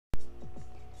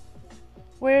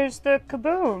Where's the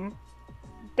kaboom?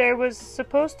 There was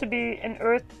supposed to be an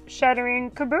earth-shattering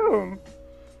kaboom.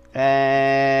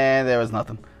 And there was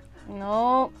nothing.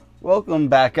 No. Welcome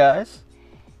back, guys.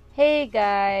 Hey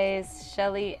guys,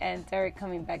 Shelly and Derek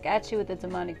coming back at you with the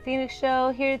Demonic Phoenix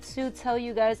Show, here to tell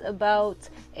you guys about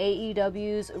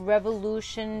AEW's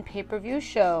Revolution pay-per-view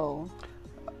show.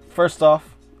 First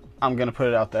off, I'm going to put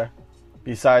it out there.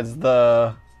 Besides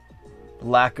the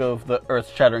lack of the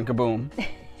earth-shattering kaboom,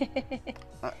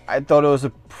 I thought it was a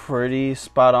pretty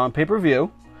spot-on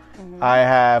pay-per-view. Mm-hmm. I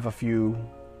have a few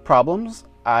problems.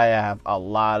 I have a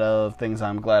lot of things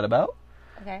I'm glad about.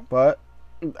 Okay. But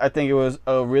I think it was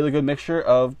a really good mixture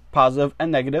of positive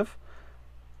and negative.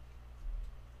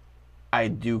 I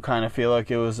do kind of feel like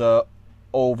it was a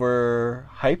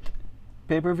overhyped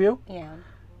pay-per-view. Yeah.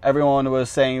 Everyone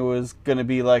was saying it was going to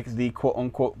be like the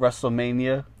quote-unquote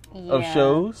WrestleMania of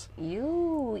shows.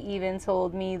 You even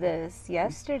told me this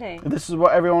yesterday. This is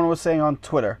what everyone was saying on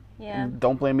Twitter. Yeah.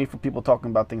 Don't blame me for people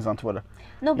talking about things on Twitter.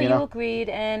 No, but you agreed,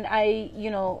 and I,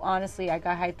 honestly, I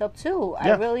got hyped up too.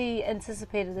 Yeah. I really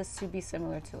anticipated this to be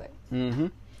similar to it. Mm-hmm.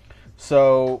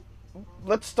 So,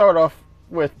 let's start off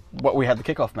with what we had the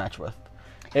kickoff match with.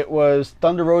 It was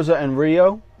Thunder Rosa and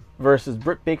Rio versus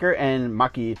Britt Baker and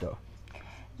Maki Itoh.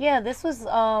 Yeah, this was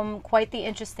quite the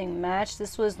interesting match.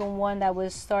 This was the one that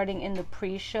was starting in the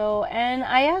pre-show, and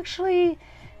I actually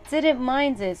didn't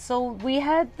mind it. So we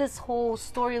had this whole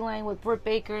storyline with Britt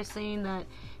Baker saying that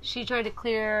she tried to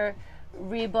clear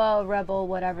Reba, Rebel,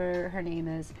 whatever her name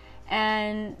is,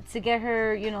 and to get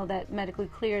her, that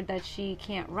medically cleared that she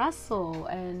can't wrestle,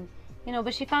 and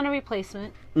but she found a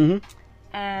replacement. Mm-hmm.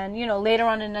 And later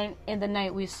on in the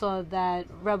night we saw that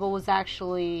Rebel was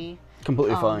actually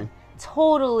completely fine,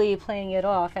 totally playing it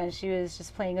off, and she was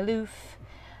just playing aloof.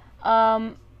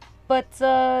 But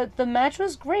the match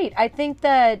was great. I think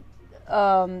that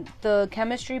the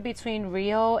chemistry between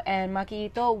Rio and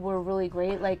Maki Itoh were really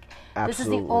great. Like,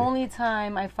 absolutely. This is the only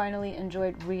time I finally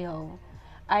enjoyed Rio.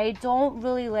 I don't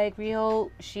really like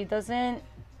Rio. She doesn't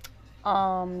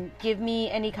give me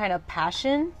any kind of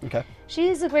passion. Okay.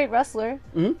 She's a great wrestler.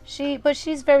 Mm-hmm. But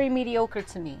she's very mediocre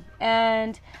to me.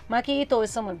 And Maki Itoh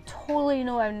is someone totally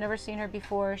new. I've never seen her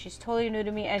before. She's totally new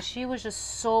to me, and she was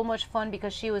just so much fun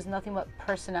because she was nothing but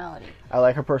personality. I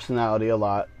like her personality a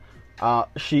lot.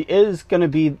 She is going to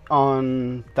be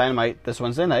on Dynamite this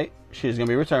Wednesday night. She's going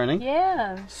to be returning.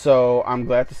 Yeah. So I'm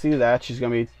glad to see that. She's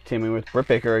going to be teaming with Britt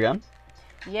Baker again.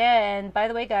 Yeah, and by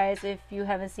the way, guys, if you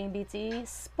haven't seen BT,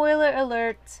 spoiler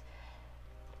alert,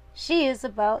 she is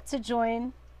about to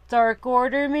join Dark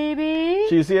Order, maybe?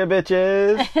 She's here,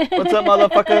 bitches. What's up,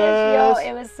 motherfuckers? Yo,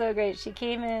 it was so great. She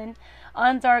came in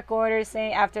on Dark Order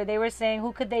after they were saying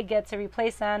who could they get to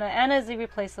replace Anna. Anna is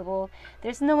irreplaceable.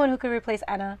 There's no one who could replace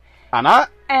Anna. Anna?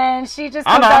 And she just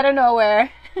comes out of nowhere.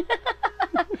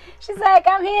 She's like,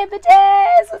 I'm here,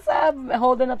 bitches. What's up?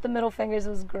 Holding up the middle fingers.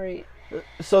 It was great.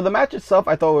 So the match itself,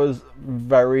 I thought was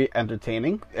very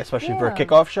entertaining, especially for a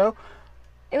kickoff show.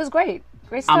 It was great.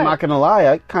 Great start. I'm not going to lie.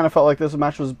 I kind of felt like this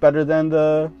match was better than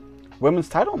the women's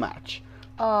title match.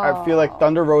 Oh. I feel like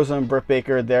Thunder Rosa and Britt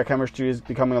Baker, their chemistry is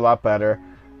becoming a lot better.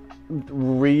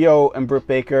 Rio and Britt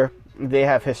Baker, they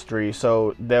have history,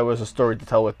 so there was a story to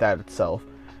tell with that itself.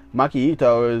 Maki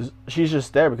Itoh, she's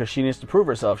just there because she needs to prove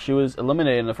herself. She was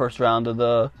eliminated in the first round of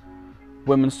the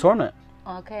women's tournament.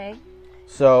 Okay.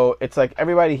 So it's like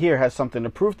everybody here has something to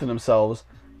prove to themselves,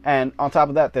 and on top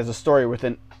of that, there's a story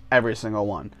within every single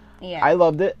one. Yeah. I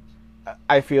loved it.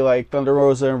 I feel like Thunder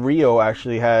Rosa and Rio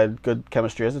actually had good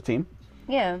chemistry as a team.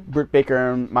 Yeah. Britt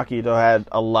Baker and Maki Itoh had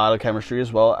a lot of chemistry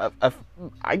as well.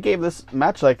 I gave this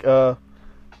match like about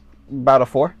a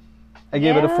 4. I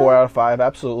gave it a 4 out of 5,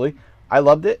 absolutely. I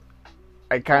loved it.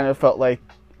 I kind of felt like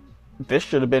this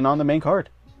should have been on the main card.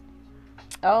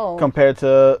 Oh. Compared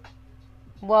to...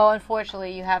 Well,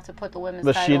 unfortunately, you have to put the women's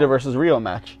the title... Shida versus Rio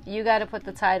match. You got to put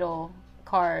the title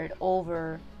card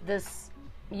over this,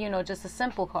 just a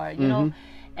simple card, you know?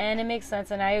 And it makes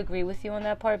sense, and I agree with you on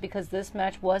that part, because this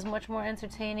match was much more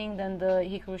entertaining than the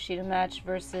Hikaru Shida match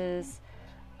versus...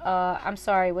 I'm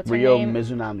sorry, what's her name?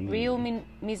 Mizunami. Rio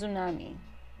Mizunami.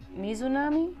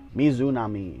 Mizunami?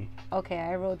 Mizunami. Okay,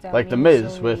 I wrote down like the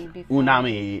Miz with before.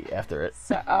 Unami after it.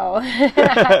 So,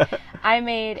 I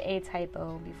made a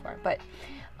typo before, but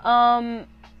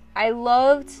I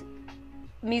loved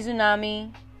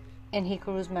Mizunami in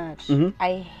Hikaru's match.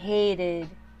 I hated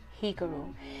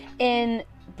Hikaru. In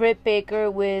Britt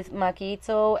Baker with Maki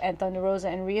Itoh and Thunder Rosa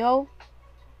and Riho,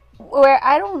 where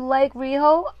I don't like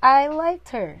Riho, I liked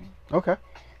her. Okay.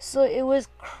 So it was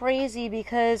crazy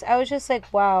because I was just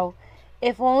like, wow,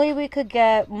 if only we could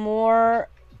get more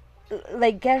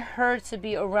like get her to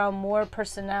be around more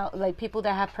like people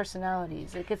that have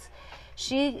personalities. Like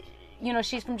she,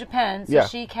 she's from Japan, so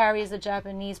she carries the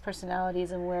Japanese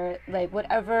personalities, and where like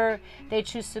whatever they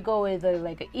choose to go with,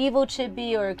 like an evil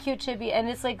chibi or a cute chibi, and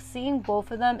it's like seeing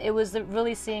both of them. It was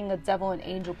really seeing a devil and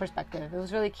angel perspective. It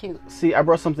was really cute. See, I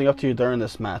brought something up to you during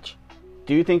this match.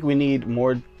 Do you think we need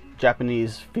more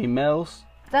Japanese females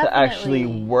to actually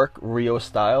work Rio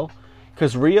style?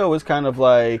 Because Rio is kind of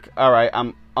like, all right,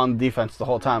 I'm on defense the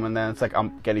whole time, and then it's like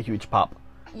I'm getting a huge pop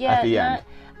at the end.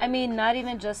 I mean, not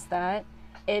even just that.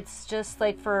 It's just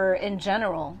like in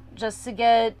general, just to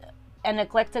get an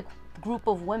eclectic group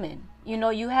of women.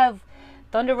 You have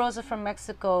Thunder Rosa from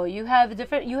Mexico. You have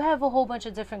a whole bunch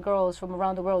of different girls from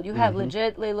around the world. You have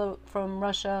legit Layla from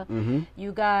Russia. Mm-hmm.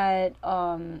 You got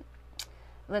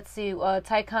let's see,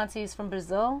 Tai Conti's from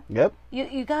Brazil. Yep.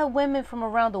 You got women from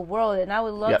around the world, and I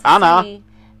would love to Anna. see.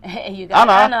 You got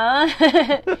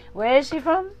Anna. Where is she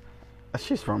from?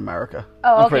 She's from America.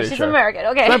 Oh, okay. She's American.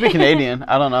 Okay. She might be Canadian.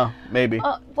 I don't know. Maybe.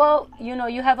 Well,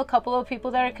 you have a couple of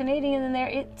people that are Canadian in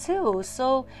there too.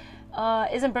 So,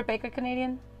 isn't Britt Baker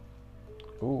Canadian?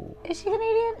 Ooh. Is she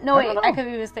Canadian? No, wait. I could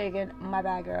be mistaken. My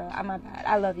bad, girl. My bad.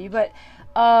 I love you, but.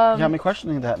 You got me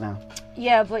questioning that now.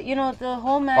 Yeah, but the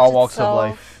whole match all walks itself, of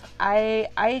life.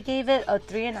 I gave it a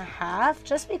 3.5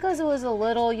 just because it was a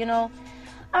little,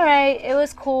 all right, it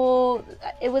was cool.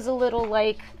 It was a little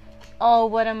like, oh,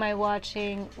 what am I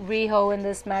watching Riho in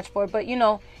this match for? But it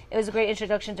was a great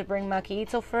introduction to bring Maki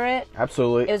Ito for it.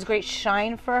 Absolutely. It was a great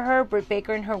shine for her. Britt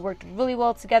Baker and her worked really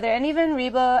well together, and even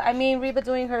Reba. I mean, Reba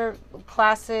doing her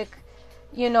classic,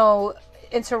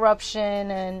 interruption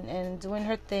and doing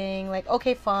her thing. Like,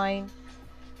 okay, fine.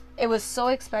 It was so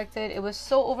expected. It was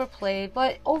so overplayed,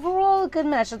 but overall a good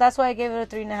match. So that's why I gave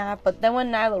it a 3.5. But then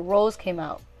when Nyla Rose came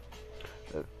out,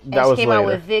 she came out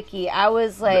with Vicky, I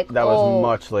was like, that was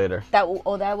much later. That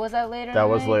was out later. That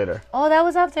was later. Oh, that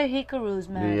was after Hikaru's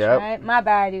match, right? My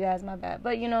bad, you guys, my bad.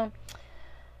 But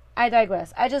I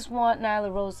digress. I just want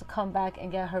Nyla Rose to come back and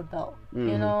get her belt,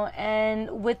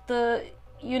 and with the,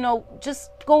 just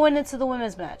going into the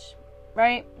women's match,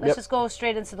 right? Let's just go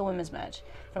straight into the women's match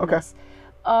from this.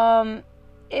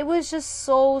 It was just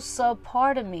so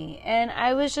subpar to me, and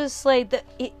I was just like,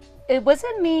 it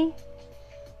wasn't me,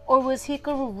 or was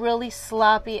Hikaru really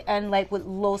sloppy and like with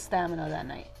low stamina that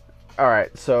night? All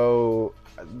right, so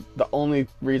the only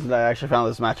reason I actually found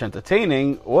this match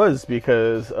entertaining was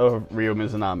because of Ryo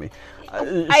Mizunami.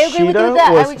 I agree with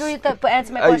that. But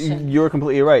answer my question. You're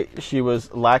completely right. She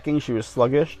was lacking. She was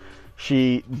sluggish.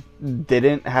 She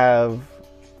didn't have.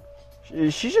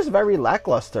 She's just very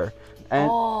lackluster. And,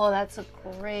 that's a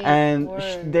great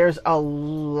word. There's a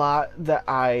lot that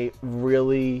I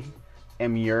really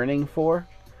am yearning for.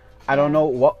 I don't know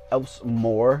what else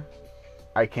more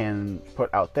I can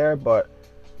put out there, but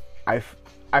I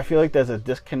feel like there's a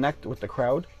disconnect with the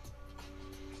crowd.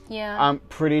 Yeah. I'm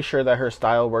pretty sure that her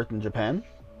style worked in Japan.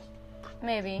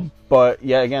 Maybe. But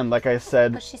yeah, again, like I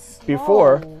said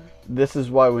before, this is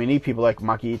why we need people like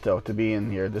Maki Ito to be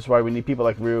in here. This is why we need people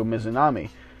like Ryo Mizunami.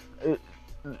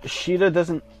 Shida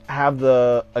doesn't have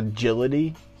the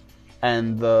agility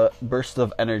and the burst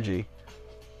of energy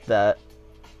that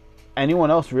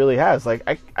anyone else really has. Like,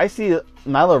 I see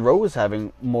Nyla Rose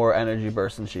having more energy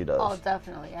burst than she does. Oh,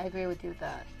 definitely. I agree with you with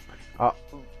that.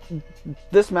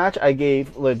 This match I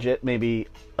gave legit maybe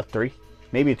a 3,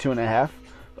 maybe a 2.5.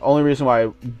 The only reason why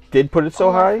I did put it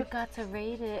so high... I forgot to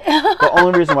rate it. The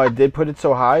only reason why I did put it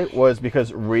so high was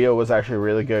because Rio was actually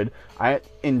really good. I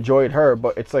enjoyed her,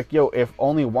 but it's like, if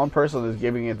only one person is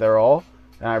giving it their all,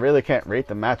 then I really can't rate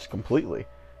the match completely.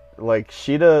 Like,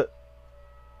 Shida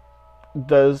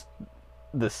does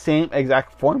the same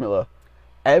exact formula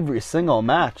every single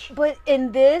match. But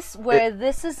in this,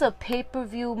 this is a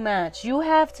pay-per-view match, you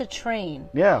have to train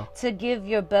to give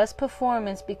your best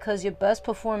performance, because your best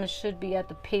performance should be at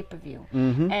the pay-per-view.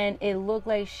 Mm-hmm. And it looked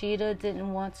like Shida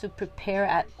didn't want to prepare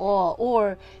at all,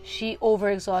 or she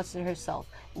overexhausted herself.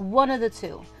 One of the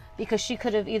two. Because she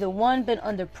could have either, one, been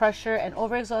under pressure and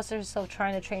overexhausted herself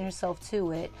trying to train herself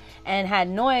to it, and had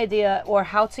no idea or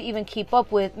how to even keep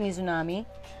up with Mizunami.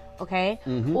 Okay?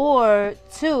 Mm-hmm. Or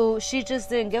 2, she just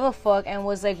didn't give a fuck and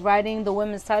was like riding the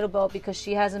women's title belt because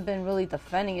she hasn't been really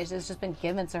defending it. It's just been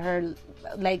given to her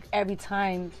like every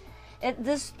time.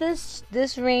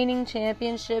 This reigning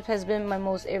championship has been my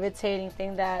most irritating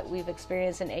thing that we've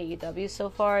experienced in AEW so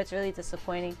far. It's really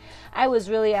disappointing. I was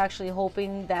really actually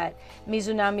hoping that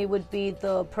Mizunami would be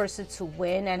the person to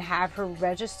win and have her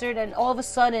registered and all of a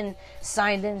sudden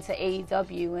signed into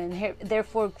AEW and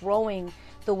therefore growing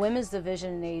the women's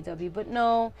division in AEW. But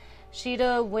no,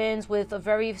 Shida wins with a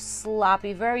very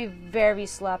sloppy, very, very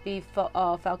sloppy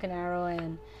Falcon Arrow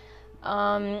and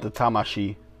the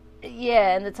Tamashi.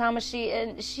 Yeah, and the Tamashi,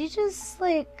 and she just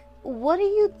like, what are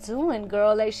you doing,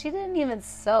 girl? Like, she didn't even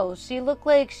sell. She looked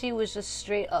like she was just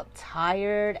straight up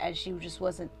tired, and she just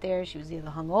wasn't there. She was either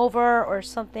hungover or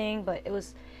something, but it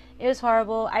was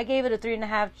horrible. I gave it a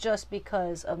 3.5 just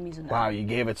because of Mizunami. Wow, you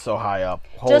gave it so high up.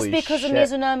 Holy just because shit. of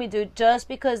Mizunami, dude. Just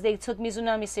because they took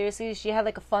Mizunami seriously. She had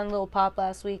like a fun little pop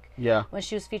last week. Yeah. When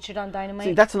she was featured on Dynamite.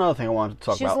 See, that's another thing I wanted to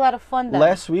talk about. She was a lot of fun then.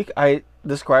 Last week, I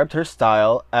described her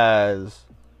style as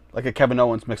like a Kevin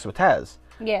Owens mixed with Taz.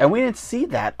 Yeah. And we didn't see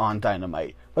that on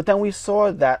Dynamite. But then we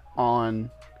saw that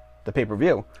on the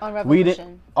pay-per-view. On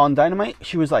Revolution. On Dynamite,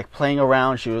 she was like playing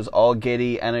around. She was all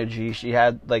giddy energy. She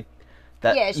had like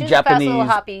that she was Japanese a fast little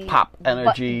hoppy pop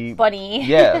energy. Bunny.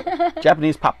 Yeah.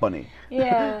 Japanese pop bunny.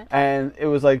 Yeah. And it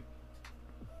was like,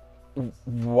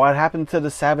 what happened to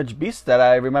the Savage Beast that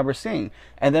I remember seeing?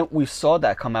 And then we saw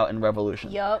that come out in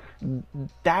Revolution. Yup.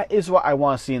 That is what I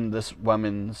want to see in this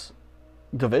women's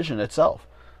division itself.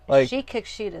 Like, she kicked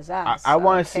Shida's ass. I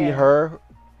want to see her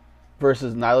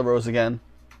versus Nyla Rose again.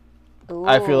 Ooh.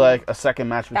 I feel like a second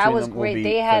match between that was them great. will be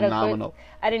They had phenomenal.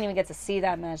 I didn't even get to see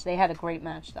that match. They had a great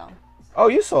match though. Oh,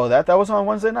 you saw that? That was on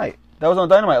Wednesday night. That was on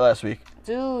Dynamite last week.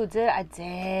 Dude,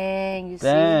 dang, you see?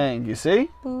 Dang, you see?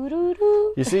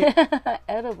 Boo-doo-doo. You see?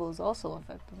 Edibles also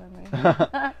affect the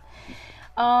memory.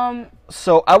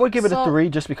 So I would give it a 3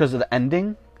 just because of the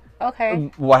ending.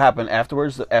 Okay. What happened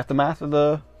afterwards, the aftermath of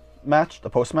the match, the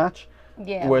post-match.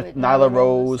 Yeah. With Nyla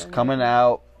Rose coming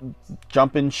out,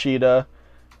 jumping Shida.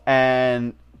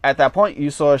 And at that point,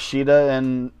 you saw Shida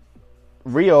and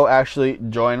Rio actually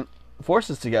join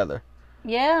forces together.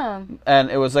 Yeah.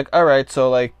 And it was like, all right, so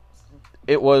like,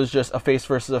 it was just a face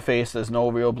versus a face. There's no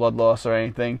real blood loss or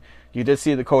anything. You did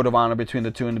see the code of honor between the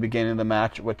two in the beginning of the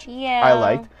match, which I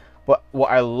liked. But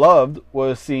what I loved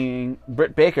was seeing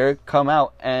Britt Baker come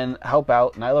out and help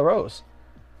out Nyla Rose.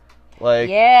 Like,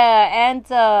 yeah,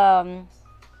 and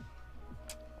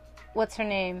what's her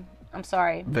name? I'm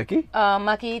sorry. Vicky?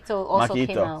 Maki Ito also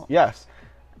came out. Yes.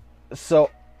 So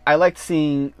I liked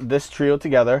seeing this trio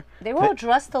together. They were all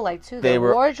dressed alike too. The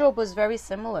wardrobe was very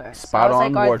similar. Spot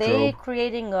on wardrobe. Are they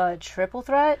creating a triple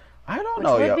threat? I don't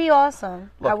know. Which would be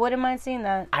awesome. Look, I wouldn't mind seeing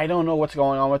that. I don't know what's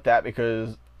going on with that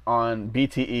because on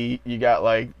BTE you got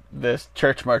like this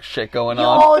church merch shit going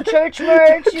on. Yo, church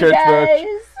merch, you Church guys.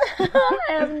 I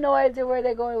have no idea where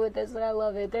they're going with this, but I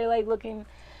love it. They're like looking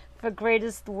for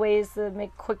greatest ways to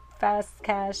make quick, fast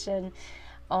cash, and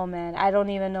oh man, I don't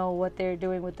even know what they're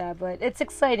doing with that, but it's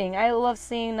exciting. I love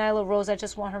seeing Nyla Rose. I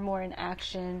just want her more in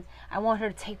action. I want her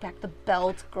to take back the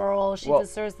belt, girl. She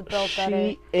deserves the belt better.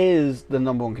 She is the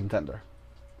number one contender.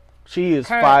 She is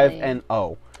Currently.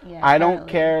 5-0. Yeah, I don't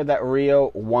care that Rio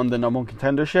won the number one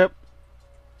contendership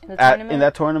in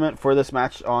that tournament for this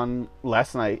match on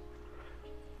last night.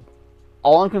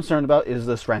 All I'm concerned about is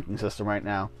this ranking system right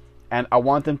now. And I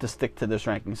want them to stick to this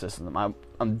ranking system.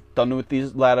 I'm done with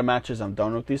these ladder matches. I'm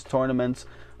done with these tournaments.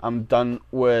 I'm done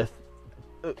with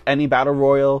any battle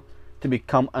royal to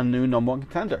become a new number one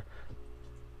contender.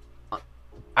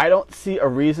 I don't see a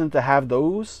reason to have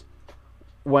those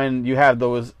when you have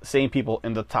those same people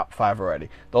in the top 5 already.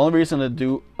 The only reason to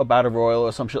do a battle royal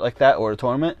or some shit like that or a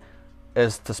tournament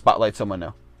is to spotlight someone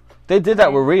new. They did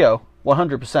that with Rio,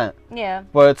 100%. Yeah.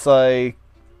 But it's like,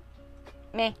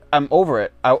 me. I'm over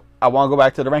it. I want to go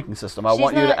back to the ranking system. I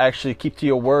want you to actually keep to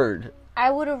your word.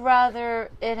 I would have rather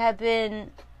it had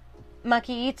been Maki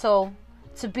Ito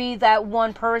to be that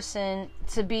one person,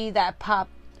 to be that pop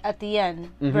at the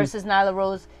end versus Nyla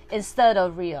Rose instead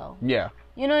of Rio. Yeah.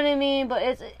 You know what I mean? But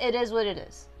it is what it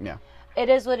is. Yeah. It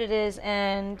is what it is,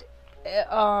 and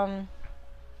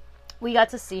we got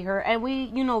to see her, and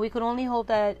we could only hope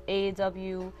that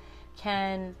AEW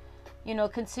can,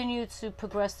 continue to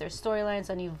progress their storylines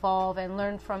and evolve and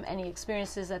learn from any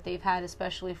experiences that they've had,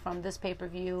 especially from this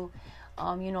pay-per-view.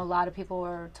 A lot of people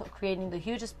are creating the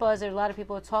hugest buzz. A lot of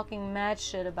people are talking mad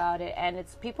shit about it, and I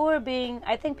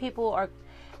think people are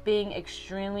being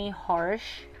extremely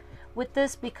harsh with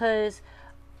this because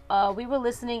we were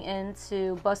listening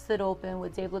into Busted Open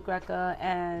with Dave LaGreca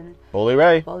and Bully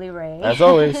Ray. As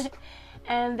always.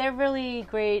 And they're really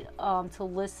great to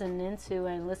listen into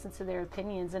and listen to their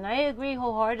opinions. And I agree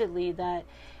wholeheartedly that,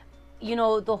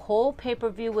 the whole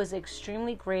pay-per-view was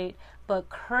extremely great, but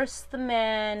curse the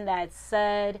man that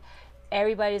said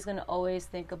everybody's going to always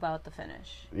think about the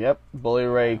finish. Yep. Bully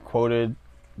Ray quoted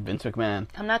Vince McMahon.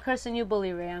 I'm not cursing you,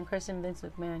 Bully Ray. I'm cursing Vince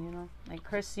McMahon, I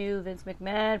curse you, Vince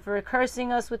McMahon, for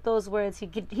cursing us with those words. He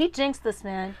jinxed us,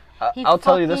 man. I'll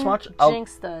tell you this much.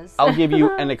 Jinxed us. I'll give you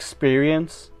an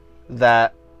experience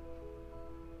that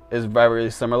is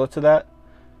very similar to that.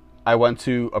 I went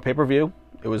to a pay-per-view.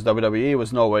 It was WWE. It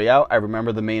was No Way Out. I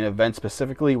remember the main event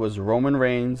specifically was Roman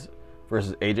Reigns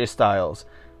versus AJ Styles.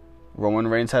 Roman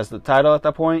Reigns has the title at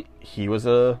that point. He was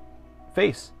a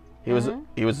face. He was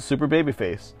a super baby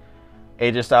face.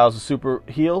 AJ Styles was a super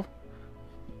heel.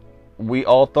 We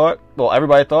all thought, well,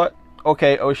 everybody thought,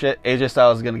 okay, oh shit, AJ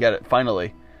Styles is going to get it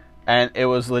finally. And it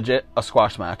was legit a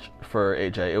squash match for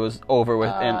AJ. It was over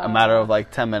within a matter of like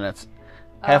 10 minutes.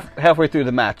 Halfway through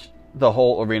the match, the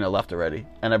whole arena left already,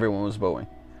 and everyone was booing.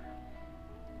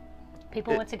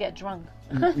 People went to get drunk.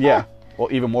 Yeah, well,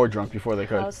 even more drunk before they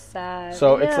could. How sad.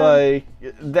 So it's like,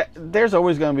 there's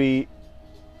always going to be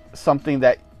something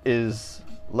that is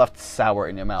left sour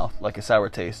in your mouth, like a sour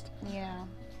taste. Yeah.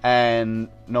 And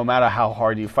no matter how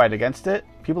hard you fight against it,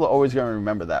 people are always going to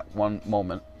remember that one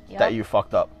moment that you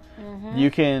fucked up. Mm-hmm. You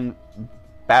can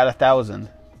bat 1,000.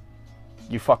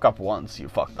 You fuck up once, you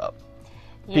fucked up.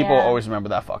 Yeah. People always remember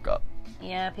that fuck up.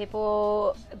 Yeah,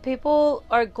 people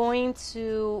are going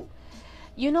to...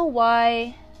 You know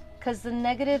why? Because the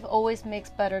negative always makes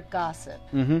better gossip.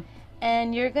 Mm-hmm.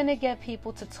 And you're going to get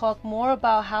people to talk more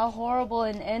about how horrible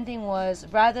an ending was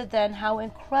rather than how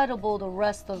incredible the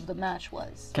rest of the match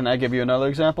was. Can I give you another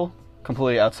example?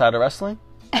 Completely outside of wrestling?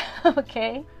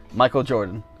 Okay. Michael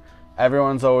Jordan.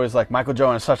 Everyone's always like, Michael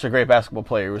Jordan is such a great basketball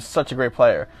player. He was such a great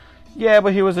player. Yeah,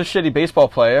 but he was a shitty baseball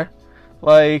player.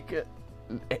 Like,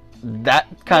 that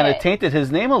kind of tainted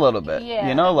his name a little bit. Yeah.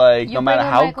 You know, like, no matter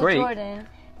how Michael great. Jordan,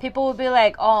 people would be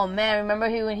like, oh man, remember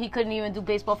when he couldn't even do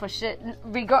baseball for shit?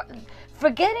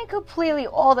 Forgetting completely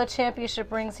all the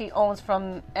championship rings he owns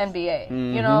from NBA.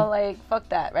 Mm-hmm. You know, like, fuck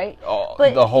that, right? Oh,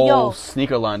 but the whole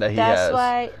sneaker line that he has.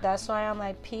 That's why I'm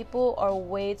like, people are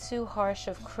way too harsh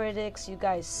of critics. You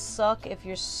guys suck if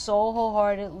you're so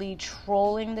wholeheartedly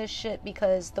trolling this shit,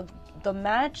 because the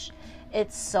match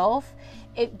itself,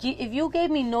 if you gave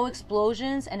me no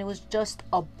explosions and it was just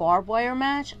a barbed wire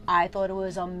match, I thought it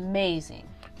was amazing.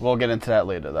 We'll get into that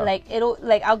later, though.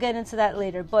 I'll get into that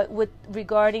later. But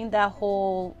regarding that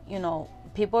whole, you know,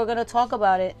 people are gonna talk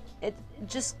about it. It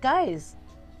just, guys,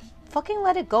 fucking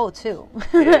let it go too.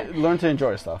 Learn to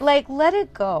enjoy stuff. Like, let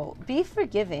it go. Be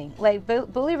forgiving. Like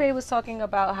Bully Ray was talking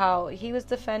about how he was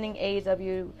defending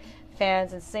AEW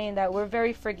fans and saying that we're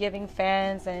very forgiving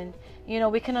fans, and you know,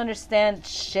 we can understand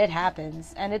shit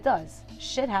happens, and it does.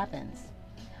 Shit happens.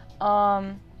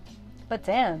 But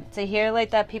damn, to hear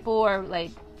like that people are like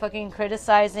fucking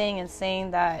criticizing and saying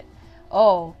that,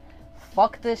 oh,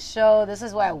 fuck this show, this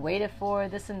is what I waited for,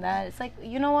 this and that. It's like,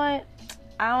 you know what?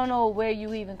 I don't know where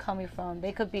you even coming from.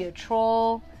 They could be a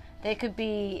troll. They could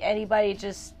be anybody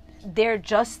just there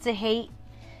just to hate.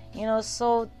 You know,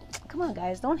 so come on,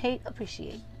 guys. Don't hate,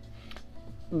 appreciate.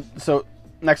 So,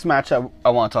 next match I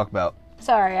want to talk about.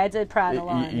 Sorry, I did prattle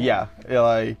on. Yeah,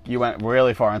 like, you went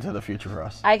really far into the future for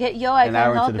us. I can't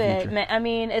help it. Man, I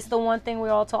mean, it's the one thing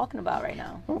we're all talking about right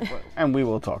now. And we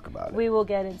will talk about it. We will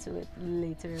get into it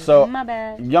later. So, my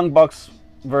bad. Young Bucks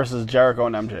versus Jericho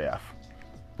and MJF.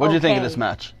 What did you think of this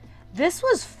match? This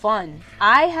was fun.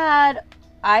 I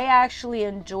actually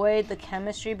enjoyed the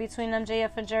chemistry between MJF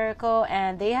and Jericho,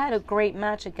 and they had a great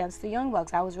match against the Young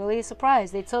Bucks. I was really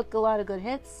surprised. They took a lot of good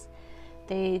hits.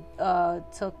 They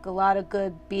took a lot of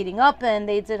good beating up, and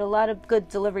they did a lot of good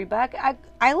delivery back.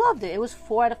 I loved it. It was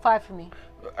 4 out of 5 for me.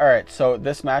 All right, so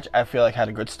this match I feel like had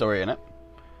a good story in it.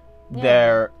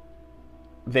 Yeah.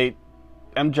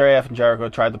 MJF and Jericho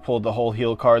tried to pull the whole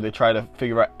heel card. They tried to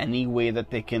figure out any way that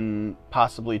they can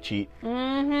possibly cheat.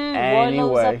 Mm-hmm.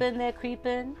 Wardlow's up in there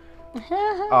creeping.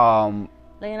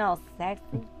 Looking all sexy.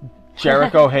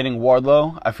 Jericho hitting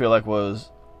Wardlow, I feel like,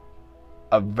 was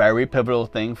a very pivotal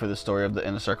thing for the story of the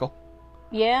Inner Circle.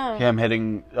 Yeah. Him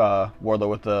hitting Wardlow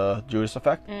with the Judas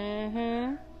effect.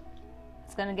 Mm-hmm.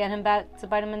 It's going to get him back to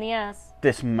bite him in the ass.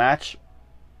 This match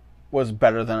was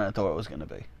better than I thought it was going to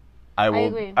be. I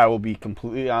agree. I will be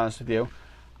completely honest with you.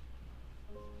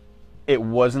 It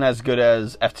wasn't as good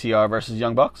as FTR versus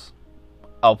Young Bucks.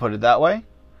 I'll put it that way.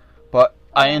 But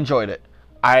I enjoyed it.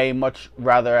 I much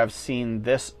rather have seen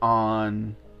this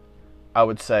on, I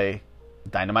would say,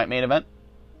 Dynamite main event.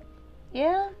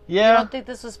 Yeah? Yeah. You don't think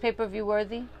this was pay-per-view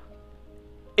worthy?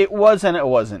 It was and it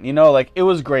wasn't. You know, like, it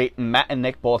was great. Matt and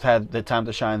Nick both had the time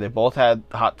to shine. They both had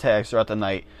hot tags throughout the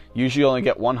night. Usually you only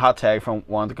get one hot tag from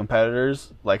one of the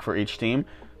competitors, like, for each team.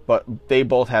 But they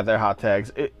both had their hot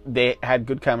tags. They had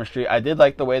good chemistry. I did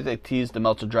like the way they teased the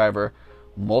Meltzer driver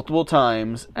multiple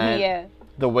times. And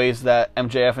the ways that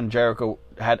MJF and Jericho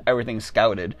had everything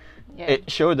scouted. Yeah.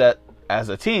 It showed that as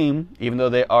a team, even though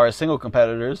they are single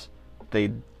competitors,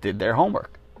 they did their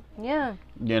homework. Yeah.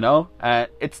 You know? And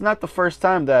it's not the first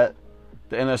time that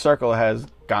the Inner Circle has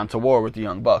gone to war with the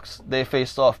Young Bucks. They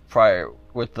faced off prior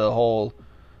with the whole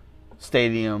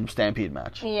stadium stampede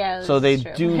match. Yeah, so they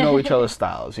true. do know each other's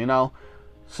styles, you know?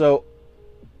 So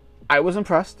I was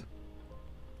impressed.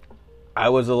 I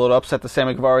was a little upset that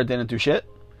Sammy Guevara didn't do shit.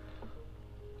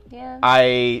 Yeah.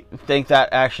 I think that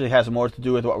actually has more to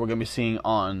do with what we're going to be seeing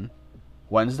on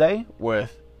Wednesday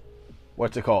with,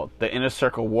 what's it called? The Inner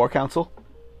Circle War Council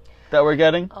that we're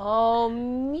getting. Oh,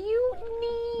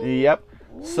 mutiny. Yep.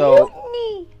 So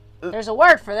Mutiny. There's a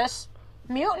word for this.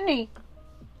 Mutiny.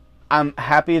 I'm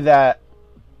happy that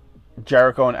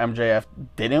Jericho and MJF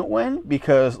didn't win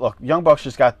because, look, Young Bucks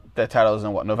just got their titles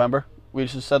in, November? We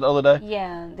just said the other day?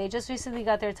 Yeah, they just recently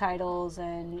got their titles,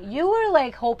 and you were,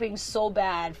 like, hoping so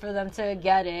bad for them to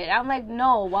get it. I'm like,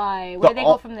 no, why? Where do they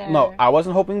go from there? No, I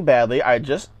wasn't hoping badly. I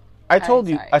told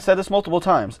you, sorry. I said this multiple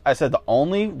times. I said the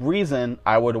only reason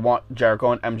I would want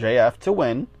Jericho and MJF to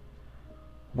win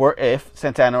were if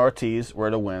Santana Ortiz were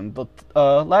to win the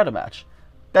ladder match.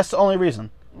 That's the only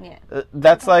reason. Yeah.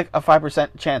 That's like a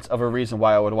 5% chance of a reason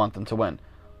why I would want them to win.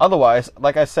 Otherwise,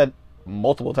 like I said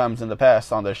multiple times in the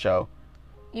past on this show.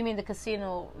 You mean the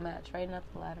casino match, right? Not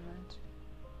the ladder match.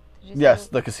 Did you say Yes,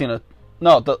 the casino.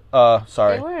 No,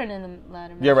 sorry. They weren't in the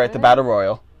ladder match. You're right, the Battle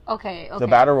Royal. Okay. The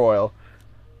Battle Royal.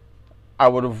 I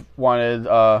would have wanted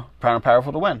Proud and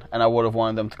Powerful to win, and I would have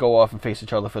wanted them to go off and face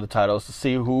each other for the titles to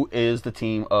see who is the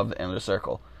team of the Inner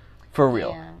Circle. For real.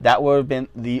 Yeah. That would have been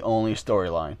the only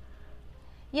storyline.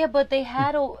 Yeah, but they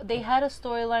had a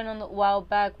storyline on the while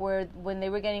back where when they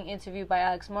were getting interviewed by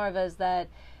Alex Marvez that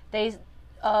they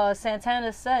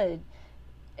Santana said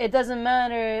it doesn't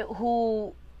matter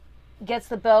who gets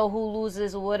the belt, who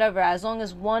loses, or whatever. As long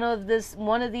as one of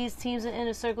these teams in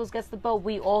Inner Circles gets the belt,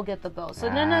 we all get the belt. So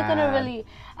they're not gonna really.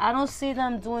 I don't see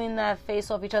them doing that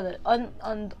face off each other.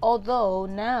 Although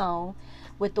now,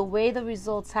 with the way the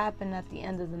results happened at the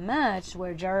end of the match,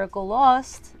 where Jericho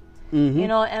lost. Mm-hmm. You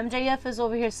know, MJF is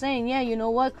over here saying, yeah, you know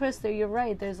what, Krista, you're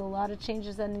right. There's a lot of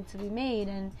changes that need to be made,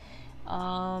 and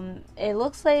it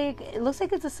looks like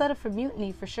it's a setup for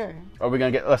Mutiny for sure. Are we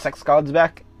going to get the Sex Gods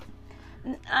back?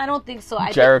 I don't think so.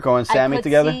 Jericho and Sammy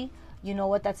together? You know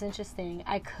what, that's interesting.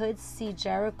 I could see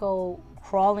Jericho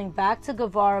crawling back to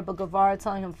Guevara, but Guevara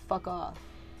telling him, fuck off.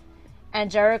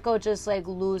 And Jericho just, like,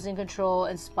 losing control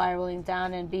and spiraling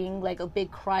down and being, like, a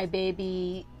big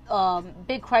crybaby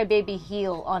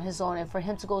heel on his own, and for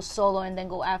him to go solo and then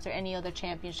go after any other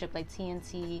championship like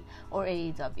TNT or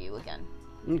AEW again.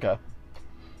 Okay.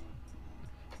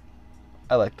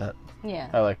 I like that. Yeah.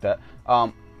 I like that.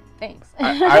 Thanks.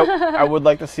 I would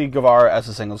like to see Guevara as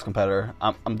a singles competitor.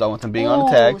 I'm done with him being on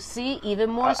the tag. See, even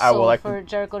more I would like for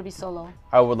Jericho to be solo.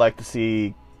 I would like to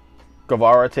see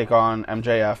Guevara take on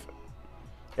MJF.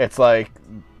 It's like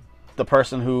the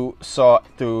person who saw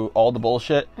through all the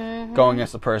bullshit going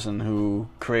against the person who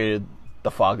created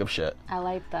the fog of shit. I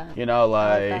like that. You know,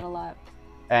 I like that a lot.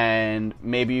 And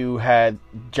maybe you had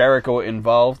Jericho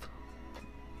involved.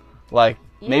 Like,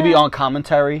 maybe on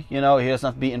commentary, you know, he doesn't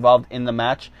have to be involved in the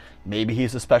match. Maybe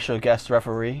he's a special guest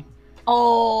referee.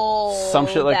 Oh. Some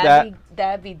shit like that.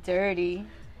 That'd be dirty.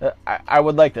 I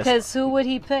would like this. Because who would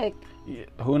he pick?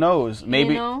 Who knows?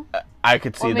 Maybe you know? I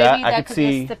could see or maybe that. that I could see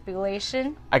be a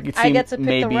stipulation. I could see I get to pick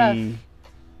maybe the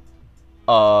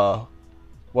ref.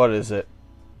 What is it?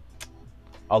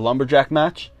 A lumberjack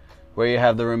match where you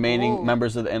have the remaining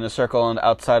members of the Inner Circle on the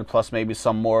outside plus maybe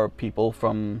some more people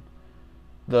from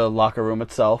the locker room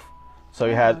itself. So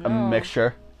you had a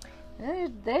mixture.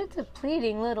 They're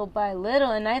depleting little by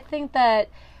little, and I think that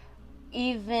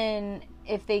even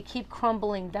if they keep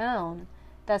crumbling down,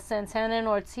 that Santana and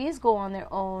Ortiz go on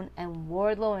their own, and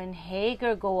Wardlow and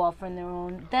Hager go off on their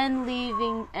own, then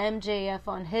leaving MJF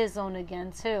on his own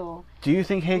again too. Do you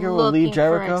think Hager will leave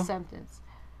Jericho? For acceptance.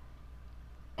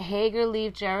 Hager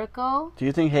leave Jericho? Do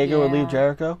you think Hager will leave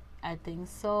Jericho? I think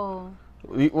so.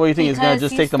 What do you think? He's going to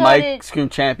just take the mic, scream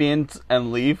champions,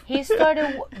 and leave? He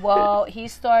started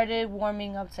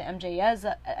warming up to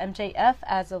MJF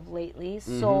as of lately,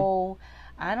 so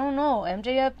I don't know.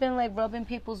 MJF been like rubbing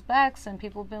people's backs, and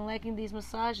people been liking these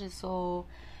massages, so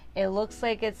it looks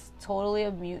like it's totally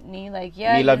a mutiny. Like,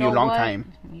 yeah, me love you long what?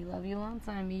 time. Me love you long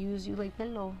time. Me use you like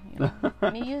pillow. You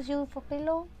know? Me use you for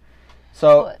pillow.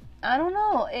 So but I don't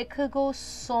know. It could go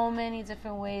so many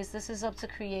different ways. This is up to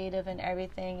creative and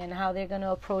everything, and how they're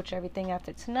gonna approach everything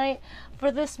after tonight. For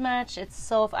this match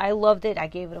itself, I loved it. I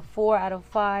gave it a 4 out of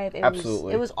 5.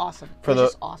 Absolutely, it was awesome. For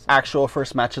the actual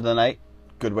first match of the night,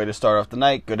 good way to start off the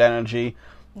night. Good energy.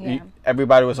 Yeah.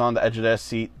 Everybody was on the edge of their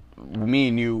seat. Me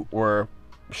and you were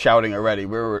shouting already.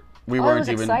 We weren't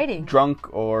even exciting.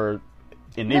 Drunk or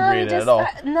inebriated at all.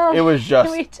 No, it was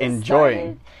just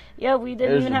enjoying. Yeah, we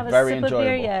didn't It was even have a very sip of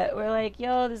beer enjoyable. yet. We're like,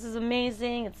 yo, this is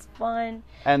amazing. It's fun.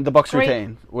 And the Bucks Great.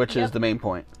 retained, which is Yep. the main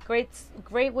point.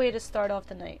 Great way to start off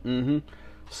the night.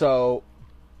 So,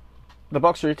 the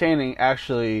Bucks retaining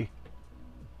actually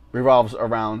revolves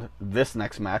around this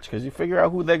next match because you figure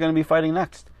out who they're going to be fighting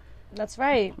next. That's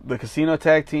right. The Casino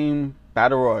Tag Team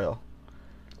Battle Royal.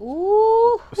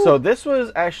 Ooh. So this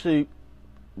was actually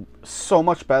so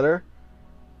much better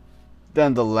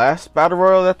than the last Battle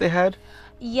Royal that they had.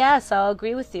 Yes, I'll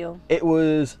agree with you. It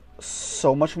was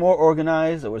so much more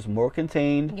organized. It was more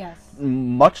contained. Yes.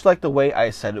 Much like the way I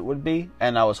said it would be,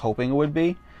 and I was hoping it would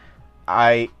be.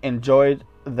 I enjoyed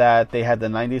that they had the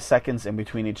 90 seconds in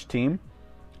between each team.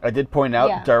 I did point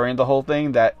out during the whole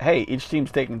thing that, hey, each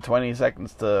team's taking 20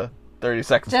 seconds to 30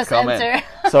 seconds Just to come enter. in.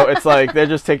 So it's like they're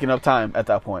just taking up time at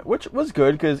that point, which was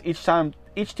good because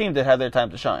each team did have their time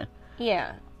to shine.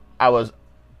 Yeah. I was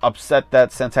upset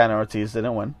that Santana Ortiz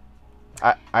didn't win.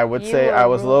 I would say I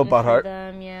was a little butthurt.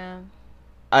 Yeah.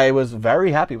 I was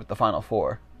very happy with the Final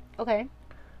Four. Okay.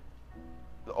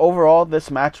 Overall, this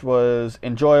match was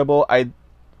enjoyable.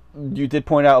 You did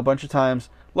point out a bunch of times,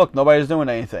 look, nobody's doing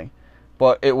anything.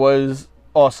 But it was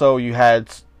also, you had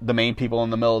the main people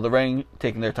in the middle of the ring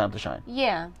taking their time to shine.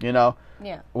 Yeah. You know?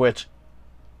 Yeah. Which,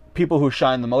 people who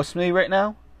shine the most to me right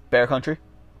now, Bear Country.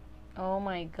 Oh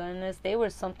my goodness, they were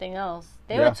something else.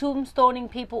 They were tombstoning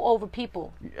people over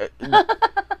people.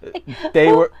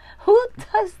 They were... Who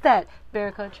does that?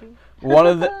 Bear Country. One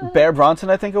of the... Bear Bronson,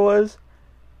 I think it was,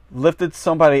 lifted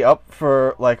somebody up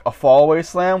for like a fallaway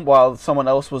slam while someone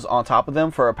else was on top of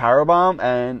them for a powerbomb,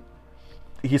 and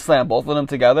he slammed both of them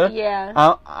together.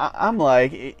 Yeah. I'm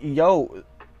like, yo,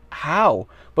 how?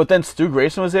 But then Stu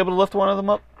Grayson was able to lift one of them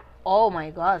up. Oh my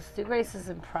god, Stu Grace is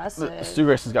impressive. Stu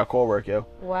Grayson's got core work, yo.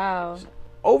 Wow.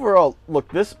 Overall,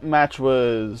 look, this match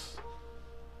was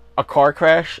a car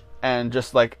crash and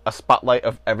just like a spotlight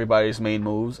of everybody's main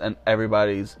moves and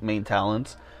everybody's main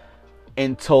talents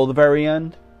until the very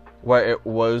end, where it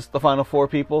was the final four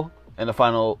people, and the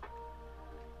final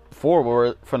four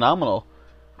were phenomenal.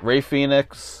 Ray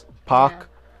Phoenix, Pac,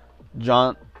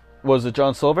 John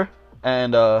Silver,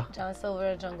 and John Silver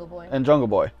and Jungle Boy. Jungle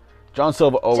Boy. John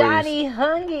Silver always. Johnny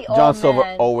Hungy. Oh, John Silver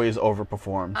man. always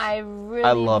overperforms. I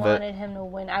really love wanted him to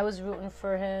win. I was rooting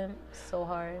for him so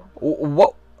hard.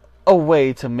 What a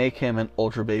way to make him an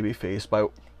ultra baby face by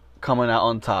coming out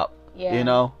on top. Yeah. You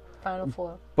know? Final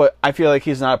four. But I feel like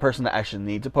he's not a person that actually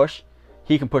needs to push.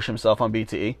 He can push himself on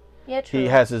BTE. Yeah, true. He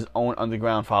has his own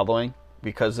underground following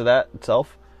because of that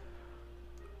itself.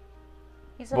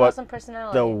 He's an awesome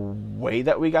personality. The way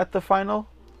that we got the final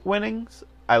winnings,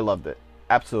 I loved it.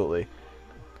 Absolutely.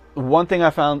 One thing I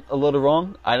found a little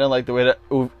wrong, I didn't like the way that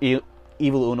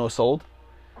Evil Uno sold.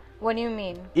 What do you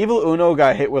mean? Evil Uno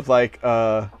got hit with like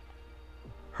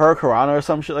Hurricanrana or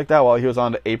some shit like that while he was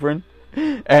on the apron.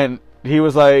 And he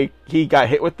was like, he got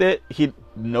hit with it, he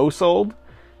no-sold,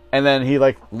 and then he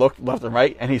like looked left and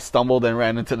right and he stumbled and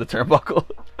ran into the turnbuckle.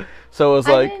 So it was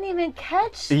like... I didn't even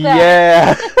catch that.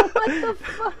 Yeah. What the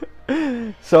fuck?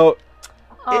 So...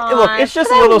 look, it's just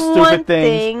little stupid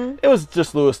things. It was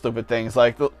just little stupid things.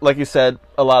 Like you said,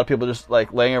 a lot of people just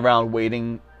like laying around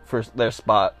waiting for their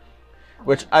spot,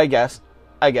 which I get.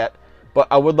 But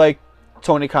I would like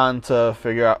Tony Khan to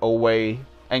figure out a way,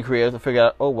 and creative to figure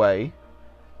out a way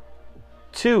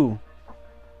to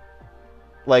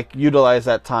like utilize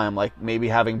that time, like maybe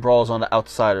having brawls on the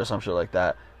outside or some shit like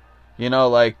that. You know,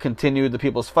 like continue the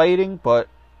people's fighting, but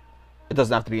it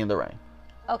doesn't have to be in the ring.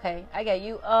 Okay, I get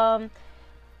you.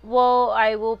 Well,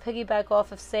 I will piggyback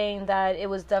off of saying that it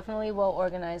was definitely well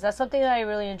organized. That's something that I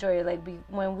really enjoyed. Like,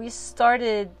 when we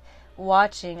started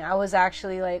watching, I was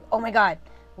actually like, oh my god,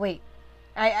 wait.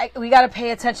 We gotta pay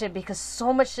attention because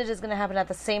so much shit is gonna happen at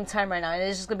the same time right now. And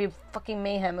it's just gonna be fucking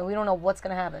mayhem and we don't know what's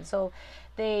gonna happen. So,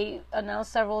 they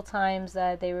announced several times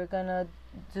that they were gonna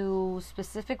do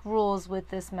specific rules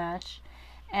with this match.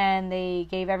 And they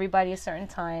gave everybody a certain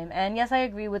time. And yes, I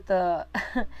agree with the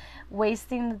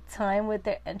wasting the time with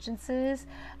their entrances.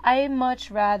 I much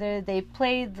rather they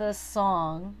play the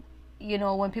song, you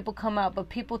know, when people come out, but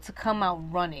people to come out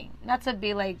running. Not to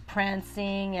be like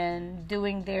prancing and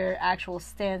doing their actual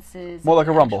stances. More like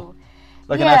a rumble.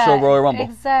 Like an actual Royal Rumble.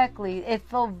 Exactly. It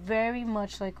felt very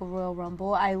much like a Royal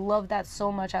Rumble. I love that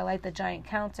so much. I like the giant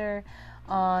counter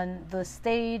on the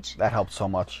stage. That helped so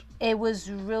much. It was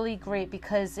really great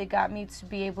because it got me to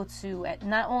be able to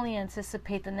not only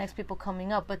anticipate the next people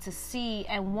coming up, but to see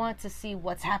and want to see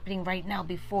what's happening right now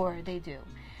before they do.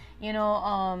 You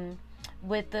know,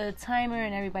 with the timer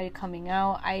and everybody coming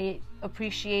out, I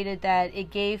appreciated that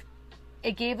it gave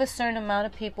a certain amount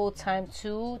of people time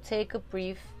to take a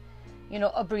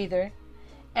breather,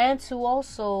 and to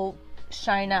also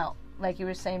shine out, like you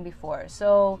were saying before.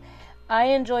 So I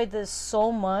enjoyed this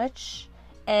so much.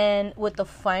 And with the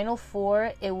final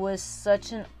four, it was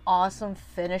such an awesome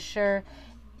finisher.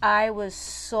 I was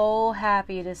so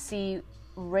happy to see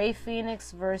Rey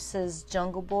Fénix versus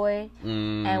Jungle Boy,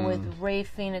 and with Rey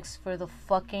Fénix for the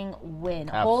fucking win.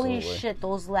 Absolutely. Holy shit,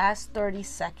 those last 30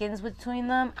 seconds between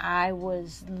them, I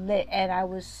was lit, and I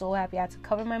was so happy. I had to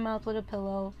cover my mouth with a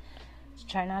pillow,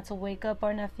 try not to wake up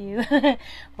our nephew.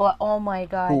 But oh my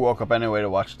god. Who woke up anyway to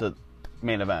watch the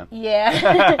main event.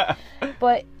 Yeah.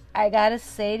 But I gotta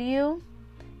say to you,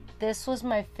 this was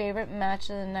my favorite match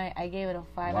of the night. I gave it a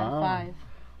 5 out of 5.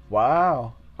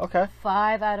 Wow. Okay.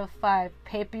 5 out of 5.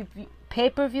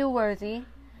 Pay-per-view worthy.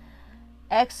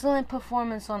 Excellent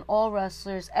performance on all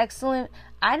wrestlers. Excellent.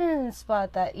 I didn't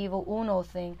spot that Evil Uno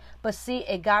thing, but see,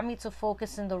 it got me to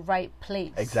focus in the right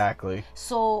place. Exactly.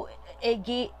 So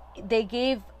they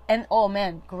gave, and oh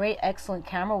man, great, excellent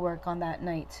camera work on that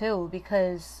night too,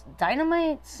 because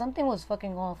Dynamite, something was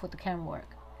fucking off with the camera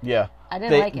work. Yeah. I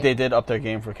didn't like it. They did up their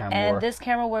game for camera work. And this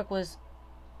camera work was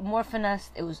more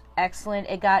finessed. It was excellent.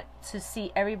 It got to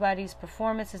see everybody's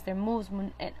performances, their moves,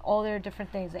 and all their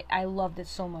different things. I loved it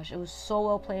so much. It was so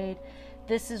well played.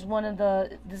 This is one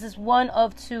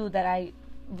of two that I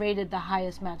rated the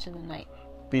highest match of the night.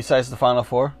 Besides the final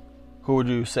four, who would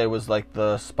you say was like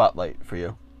the spotlight for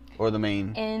you, or the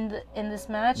main? In this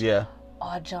match? Yeah.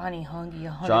 Oh, Johnny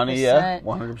Hungy, 100%. Johnny, yeah,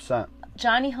 100%.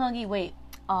 Johnny Hungy, wait.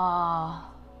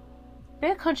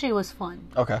 Bear Country was fun.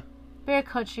 Okay. Bear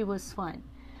Country was fun.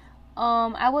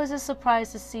 I wasn't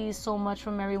surprised to see so much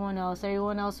from everyone else.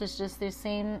 Everyone else was just their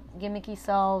same gimmicky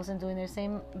selves and doing their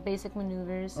same basic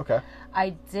maneuvers. Okay. I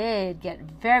did get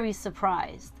very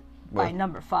surprised by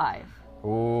number 5.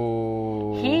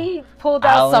 Ooh. He pulled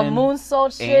out some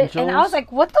moonsault shit, Angels? and I was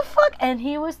like, what the fuck? And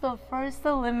he was the first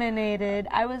eliminated.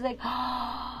 I was like,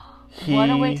 what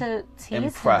a way to tease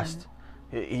impressed.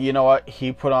 him. You know what?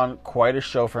 He put on quite a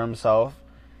show for himself.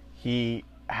 He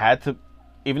had to,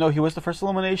 even though he was the first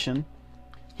elimination,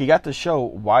 he got to show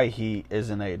why he is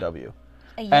in AEW.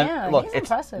 Yeah, and look, he's it's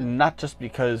impressive. not just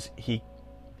because he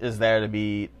is there to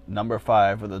be number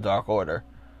 5 of the Dark Order.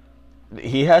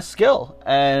 He has skill,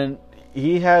 and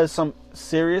he has some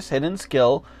serious hidden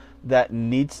skill that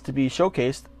needs to be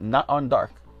showcased, not on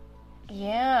Dark.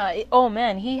 Yeah. Oh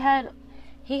man, he had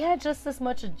just as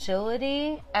much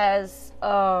agility as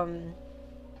Alex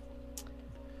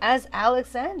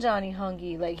and Johnny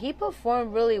Hungy. Like, he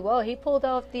performed really well. He pulled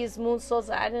off these moonsaults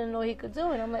that I didn't know he could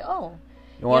do, and I'm like, oh.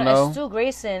 You want to know? And Stu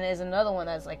Grayson is another one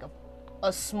that's like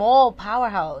a small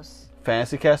powerhouse.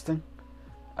 Fantasy casting?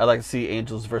 I'd like to see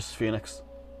Angels versus Phoenix.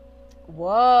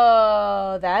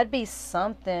 Whoa, that'd be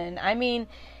something. I mean,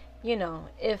 you know,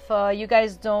 if you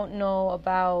guys don't know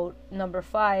about number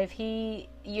 5, they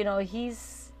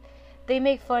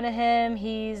make fun of him.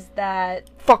 He's that...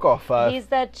 Fuck off, 5. He's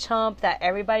that chump that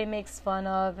everybody makes fun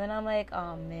of. And I'm like,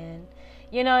 oh, man.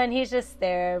 You know, and he's just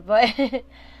there. But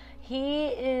he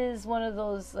is one of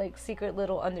those, like, secret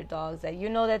little underdogs that you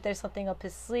know that there's something up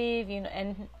his sleeve, you know,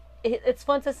 and it's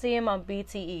fun to see him on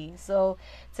BTE. So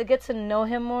to get to know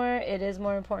him more, it is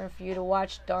more important for you to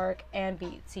watch Dark and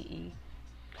BTE.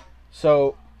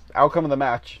 So, outcome of the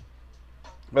match,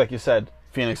 like you said,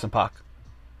 Phoenix and Pac.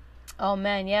 Oh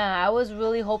man, yeah, I was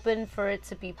really hoping for it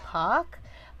to be Pac,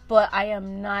 but I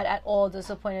am not at all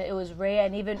disappointed it was Rey,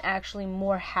 and even actually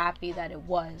more happy that it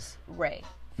was Rey.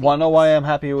 Want to know why I'm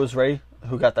happy it was Rey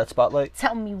who got that spotlight?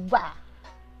 Tell me why.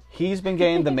 He's been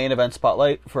getting the main event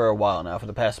spotlight for a while now, for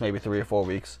the past maybe 3 or 4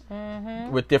 weeks.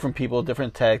 Mm-hmm. With different people,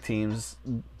 different tag teams.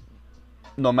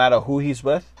 No matter who he's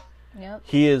with, yep,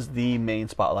 he is the main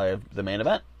spotlight of the main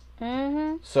event.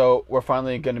 Mm-hmm. So we're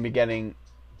finally going to be getting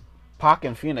Pac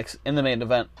and Phoenix in the main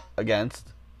event against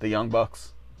the Young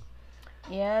Bucks.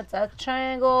 Yeah, it's a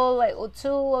triangle, like, 2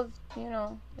 of, you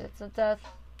know, it's a death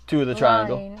 2 of the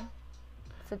triangle.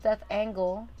 It's a death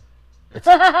angle. It's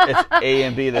A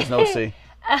and B, there's no C.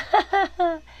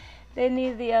 They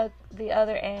need the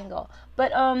other angle.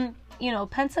 But you know,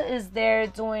 Penta is there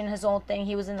doing his own thing.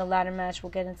 He was in the ladder match.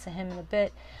 We'll get into him in a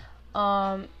bit.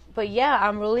 But yeah,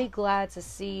 I'm really glad to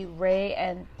see Rey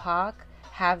and Pac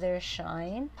have their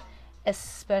shine.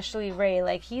 Especially Rey.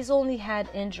 Like, he's only had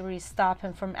injuries stop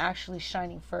him from actually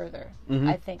shining further.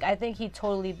 Mm-hmm. I think he'd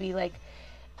totally be like,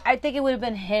 I think it would have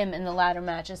been him in the ladder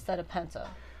match instead of Penta,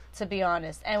 to be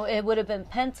honest. And it would have been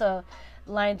Penta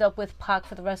lined up with Pac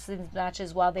for the rest of these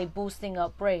matches while they boosting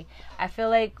up Rey. I feel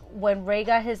like when Rey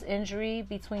got his injury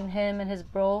between him and his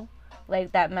bro,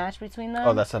 like that match between them.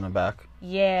 Oh, that sent him back.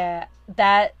 Yeah,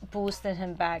 that boosted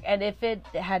him back. And if it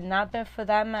had not been for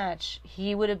that match,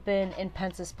 he would have been in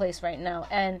Pence's place right now.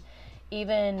 And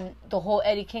even the whole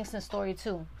Eddie Kingston story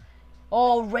too.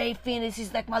 Oh, Ray Phoenix,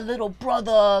 he's like my little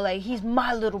brother. Like, he's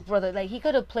my little brother. Like, he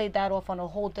could have played that off on a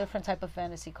whole different type of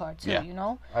fantasy card, too, you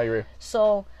know? I agree.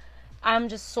 So, I'm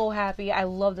just so happy. I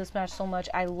love this match so much.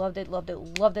 I loved it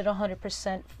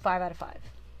 100%. 5 out of 5.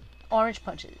 Orange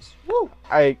punches. Woo!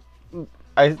 I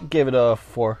gave it a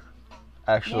 4,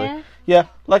 actually. Yeah? Yeah,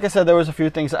 like I said, there was a few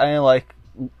things I didn't like.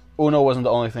 Uno wasn't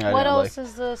the only thing I What didn't like. else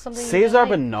is something you Cesar didn't like?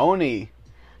 Benoni.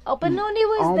 Oh, Benoni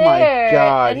was Oh there. my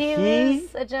God, And he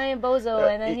was a giant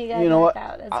bozo, and then he got knocked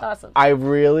out. It's awesome. I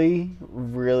really,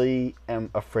 really am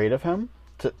afraid of him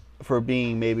for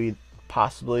being maybe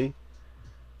possibly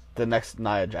the next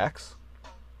Nia Jax.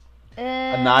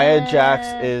 Nia Jax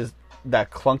is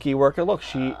that clunky worker. Look,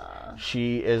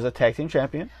 she is a tag team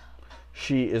champion.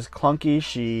 She is clunky.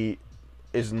 She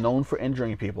is known for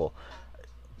injuring people.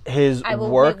 I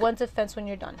will make one defense when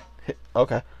you're done.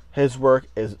 Okay. His work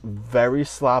is very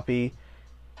sloppy.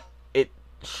 It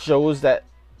shows that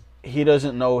he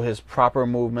doesn't know his proper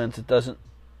movements. He doesn't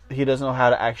know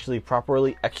how to actually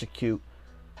properly execute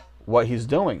what he's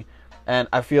doing. And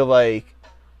I feel like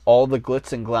all the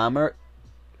glitz and glamour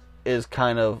is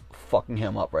kind of fucking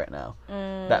him up right now.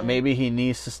 That maybe he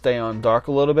needs to stay on dark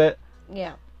a little bit.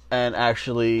 Yeah. And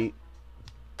actually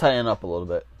tighten up a little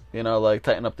bit. You know, like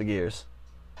tighten up the gears.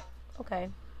 Okay.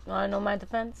 You want to know my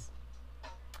defense?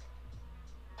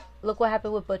 Look what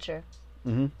happened with Butcher.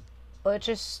 Mm-hmm.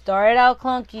 Butcher started out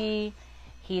clunky.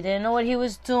 He didn't know what he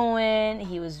was doing.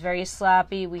 He was very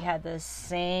sloppy. We had the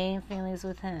same feelings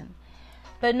with him.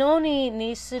 Benoni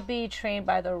needs to be trained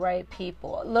by the right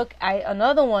people. Look,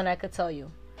 another one I could tell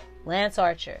you. Lance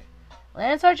Archer.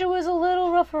 Lance Archer was a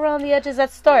little rough around the edges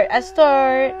at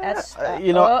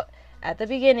the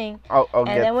beginning. I'll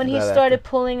and then when he started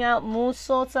pulling out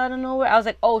moonsaults out of nowhere, I was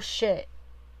like, oh shit.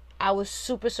 I was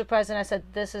super surprised, and I said,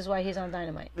 this is why he's on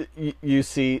Dynamite. You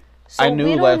see, so I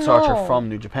knew Lance Archer from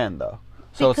New Japan, though.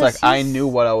 So because it's like I knew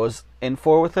what I was in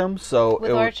for with him. So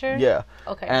with Archer? Yeah.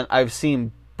 Okay. And I've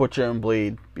seen Butcher and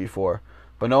Bleed before.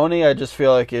 Benoni, I just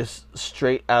feel like is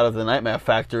straight out of the Nightmare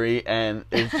Factory and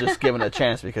is just given a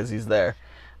chance because he's there.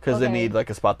 Because they need like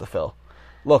a spot to fill.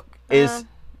 Look, is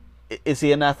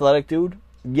he an athletic dude?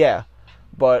 Yeah.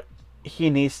 But he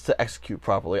needs to execute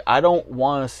properly. I don't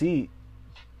want to see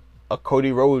a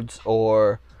Cody Rhodes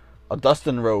or a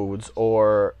Dustin Rhodes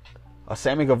or a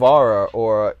Sammy Guevara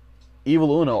or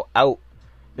Evil Uno out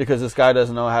because this guy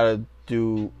doesn't know how to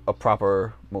do a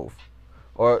proper move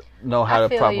or know how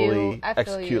to properly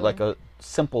execute like a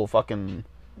simple fucking...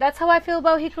 That's how I feel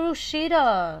about Hikaru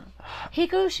Shida.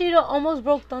 Hikaru Shida almost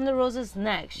broke Thunder Rosa's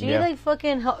neck. She like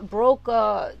fucking broke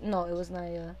no, it was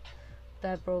Nia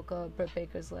that broke Britt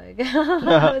Baker's leg.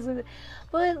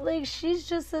 But like she's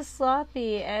just as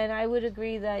sloppy, and I would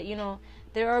agree that, you know,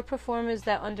 there are performers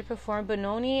that underperform.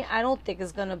 Benoni, I don't think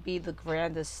is gonna be the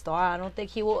grandest star. I don't think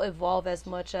he will evolve as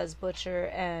much as Butcher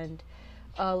and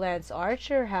Lance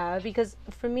Archer have, because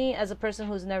for me, as a person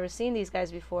who's never seen these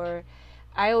guys before,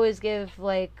 I always give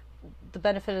like the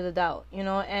benefit of the doubt, you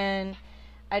know, and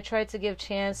I try to give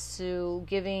chance to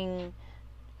giving,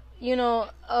 you know,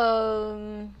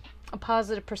 a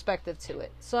positive perspective to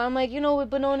it. So I'm like, you know, with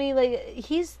Benoni, like,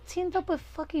 he's teamed up with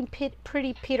fucking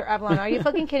pretty Peter Avalon. Are you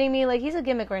fucking kidding me? Like, he's a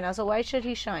gimmick right now, so why should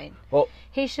he shine? Well,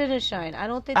 he shouldn't shine. I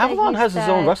don't think Avalon has his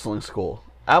own wrestling school.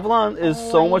 Avalon is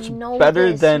so much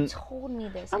better than... You told me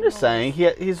this. I'm just saying,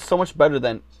 he's so much better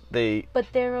than they... But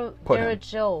they're a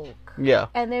joke. Yeah.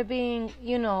 And they're being,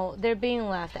 you know, they're being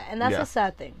laughed at. And that's a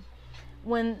sad thing.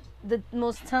 When the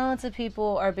most talented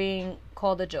people are being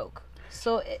called a joke.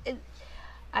 So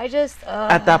I just...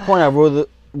 At that point, I would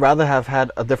rather have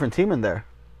had a different team in there.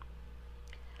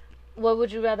 What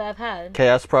would you rather have had?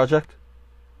 Chaos Project?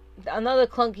 Another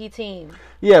clunky team.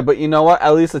 Yeah, but you know what?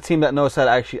 At least a team that knows how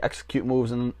to actually execute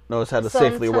moves and knows how to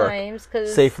safely work.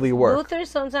 Safely work. Luther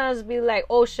sometimes be like,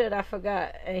 oh shit, I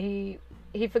forgot. And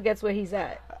he forgets where he's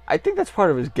at. I think that's part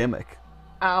of his gimmick.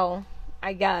 Oh,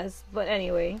 I guess. But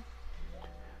anyway.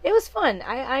 It was fun.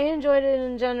 I enjoyed it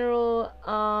in general.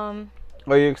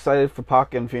 Are you excited for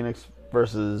Pac and Phoenix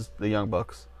versus the Young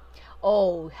Bucks?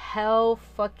 Oh, hell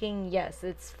fucking yes.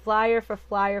 It's flyer for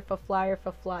flyer for flyer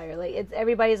for flyer. Like, it's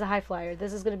everybody's a high flyer.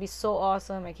 This is going to be so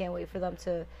awesome. I can't wait for them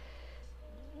to...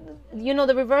 You know,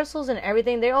 the reversals and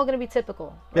everything, they're all going to be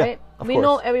typical, right? Yeah, we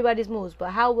know everybody's moves,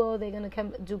 but how well are they going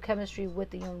to do chemistry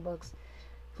with the Young Bucks?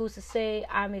 Who's to say?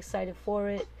 I'm excited for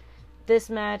it.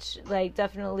 This match, like,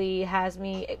 definitely has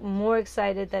me more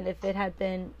excited than if it had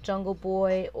been Jungle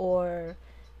Boy or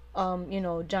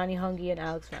Johnny Hungy and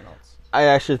Alex Reynolds. I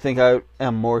actually think I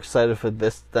am more excited for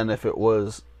this than if it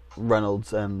was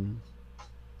Reynolds and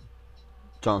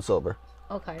John Silver.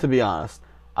 Okay. To be honest,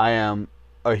 I am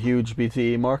a huge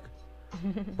BTE mark,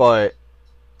 but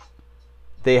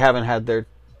they haven't had their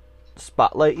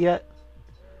spotlight yet.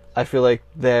 I feel like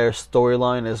their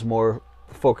storyline is more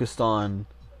focused on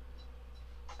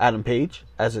Adam Page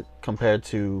as it compared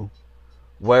to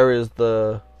where is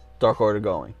the Dark Order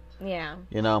going. Yeah.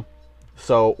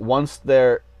 So once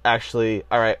they're actually,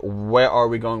 all right, where are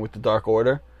we going with the Dark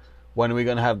Order? When are we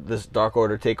going to have this Dark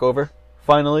Order takeover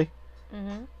finally?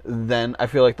 Then I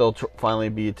feel like they'll finally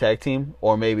be a tag team,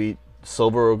 or maybe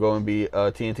Silver will go and be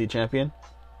a TNT champion.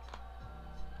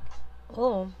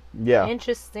 Oh. Yeah.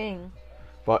 Interesting.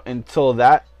 But until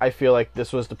that, I feel like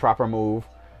this was the proper move.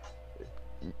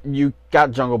 You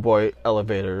got Jungle Boy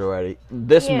elevated already.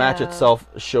 This match itself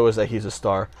shows that he's a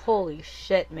star. Holy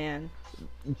shit, man.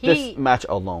 This match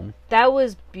alone. That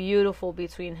was beautiful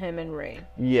between him and Ray.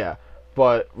 Yeah.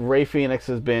 But Ray Phoenix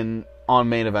has been on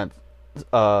main event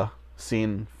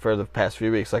scene for the past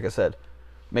few weeks, like I said.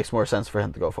 Makes more sense for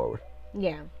him to go forward.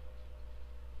 Yeah.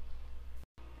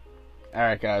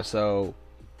 Alright, guys, so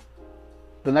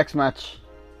the next match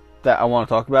that I want to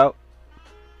talk about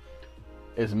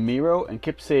is Miro and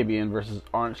Kip Sabian versus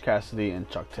Orange Cassidy and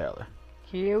Chuck Taylor.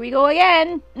 Here we go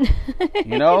again.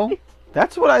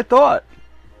 That's what I thought.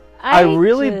 I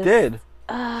really did.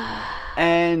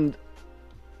 And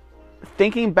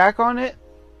thinking back on it,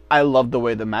 I love the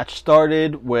way the match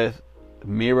started with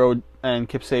Miro and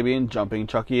Kip Sabian jumping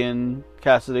Chucky and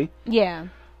Cassidy. Yeah.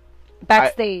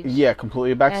 Backstage.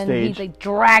 Completely backstage. And he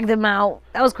dragged him out.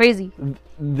 That was crazy.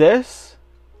 This,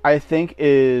 I think,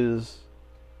 is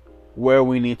where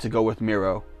we need to go with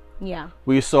Miro. Yeah.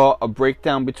 We saw a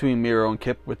breakdown between Miro and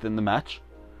Kip within the match.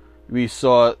 We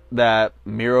saw that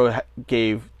Miro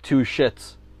gave two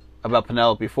shits about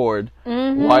Penelope Ford.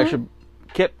 Mm-hmm. Why should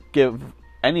Kip give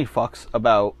any fucks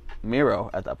about Miro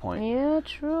at that point? Yeah,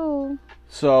 true.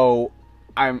 So,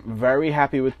 I'm very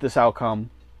happy with this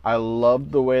outcome. I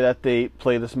love the way that they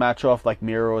play this match off like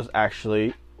Miro is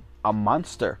actually a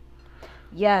monster.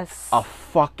 Yes. A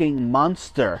fucking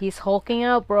monster. He's hulking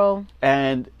out, bro.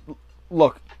 And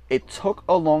look, it took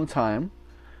a long time.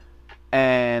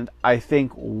 And I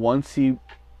think once he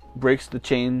breaks the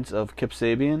chains of Kip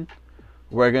Sabian,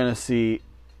 we're going to see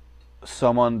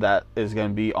someone that is going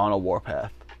to be on a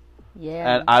warpath.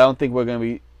 Yeah. And I don't think we're going to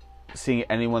be seeing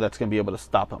anyone that's going to be able to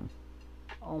stop him.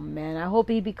 Oh, man. I hope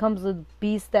he becomes the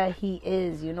beast that he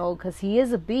is, because he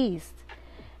is a beast.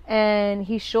 And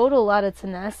he showed a lot of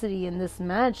tenacity in this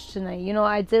match tonight.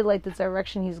 I did like the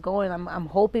direction he's going. I'm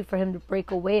hoping for him to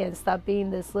break away and stop being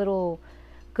this little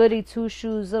goody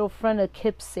two-shoes little friend of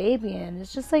Kip Sabian.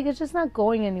 It's just not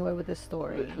going anywhere with this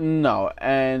story. No,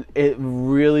 and it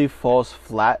really falls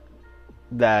flat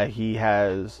that he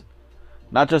has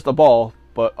not just a ball,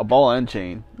 but a ball and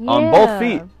chain on both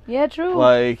feet. Yeah, true.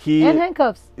 And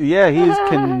handcuffs. Yeah, he's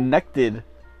connected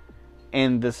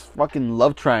in this fucking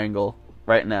love triangle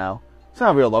right now. It's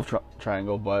not a real love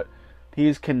triangle, but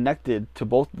he's connected to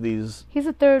both of these. He's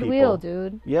a third people. wheel,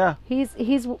 dude. Yeah. He's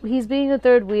being a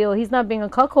third wheel. He's not being a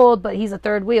cuckold, but he's a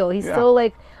third wheel. He's still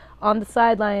on the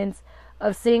sidelines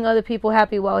of seeing other people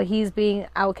happy while he's being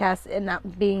outcast and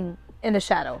not being in the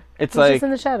shadow. It's he's like just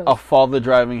in the shadows. A father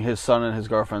driving his son and his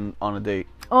girlfriend on a date.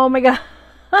 Oh my god.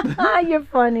 You're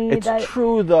funny. It's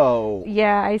true though.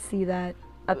 Yeah, I see that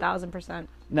 1,000%.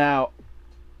 Now,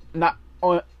 not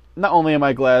only am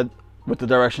I glad with the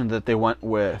direction that they went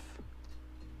with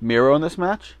Miro in this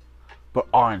match, but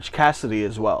Orange Cassidy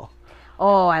as well.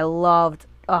 Oh, I loved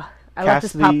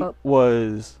this pop-up.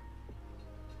 Was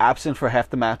absent for half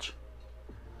the match.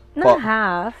 Not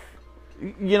half.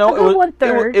 It was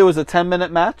 1/3. It was a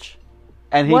 10-minute match,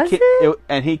 and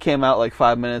he came out like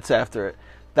 5 minutes after it.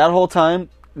 That whole time,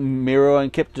 Miro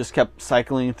and Kip just kept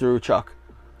cycling through Chuck.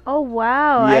 Oh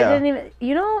wow! Yeah. I didn't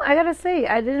even. I gotta say,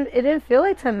 it didn't feel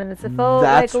like 10 minutes. It felt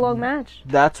like a long match.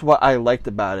 That's what I liked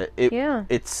about it.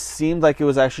 It seemed like it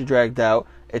was actually dragged out.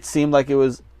 It seemed like it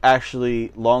was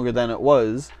actually longer than it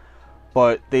was,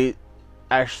 but they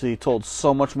actually told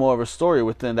so much more of a story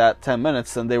within that 10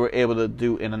 minutes than they were able to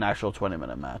do in an actual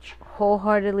 20-minute match.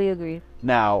 Wholeheartedly agree.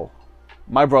 Now,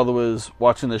 my brother was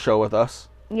watching the show with us.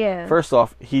 Yeah. First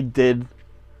off, he got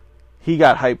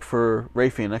hyped for Ray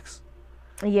Phoenix.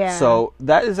 Yeah. So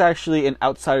that is actually an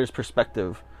outsider's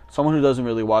perspective. Someone who doesn't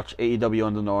really watch AEW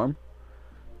on the norm.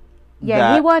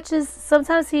 Yeah, he watches.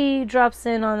 Sometimes he drops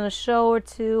in on a show or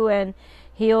two, and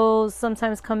he'll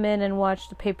sometimes come in and watch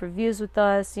the pay-per-views with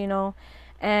us,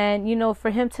 And, you know, for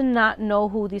him to not know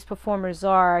who these performers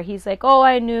are, he's like, oh,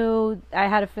 I knew, I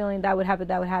had a feeling that would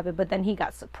happen. But then he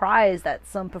got surprised at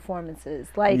some performances,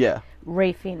 like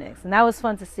Rey Fenix. And that was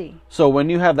fun to see. So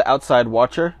when you have the outside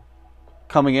watcher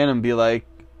coming in and be like,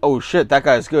 oh shit, that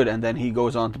guy's good, and then he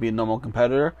goes on to be a normal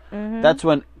competitor, that's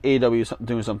when AEW is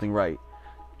doing something right.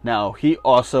 Now, he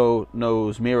also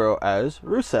knows Miro as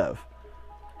Rusev.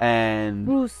 And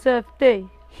Rusev Day.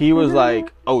 He was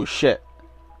like, oh shit.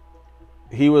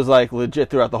 He was like legit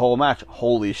throughout the whole match.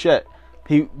 Holy shit.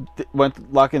 He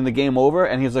went locking the game over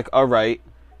and he was like, alright.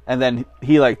 And then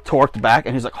he like torqued back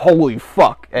and he's like, holy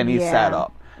fuck. And he sat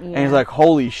up. And he's like,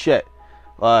 holy shit.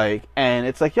 Like, and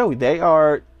it's like, yo,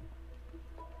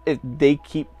 if they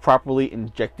keep properly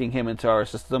injecting him into our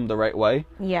system the right way,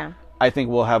 I think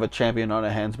we'll have a champion on our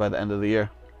hands by the end of the year.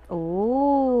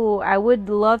 Ooh, I would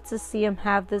love to see him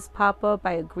have this pop up.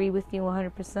 I agree with you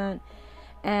 100%.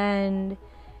 And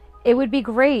it would be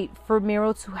great for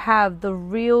Miro to have the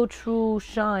real true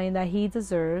shine that he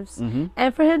deserves,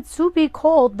 and for him to be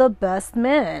called the best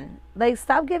man. Like,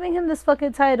 stop giving him this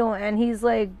fucking title and he's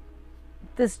like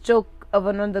this joke of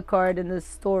an undercard in this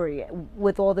story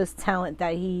with all this talent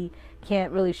that he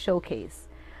can't really showcase.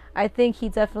 I think he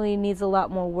definitely needs a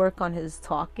lot more work on his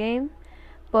talk game,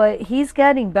 but he's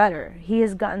getting better. He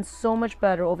has gotten so much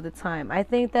better over the time. I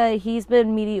think that he's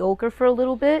been mediocre for a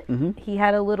little bit. He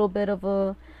had a little bit of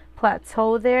a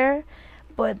plateau there,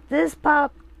 but this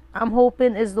pop, I'm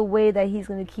hoping, is the way that he's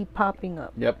going to keep popping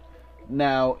up. Yep.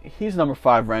 Now, he's number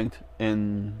 5 ranked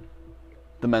in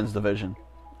the men's division.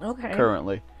 Okay.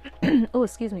 Currently. Oh,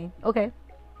 excuse me. Okay.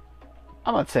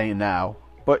 I'm not saying now,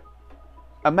 but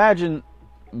imagine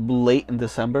late in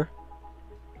December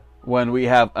when we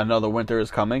have another Winter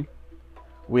is Coming.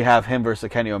 We have him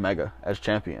versus Kenny Omega as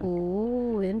champion.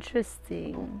 Ooh,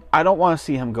 interesting. I don't want to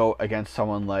see him go against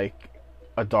someone like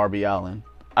a Darby Allin.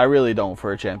 I really don't,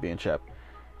 for a championship.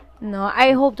 No,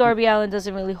 I hope Darby Allin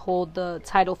doesn't really hold the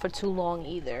title for too long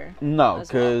either. No,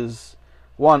 because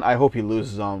one, I hope he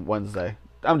loses on Wednesday.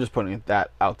 I'm just putting that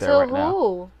out there right now.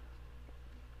 Who?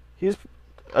 He's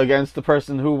against the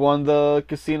person who won the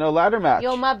casino ladder match.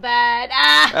 Yo, my bad.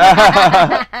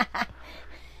 Ah!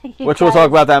 Which we'll talk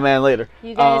about that man later.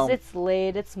 You guys, it's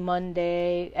late. It's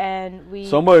Monday, and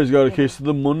somebody's got a case of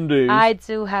the Mondays. I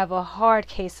do have a hard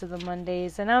case of the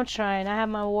Mondays, and I'm trying. I have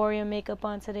my warrior makeup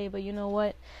on today, but you know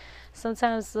what?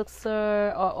 Sometimes looks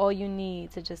are all you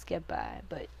need to just get by.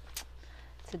 But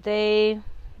today,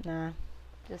 nah,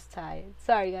 just tired.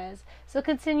 Sorry, guys. So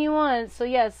continue on. So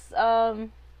yes,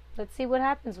 let's see what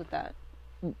happens with that.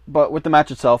 But with the match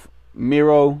itself,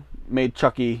 Miro made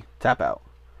Chucky tap out.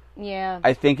 Yeah.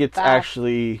 I think it's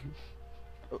actually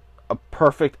a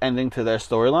perfect ending to their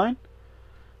storyline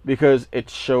because it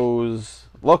shows,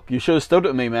 look, you should have stood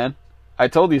with me, man. I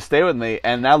told you stay with me,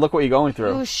 and now look what you're going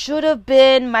through. You should have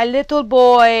been my little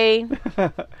boy.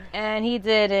 And he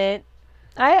didn't.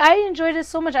 I enjoyed it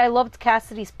so much. I loved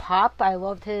Cassidy's pop. I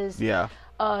loved his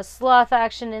sloth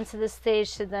action into the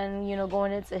stage to then,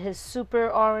 going into his super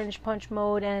orange punch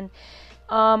mode. And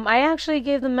I actually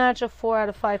gave the match a 4 out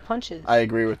of 5 punches. I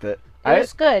agree with it. It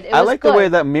was good. I like the way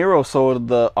that Miro sold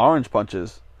the orange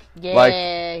punches. Yeah, like,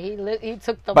 he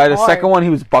took them by the hard. second one, he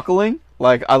was buckling.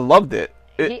 Like, I loved it.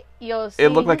 It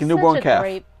looked like a newborn calf.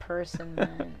 He's such a great person,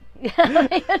 man.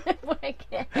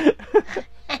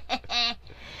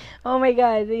 Oh my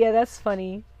god, yeah, that's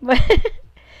funny.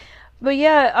 But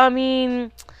yeah, I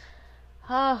mean,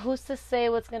 who's to say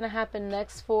what's going to happen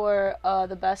next for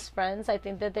the best friends? I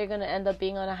think that they're going to end up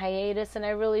being on a hiatus, and I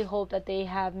really hope that they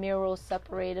have Miro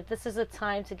separate. If this is a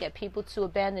time to get people to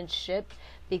abandon ship,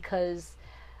 because,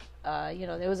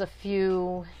 there was a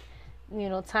few,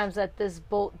 times that this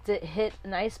boat did hit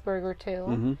an iceberg or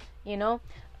two,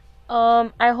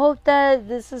 I hope that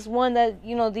this is one that,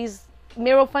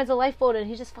 Miro finds a lifeboat and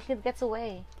he just fucking gets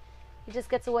away. He just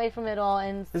gets away from it all.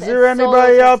 And is there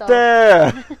anybody out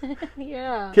there?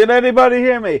 Yeah. Can anybody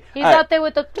hear me? He's out there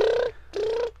with the...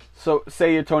 So,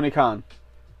 say you're Tony Khan.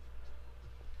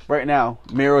 Right now,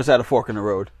 Miro's at a fork in the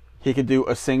road. He could do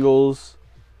a singles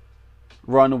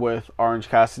run with Orange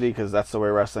Cassidy, because that's the way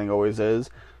wrestling always is.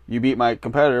 You beat my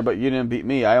competitor, but you didn't beat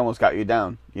me. I almost got you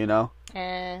down,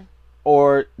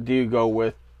 Or do you go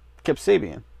with Kip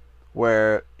Sabian,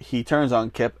 where he turns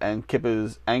on Kip, and Kip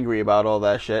is angry about all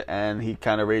that shit, and he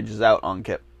kind of rages out on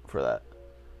Kip for that?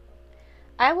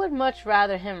 I would much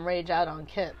rather him rage out on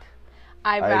Kip.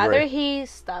 I'd rather he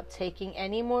stop taking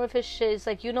any more of his shit. It's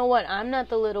like, you know what? I'm not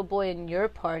the little boy in your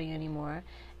party anymore,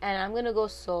 and I'm gonna go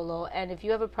solo. And if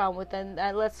you have a problem with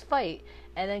that, let's fight.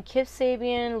 And then Kip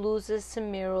Sabian loses to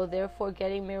Miro, therefore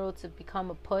getting Miro to become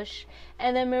a push.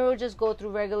 And then Miro just go through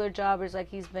regular jobbers like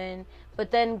he's been,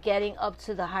 but then getting up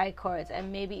to the high cards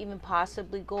and maybe even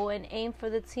possibly go and aim for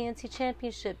the TNT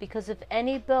Championship. Because if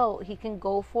any belt he can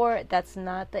go for that's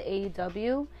not the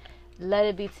AEW, let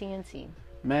it be TNT.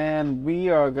 Man, we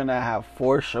are gonna have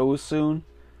 4 shows soon.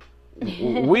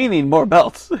 We need more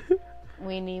belts.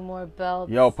 We need more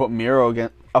belts. Yo, put Miro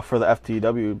again up for the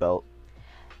FTW belt.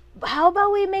 How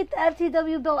about we make the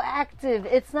FTW belt active?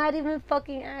 It's not even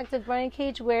fucking active. Brian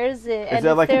Cage wears it. Is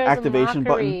there like an activation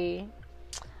button?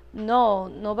 No,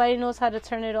 nobody knows how to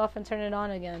turn it off and turn it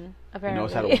on again. Apparently, He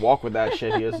knows how to walk with that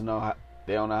shit. He doesn't know how.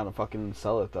 They don't know how to fucking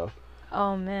sell it though.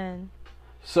 Oh man.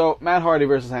 So Matt Hardy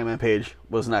versus Hangman Page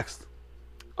was next.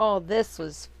 Oh, this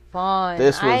was fun.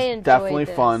 This was definitely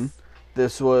fun.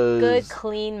 This was good,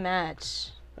 clean match.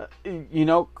 You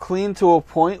know, clean to a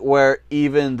point where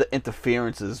even the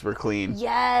interferences were clean.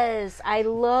 Yes, I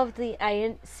love the.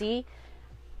 See,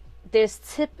 there's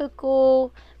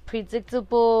typical,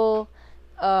 predictable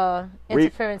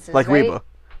interferences, like right? Reba,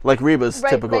 like Reba's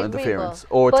typical like interference,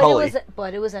 Reba. or Tully.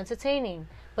 But it was entertaining.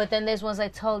 But then there's ones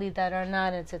like Tully that are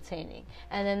not entertaining,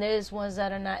 and then there's ones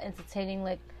that are not entertaining,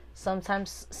 like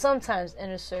sometimes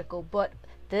Inner Circle. But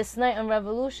this night on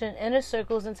Revolution, Inner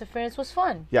Circle's interference was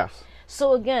fun. Yes.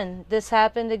 So again, this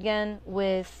happened again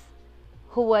with,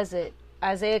 who was it?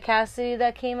 Isaiah Cassidy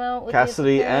that came out with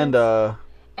Cassidy and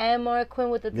Mark Quinn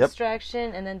with the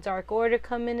distraction, and then Dark Order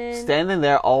coming in, standing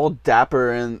there all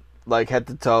dapper and like head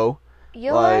to toe.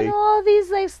 Yo, I know all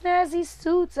these like snazzy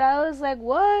suits. I was like,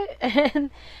 what? And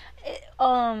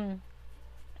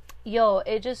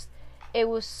it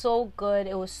was so good.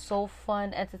 It was so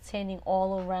fun, entertaining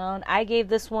all around. I gave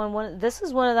this one. This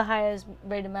is one of the highest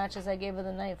rated matches I gave of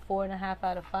the night. 4.5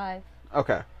 out of 5.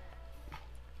 Okay.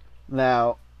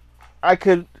 Now, I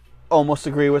could almost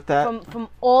agree with that. From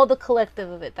all the collective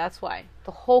of it. That's why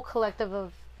the whole collective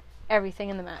of everything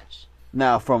in the match.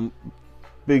 Now, from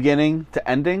beginning to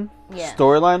ending,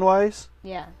 storyline wise,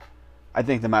 I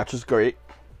think the match was great.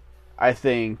 I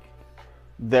think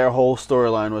their whole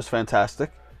storyline was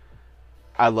fantastic.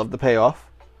 I love the payoff.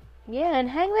 Yeah, and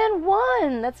Hangman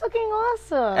won. That's fucking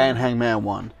awesome. And Hangman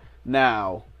won.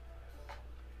 Now,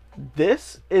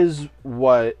 this is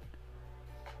what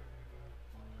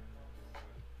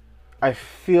I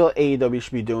feel AEW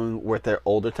should be doing with their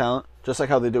older talent, just like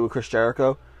how they do with Chris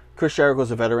Jericho. Chris Jericho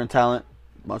is a veteran talent,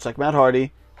 much like Matt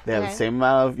Hardy. They have the same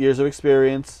amount of years of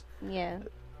experience. Yeah.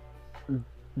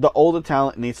 The older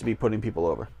talent needs to be putting people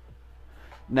over.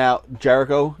 Now,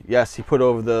 Jericho, yes, he put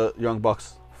over the Young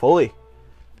Bucks fully.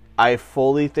 I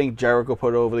fully think Jericho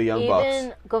put over the Young Bucks.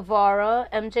 Even Guevara,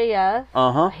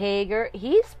 MJF, Hager,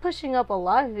 he's pushing up a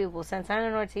lot of people. Santana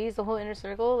and Ortiz, the whole Inner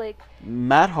Circle, like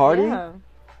Matt Hardy.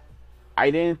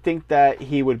 I didn't think that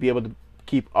he would be able to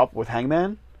keep up with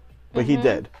Hangman, but he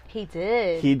did. He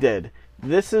did. He did.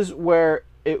 This is where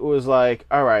it was like,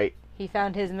 all right. He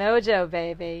found his mojo,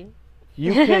 baby.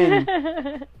 You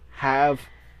can have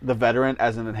the veteran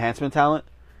as an enhancement talent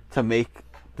to make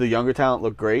the younger talent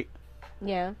look great.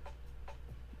 Yeah.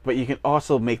 But you can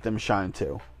also make them shine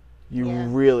too. You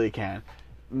really can.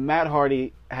 Matt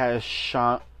Hardy has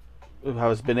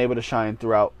been able to shine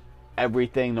throughout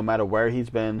everything, no matter where he's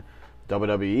been.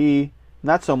 WWE,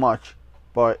 not so much,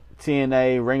 but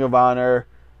TNA, Ring of Honor,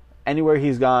 anywhere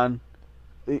he's gone,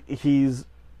 he's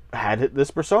had this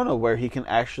persona where he can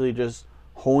actually just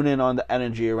hone in on the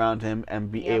energy around him and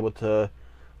be able to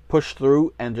push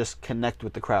through and just connect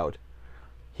with the crowd.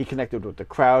 He connected with the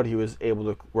crowd. He was able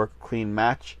to work a clean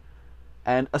match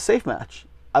and a safe match.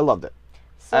 I loved it.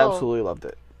 Absolutely loved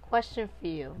it. Question for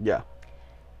you. Yeah.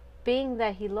 Being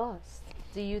that he lost,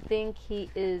 do you think he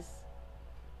is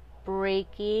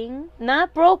breaking?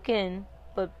 Not broken,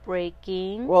 but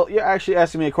breaking. Well, you're actually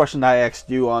asking me a question I asked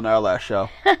you on our last show.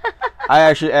 I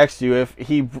actually asked you if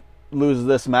he loses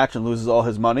this match and loses all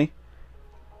his money,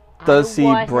 does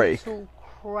he break? Him to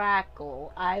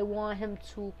crackle. I want him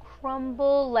to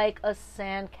crumble like a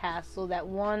sandcastle that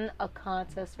won a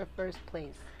contest for first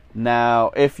place.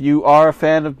 Now, if you are a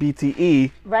fan of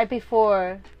BTE... Right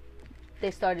before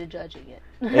they started judging it.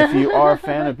 If you are a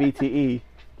fan of BTE,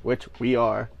 which we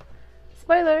are...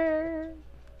 Spoiler!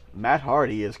 Matt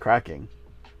Hardy is cracking.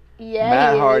 Yeah,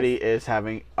 Matt Hardy is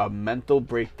having a mental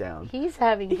breakdown. He's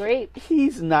having grapes.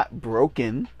 He's not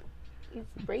broken. He's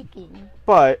breaking.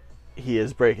 But he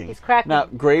is breaking. He's cracking. Now,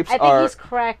 grapes I think he's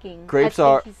cracking. Grapes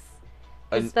are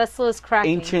his vessel is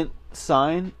cracking. Ancient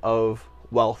sign of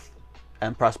wealth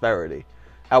and prosperity.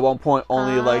 At one point,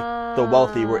 only like the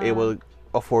wealthy were able to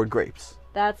afford grapes.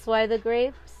 That's why the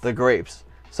grapes. The grapes.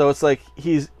 So it's like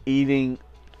he's eating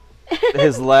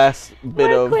his last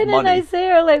bit of Quinn money. and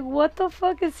Isaiah are like, what the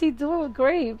fuck is he doing with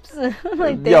grapes?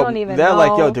 Like, they Yo, don't even they're know.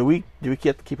 like, yo, do we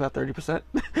get to keep out 30%?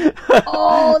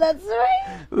 Oh, that's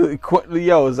right.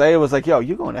 Yo, Isaiah was like, yo,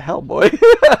 you going to hell, boy.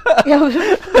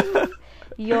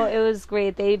 Yo, it was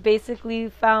great. They basically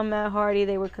found Matt Hardy.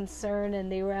 They were concerned and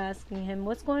they were asking him,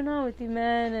 what's going on with you,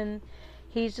 man? And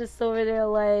he's just over there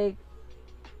like,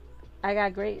 I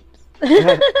got grapes.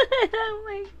 And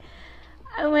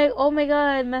I'm like, oh my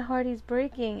god, Matt Hardy's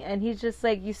breaking. And he's just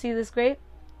like, you see this grape?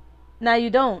 Now you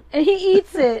don't. And he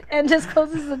eats it and just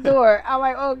closes the door. I'm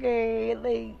like, okay.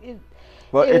 Like, it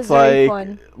It's was very like,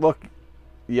 fun. look,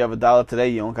 you have $1 today,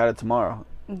 you don't got it tomorrow.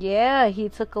 Yeah, he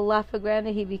took a lot for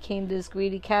granted. He became this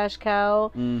greedy cash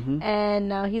cow. Mm-hmm. And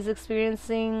now he's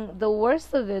experiencing the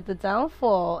worst of it, the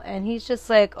downfall. And he's just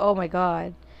like, oh my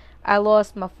god, I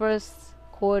lost my first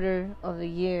quarter of the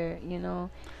year, you know.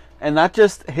 And not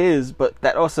just his, but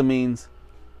that also means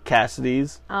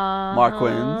Cassidy's, Mark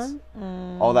Quinn's,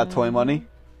 all that toy money.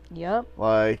 Yep.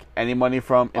 Like, any money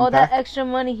from Impact. All that extra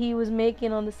money he was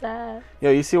making on the side.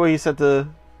 Yo, you see what he said to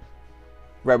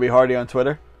Rebby Hardy on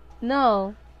Twitter?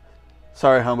 No.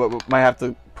 Sorry, hon, but we might have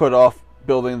to put off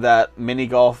building that mini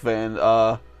golf and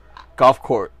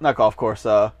go-kart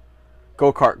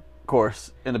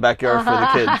course in the backyard for the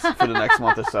kids for the next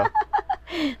month or so.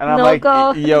 And I'm No like,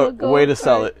 golf, yo, no way to go-kart.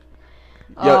 sell it.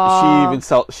 Yo,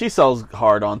 she sells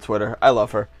hard on Twitter. I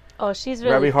love her. Oh, she's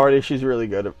really Rebby Hardy, she's really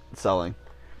good at selling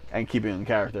and keeping in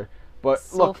character. But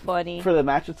so look, funny. for the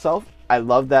match itself, I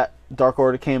love that Dark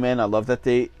Order came in. I love that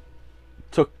they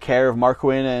took care of Mark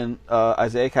Quinn and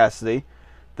Isaiah Cassidy.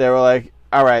 They were like,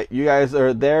 all right, you guys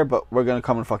are there, but we're going to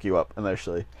come and fuck you up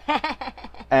initially.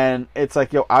 And it's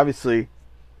like, yo, obviously,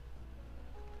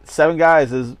 7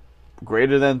 guys is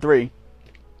greater than 3.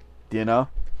 Do you know?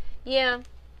 Yeah,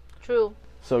 true.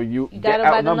 So you You get gotta buy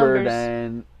the outnumbered, numbers.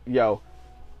 and yo,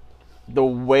 the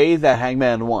way that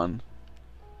Hangman won,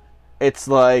 it's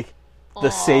like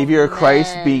the Savior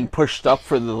Christ man. being pushed up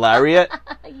for the lariat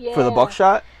Yeah. for the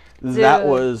buckshot. That Dude.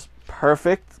 was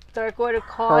perfect. Dark Order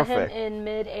caught Perfect. him in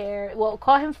midair. Well,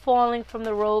 caught him falling from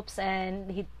the ropes,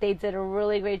 and they did a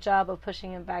really great job of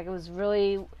pushing him back. It was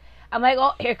really. I'm like,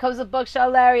 oh, here comes a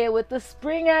buckshot lariat with the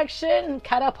spring action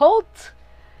catapult.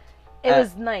 It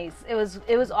was nice. It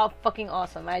was all fucking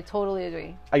awesome. I totally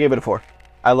agree. I gave it a 4.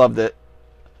 I loved it.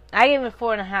 I gave it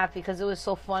 4.5 because it was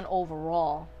so fun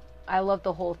overall. I loved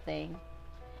the whole thing.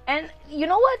 And you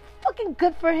know what? Fucking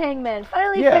good for Hangman.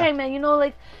 Finally Yeah. for Hangman. You know,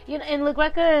 like, you know, and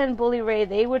LaGreca and Bully Ray,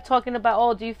 they were talking about,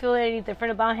 oh, do you feel any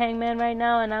different about Hangman right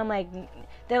now? And I'm like,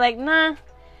 they're like, nah.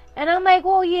 And I'm like,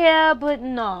 well, yeah, but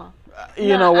no.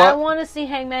 You know what? I want to see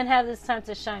Hangman have this time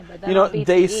to shine. But You know,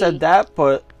 they said that,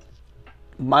 but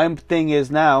my thing is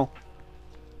now,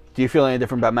 do you feel any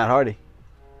different about Matt Hardy?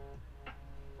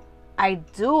 I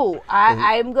do.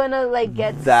 I'm gonna like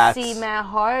get to see Matt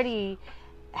Hardy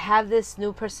have this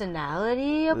new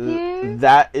personality up here.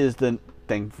 That is the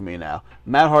thing for me now.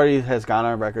 Matt Hardy has gone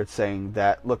on record saying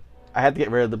that, look, I had to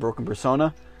get rid of the broken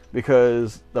persona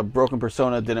because the broken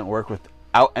persona didn't work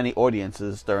without any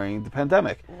audiences during the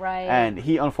pandemic. Right. And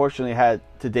he unfortunately had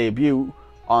to debut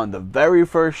on the very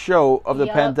first show of the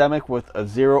pandemic with a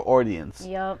 0 audience.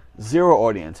 Yep. 0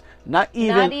 audience. Not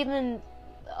even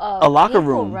a locker people,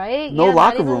 room, right? No yeah,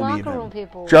 locker not room locker even. Room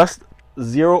people. Just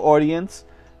 0 audience,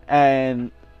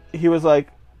 and he was like,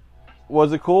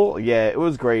 "Was it cool? Yeah, it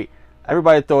was great.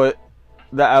 Everybody thought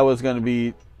that I was going to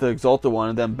be the Exalted one,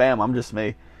 and then bam, I'm just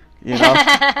me, you know."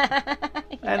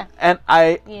 Yeah. And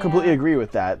I completely agree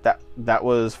with that. That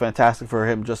was fantastic for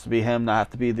him just to be him, not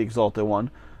have to be the Exalted one,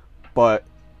 but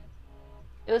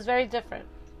it was very different.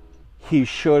 he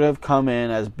should have come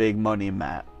in as Big Money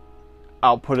Matt.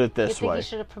 I'll put it this You think way. he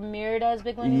should have premiered as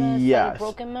Big Money Man instead Yes. of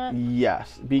Broken Man?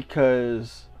 Yes,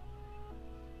 because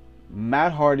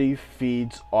Matt Hardy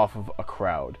feeds off of a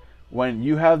crowd. When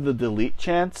you have the delete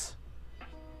chance,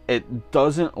 it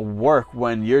doesn't work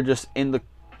when you're just in the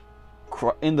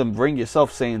ring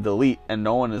yourself saying delete and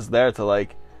no one is there to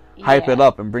like hype it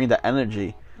up and bring the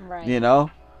energy. Right. You know?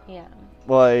 Yeah.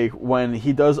 Like when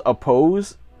he does a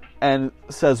pose and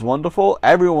says wonderful,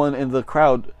 everyone in the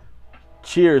crowd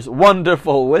cheers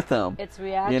wonderful with him. It's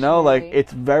reactionary. You know, like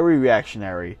it's very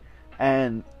reactionary.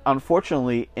 And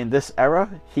unfortunately, in this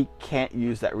era, he can't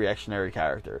use that reactionary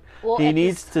character. Well, he at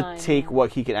needs this to time, take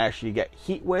what he can actually get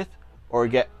heat with or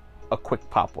get a quick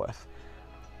pop with.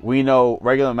 We know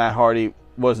regular Matt Hardy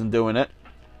wasn't doing it.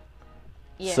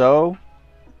 Yeah. So,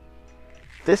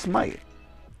 this might.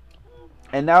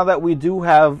 And now that we do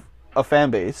have a fan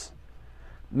base,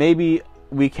 maybe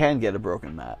we can get a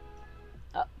broken Matt.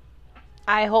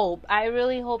 I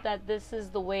really hope that this is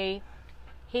the way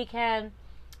he can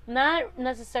not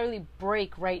necessarily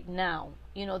break right now.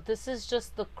 You know, this is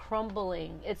just the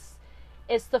crumbling. It's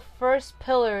the first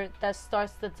pillar that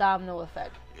starts the domino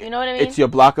effect. You know what I mean? It's your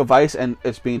block of ice, and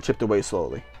it's being chipped away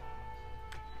slowly.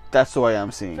 That's the way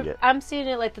I'm seeing it. I'm seeing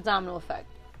it like the domino effect.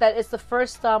 That it's the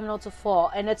first domino to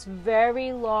fall, and it's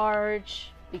very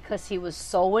large because he was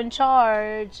so in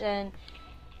charge. And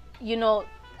you know,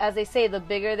 as they say, the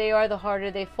bigger they are, the harder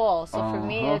they fall. So for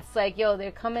me, it's like, yo,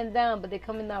 they're coming down, but they're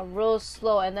coming down real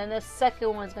slow, and then the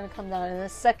second one's gonna come down, and the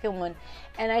second one,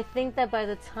 and I think that by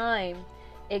the time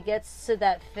it gets to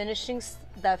that finishing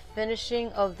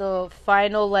of the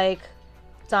final like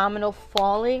domino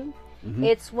falling,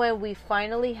 it's when we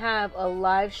finally have a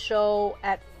live show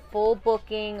at full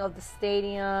booking of the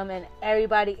stadium, and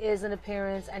everybody is in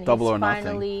appearance, and he's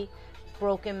finally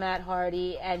broken Matt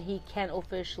Hardy, and he can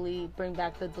officially bring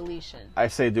back the deletion. I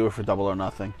say do it for Double or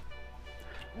Nothing.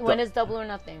 When is Double or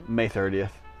Nothing? May 30th.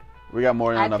 We got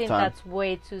more than enough time. I think that's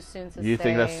way too soon to say. You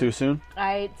think that's too soon?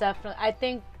 I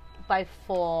think by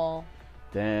fall.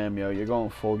 Damn, yo, you're going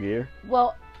full gear.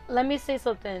 Well, let me say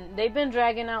something. They've been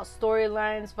dragging out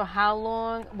storylines for how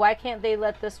long? Why can't they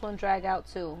let this one drag out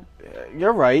too?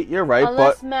 You're right.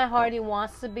 Unless Matt Hardy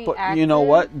wants to be active. You know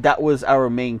what? That was our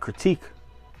main critique.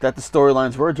 That the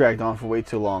storylines were dragged on for way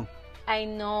too long. I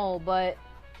know, but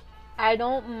I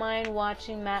don't mind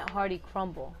watching Matt Hardy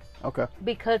crumble. Okay.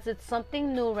 Because it's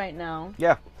something new right now.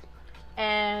 Yeah.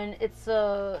 And it's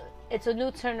a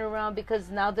new turnaround, because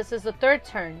now this is the third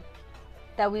turn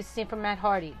that we've seen from Matt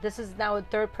Hardy. This is now a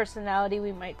third personality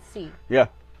we might see. Yeah.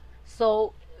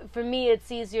 So for me,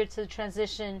 it's easier to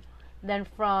transition than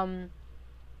from,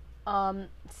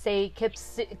 say,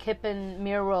 Kip and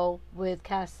Miro with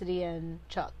Cassidy and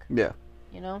Chuck. Yeah.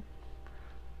 You know?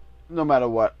 No matter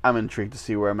what, I'm intrigued to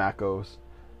see where Matt goes.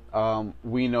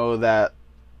 We know that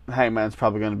Hangman's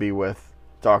probably going to be with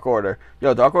Dark Order.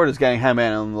 Yo, Dark Order's getting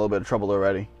Hangman in a little bit of trouble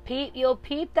already.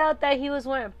 Peeped out that he was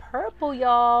wearing purple,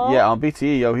 y'all. Yeah, on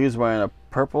BTE, yo, he was wearing a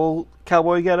purple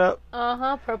cowboy getup.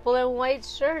 Purple and white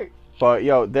shirt. But,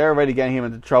 yo, they're already getting him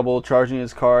into trouble, charging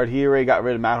his card. He already got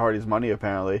rid of Matt Hardy's money,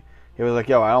 apparently. He was like,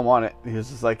 yo, I don't want it. He was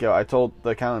just like, yo, I told the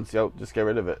accountants, yo, just get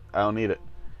rid of it. I don't need it.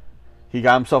 He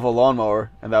got himself a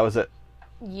lawnmower, and that was it.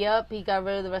 Yep, he got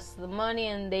rid of the rest of the money,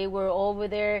 and they were over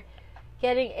there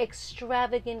getting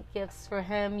extravagant gifts for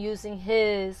him using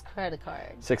his credit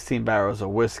card. 16 barrels of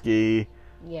whiskey.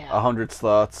 Yeah. 100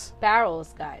 sluts.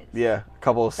 Barrels, guys. Yeah, a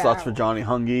couple of sluts for Johnny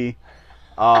Hungy.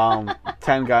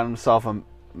 10 got himself a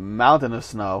mountain of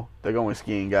snow. They're going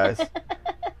skiing, guys.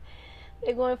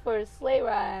 They're going for a sleigh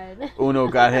ride. Uno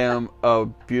got him a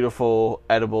beautiful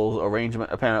edibles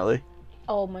arrangement, apparently.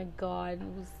 Oh my god,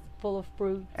 it was full of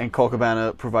fruit. And Colt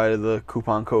Cabana provided the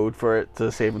coupon code for it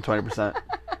to save him 20%.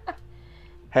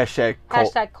 Hashtag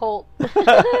Colt. Hashtag Colt.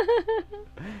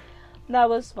 That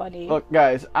was funny. Look,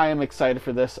 guys, I am excited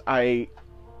for this. I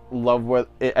love where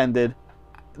it ended.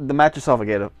 The match itself, I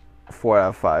gave a 4 out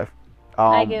of 5.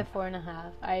 I give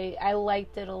 4.5. I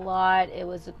liked it a lot. It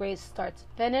was a great start to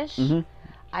finish.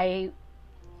 I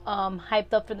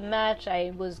hyped up for the match.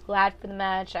 I was glad for the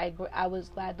match. I was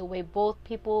glad the way both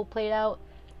people played out.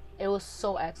 It was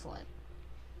so excellent.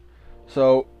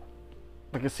 So,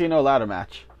 the casino ladder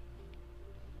match.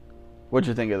 What'd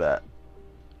you think of that?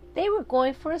 They were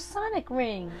going for a Sonic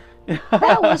ring.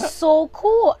 That was so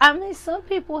cool. I mean, some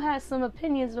people had some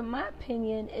opinions, but my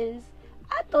opinion is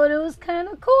I thought it was kind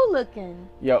of cool looking.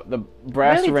 Yo, the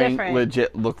brass really ring different.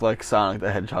 legit looked like Sonic the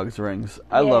Hedgehog's rings.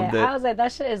 I loved it. I was like,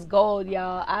 that shit is gold,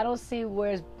 y'all. I don't see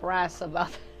where's brass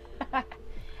about that.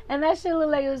 And that shit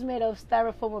looked like it was made of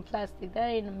styrofoam or plastic. That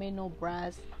ain't made no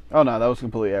brass. Oh no, that was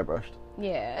completely airbrushed.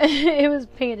 Yeah, it was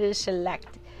painted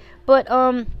shellacked. But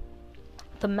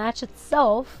the match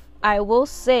itself, I will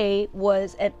say,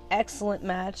 was an excellent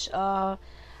match. I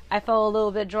felt a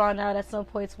little bit drawn out at some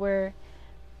points where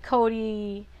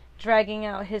Cody dragging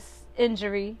out his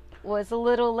injury was a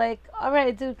little like, all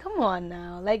right, dude, come on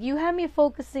now. Like, you had me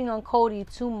focusing on Cody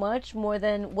too much more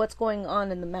than what's going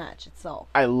on in the match itself.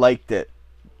 I liked it.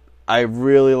 I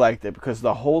really liked it because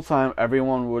the whole time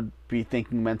everyone would be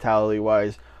thinking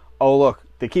mentality-wise, oh, look,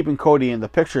 they're keeping Cody in the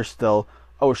picture still.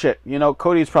 Oh, shit, you know,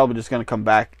 Cody's probably just going to come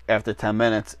back after 10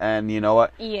 minutes and, you know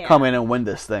what, come in and win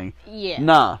this thing. Yeah.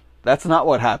 Nah, that's not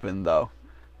what happened, though.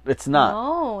 It's not.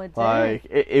 No, it didn't. Like,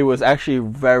 it was actually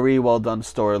very well done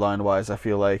storyline-wise, I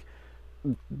feel like.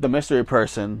 The mystery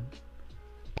person,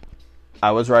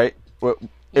 I was right.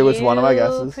 It was one of my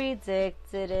guesses. You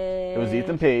predicted it. It was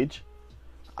Ethan Page.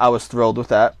 I was thrilled with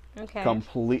that. Okay.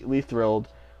 Completely thrilled.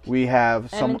 I'm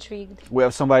intrigued. We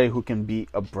have somebody who can beat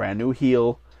a brand new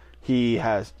heel. He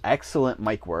has excellent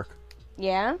mic work.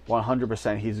 Yeah.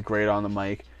 100%. He's great on the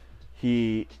mic.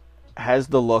 He has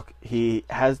the look. He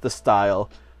has the style.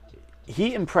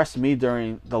 He impressed me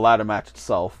during the ladder match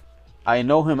itself. I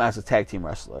know him as a tag team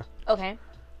wrestler. Okay.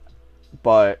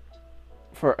 But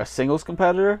for a singles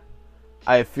competitor,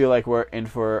 I feel like we're in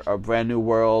for a brand new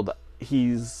world.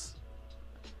 He's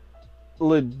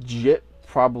legit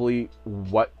probably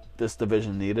what this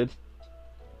division needed.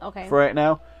 Okay. For right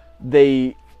now.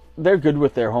 They're good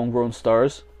with their homegrown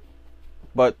stars,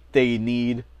 but they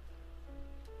need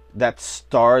that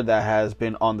star that has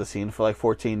been on the scene for like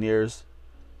 14 years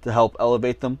to help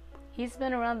elevate them. He's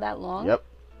been around that long? Yep.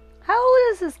 How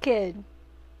old is this kid?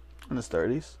 In his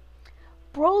 30s.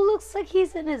 Bro looks like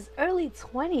he's in his early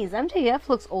 20s. MJF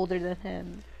looks older than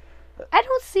him. I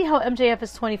don't see how MJF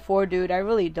is 24, dude. I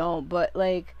really don't. But,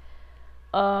 like,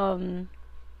 damn.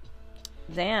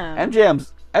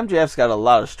 MJF's got a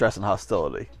lot of stress and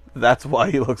hostility. That's why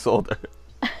he looks older.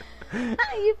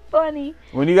 You funny.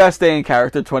 When you guys stay in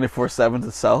character 24/7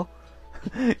 to sell,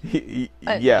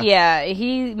 yeah. Yeah,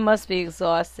 he must be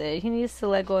exhausted. He needs to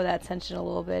let go of that tension a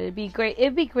little bit.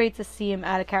 It'd be great to see him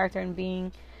out of character and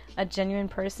being a genuine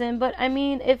person. But I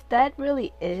mean, if that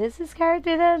really is his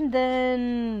character,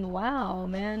 then wow,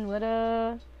 man, what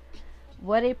a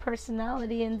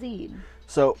personality indeed.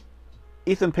 So,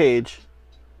 Ethan Page,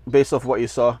 based off what you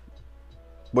saw,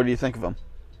 what do you think of him?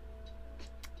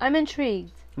 I'm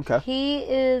intrigued. Okay. He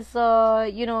is,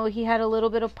 he had a little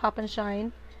bit of pop and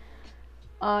shine.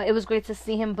 It was great to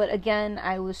see him, but again,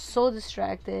 I was so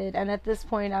distracted, and at this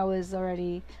point, I was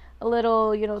already a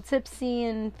little, tipsy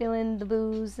and feeling the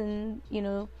booze, and,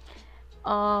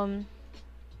 I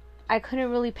couldn't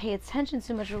really pay attention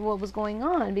too much to what was going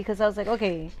on, because I was like,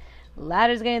 okay,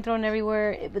 ladders getting thrown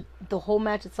everywhere, but the whole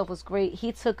match itself was great.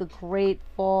 He took a great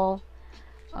fall.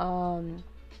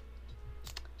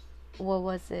 What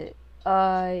was it?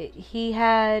 He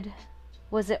had,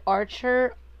 was it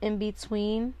Archer in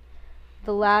between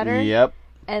the ladder? Yep.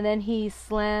 And then he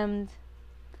slammed.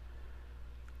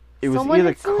 It was someone either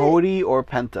into Cody or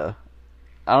Penta.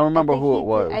 I don't remember who it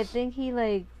was. I think he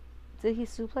did he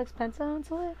suplex Penta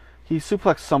onto it? He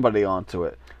suplexed somebody onto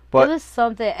it. But it was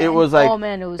something. It was like, oh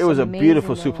man, it was a amazing,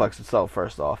 beautiful though. suplex itself.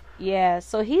 First off. Yeah,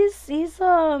 so he's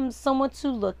someone to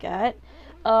look at.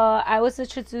 I was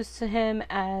introduced to him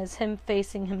as him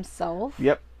facing himself.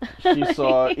 Yep. She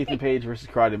saw Ethan Page versus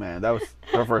Karate Man. That was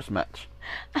her first match.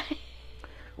 I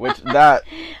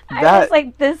was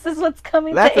like, this is what's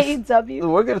coming to AEW.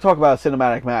 We're going to talk about a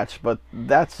cinematic match, but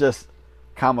that's just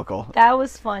comical. That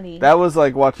was funny. That was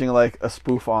like watching like a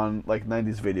spoof on like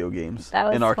 90s video games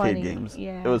in arcade funny. games.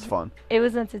 Yeah. It was fun. It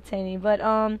was entertaining,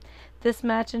 but this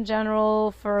match in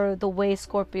general, for the way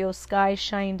Scorpio Sky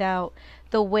shined out,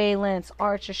 the way Lance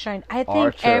Archer shined, I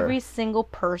think every single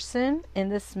person in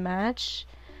this match,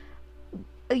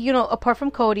 apart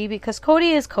from Cody, because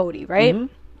Cody is Cody, right?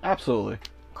 Mm-hmm. Absolutely.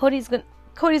 Cody's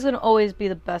gonna always be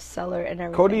the best seller and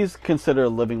everything. Cody's considered a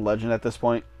living legend at this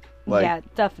point. Yeah,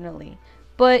 definitely.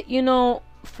 But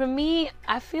for me,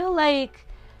 I feel like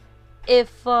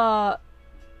if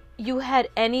you had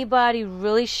anybody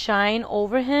really shine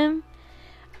over him,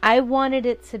 I wanted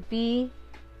it to be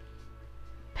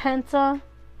Penta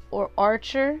or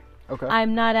Archer. Okay.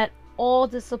 I'm not at all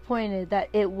disappointed that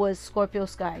it was Scorpio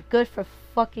Sky. Good for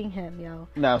fucking him, yo.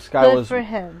 Now Good for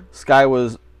him. Sky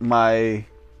was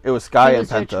it was Sky and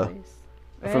Penta. Choice,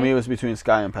 right? For me, it was between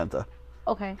Sky and Penta.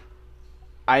 Okay.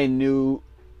 I knew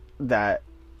that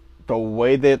the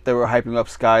way that they were hyping up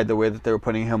Sky, the way that they were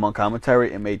putting him on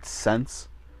commentary, it made sense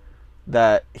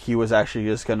that he was actually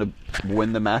just going to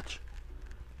win the match.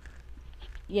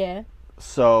 Yeah.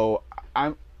 So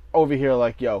I'm over here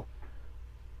like, yo,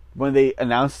 when they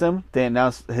announced him, they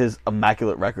announced his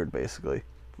immaculate record, basically.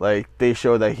 Like, they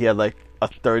showed that he had like a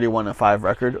 31-5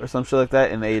 record or some shit like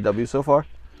that in AEW so far.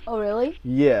 Oh, really?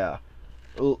 Yeah.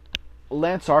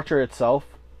 Lance Archer itself,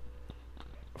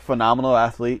 phenomenal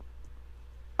athlete.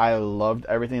 I loved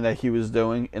everything that he was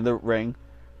doing in the ring.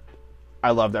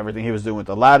 I loved everything he was doing with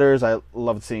the ladders. I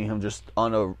loved seeing him just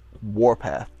on a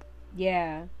warpath.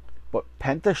 Yeah. But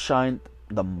Penta shined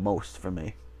the most for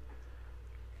me.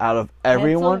 Out of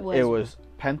everyone, it was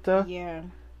Penta. Yeah.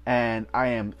 And I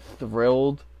am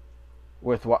thrilled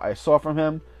with what I saw from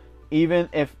him. Even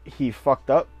if he fucked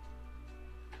up,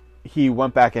 he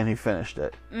went back and he finished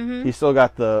it. Mm-hmm. He still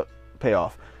got the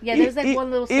payoff. Yeah, there's like one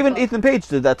little slip even up. Ethan Page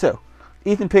did that too.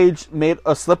 Ethan Page made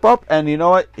a slip up, and you know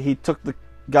what? He took the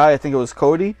guy, I think it was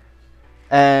Cody,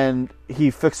 and he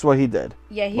fixed what he did.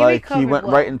 Yeah, he recovered he went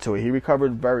well. right into it. He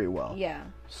recovered very well. Yeah.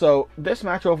 So this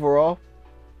match overall,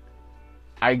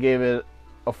 I gave it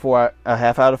a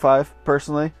 4.5 out of 5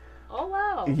 personally. Oh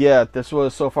wow. Yeah, this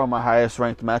was so far my highest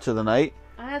ranked match of the night.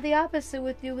 I had the opposite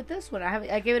with you with this one.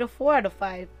 I gave it a 4 out of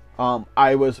 5.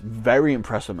 I was very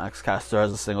impressed with Max Caster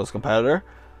as a singles competitor.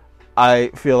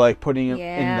 I feel like putting him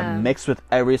in the mix with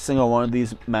every single one of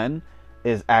these men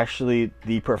is actually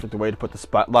the perfect way to put the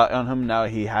spotlight on him. Now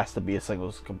he has to be a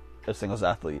singles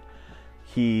athlete.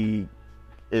 He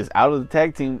is out of the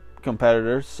tag team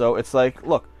competitors, so it's like,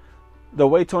 look, the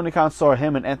way Tony Khan saw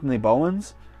him and Anthony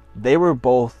Bowens, they were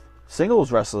both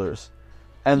singles wrestlers.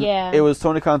 And it was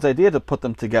Tony Khan's idea to put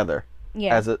them together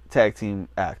as a tag team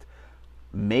act.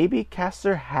 Maybe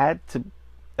Caster had to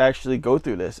actually go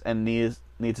through this and needs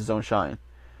his own shine.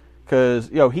 Because,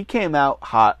 he came out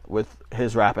hot with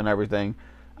his rap and everything.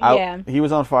 He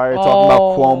was on fire, talking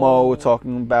about Cuomo,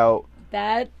 talking about...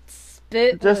 That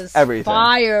spit just was everything.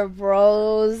 Fire,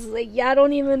 bros. Like, y'all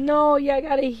don't even know. Y'all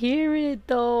gotta hear it,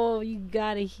 though. You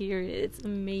gotta hear it. It's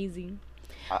amazing.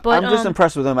 But I'm just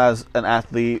impressed with him as an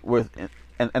athlete, with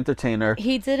an entertainer.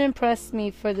 He did impress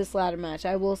me for this ladder match.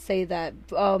 I will say that.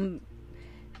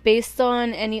 Based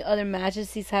on any other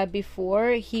matches he's had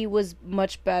before, he was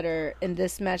much better in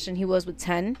this match than he was with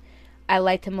 10. I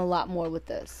liked him a lot more with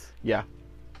this. Yeah.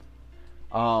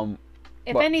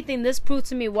 If anything, this proved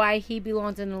to me why he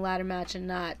belonged in the ladder match and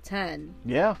not 10.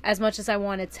 Yeah. As much as I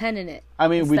wanted 10 in it. I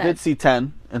mean, we did see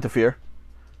 10 interfere.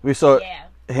 We saw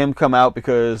him come out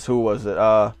because, who was it?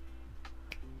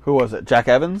 Jack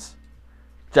Evans?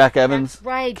 Jack Evans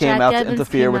came out to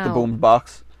interfere with the boom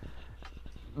box.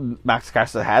 Max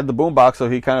Caster had the boombox, so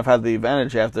he kind of had the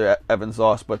advantage after Evans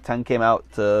lost. But 10 came out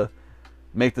to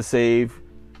make the save,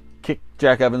 kick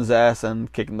Jack Evans' ass,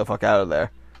 and kick him the fuck out of there.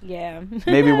 Yeah.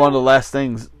 Maybe one of the last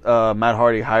things Matt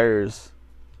Hardy hires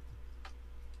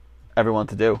everyone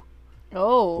to do.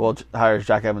 Oh. Well, hires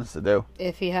Jack Evans to do.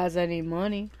 If he has any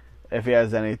money. If he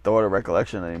has any thought or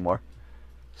recollection anymore.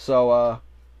 So,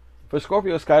 for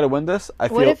Scorpio Sky to win this, I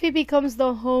feel... What if he becomes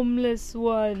the homeless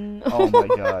one? Oh my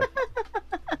god.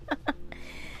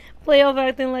 Playoff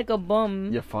acting like a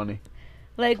bum. You're funny.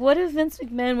 Like, what if Vince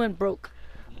McMahon went broke?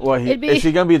 Well, is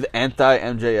he going to be the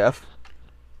anti-MJF?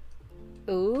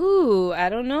 Ooh, I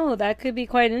don't know. That could be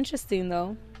quite interesting,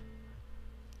 though.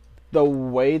 The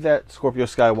way that Scorpio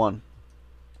Sky won.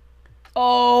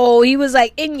 Oh, he was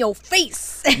like, in your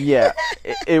face. Yeah.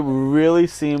 It really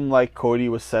seemed like Cody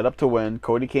was set up to win.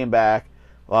 Cody came back.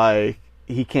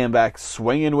 He came back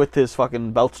swinging with his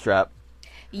fucking belt strap.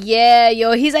 Yeah,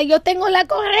 yo, he's like, yo tengo la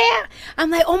correa.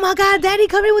 I'm like, oh my god, daddy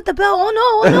coming with the belt.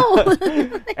 Oh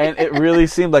no. And it really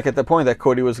seemed like at the point that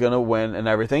Cody was going to win and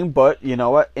everything. But you know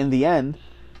what? In the end,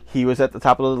 he was at the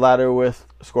top of the ladder with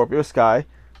Scorpio Sky.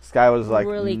 Sky was like,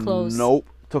 really close. Nope.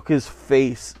 Took his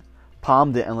face,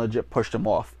 palmed it, and legit pushed him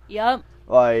off. Yep.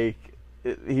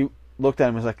 He looked at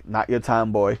him and was like, not your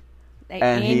time, boy. Like,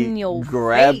 and he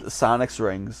grabbed Sonic's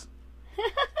rings.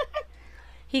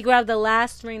 He grabbed the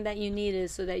last ring that you needed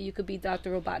so that you could be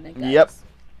Dr. Robotnik, guys. Yep.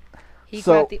 He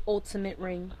grabbed the ultimate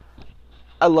ring.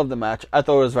 I love the match. I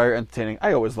thought it was very entertaining.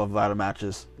 I always love ladder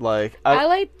matches. I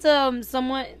liked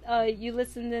somewhat. You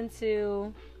listened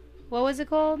into, what was it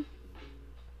called?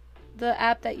 The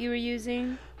app that you were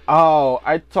using. Oh,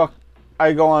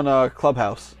 I go on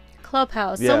Clubhouse.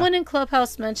 Clubhouse. Yeah. Someone in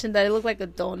Clubhouse mentioned that it looked like a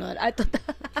donut. I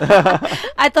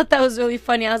thought that was really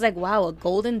funny. I was like, wow, a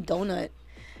golden donut.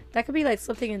 That could be like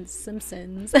something in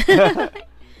Simpsons. But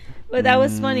that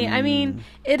was funny. I mean,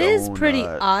 it is pretty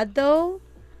odd though.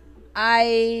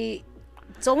 I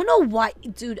don't know why,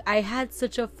 dude. I had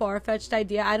such a far-fetched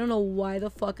idea. I don't know why the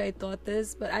fuck I thought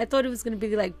this, but I thought it was gonna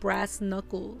be like brass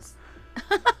knuckles.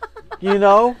 You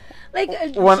know, like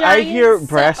when I hear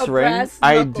brass ring,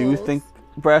 I do think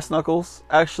brass knuckles.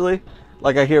 Actually,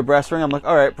 like I hear brass ring, I'm like,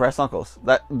 all right, brass knuckles.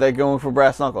 That they're going for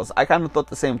brass knuckles. I kind of thought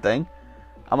the same thing.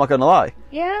 I'm not gonna lie.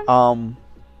 Yeah.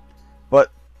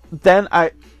 But then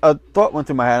a thought went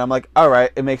through my head. I'm like, all right,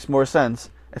 it makes more sense.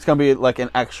 It's gonna be like an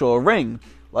actual ring.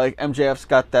 Like MJF's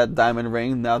got that diamond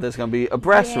ring. Now there's gonna be a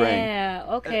brass ring. Yeah.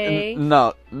 Okay.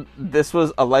 No, this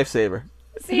was a lifesaver.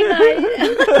 See,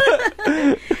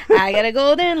 I got a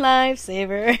golden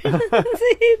lifesaver.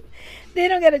 They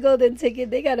don't got a golden ticket.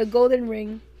 They got a golden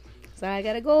ring. So I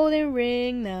got a golden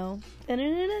ring now.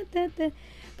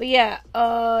 But yeah,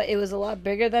 it was a lot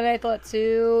bigger than I thought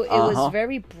too. It was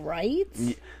very bright.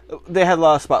 They had a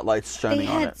lot of spotlights shining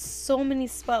on it. They had so many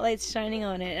spotlights shining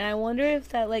on it, and I wonder if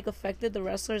that like affected the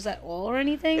wrestlers at all or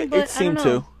anything. But it seemed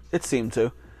to. It seemed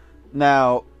to.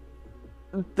 Now,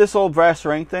 this whole brass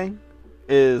ring thing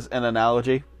is an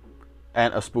analogy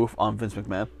and a spoof on Vince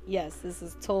McMahon. Yes, this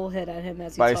is total hit at him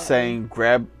as he by saying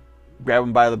grab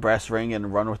him by the brass ring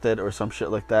and run with it or some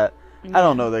shit like that. Yeah. I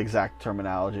don't know the exact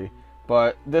terminology,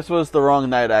 But this was the wrong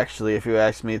night, actually, if you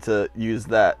ask me to use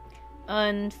that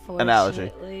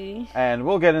analogy. And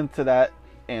we'll get into that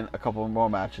in a couple more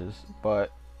matches.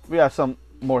 But we have some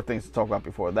more things to talk about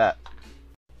before that.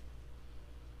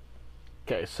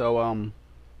 Okay, so,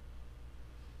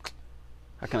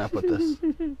 how can I put this?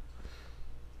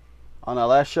 On our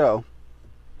last show,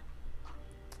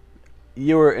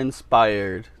 you were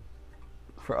inspired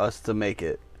for us to make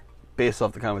it based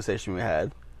off the conversation we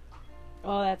had.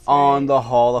 Oh, that's on right. the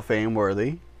Hall of Fame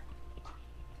worthy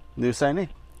new signee.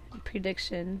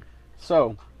 Prediction.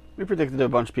 So, we predicted a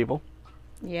bunch of people.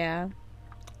 Yeah.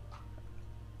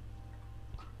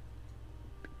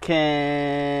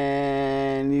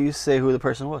 Can you say who the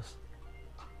person was?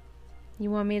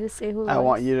 You want me to say who it I was?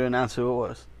 want you to announce who it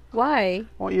was. Why? I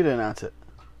want you to announce it.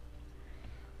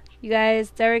 You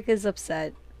guys, Derek is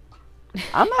upset.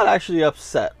 I'm not actually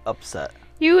upset.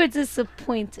 You were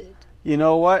disappointed. You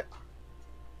know what?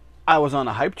 I was on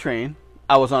a hype train.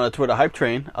 I was on a Twitter hype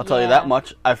train. I'll tell you that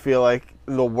much. I feel like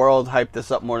the world hyped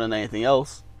this up more than anything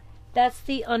else. That's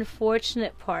the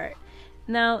unfortunate part.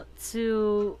 Now,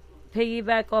 to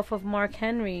piggyback off of Mark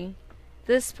Henry,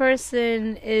 this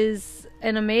person is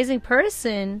an amazing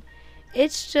person.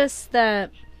 It's just that,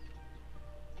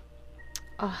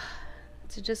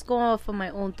 to just go off of my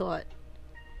own thought,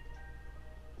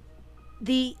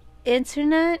 the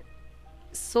internet,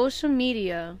 social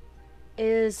media,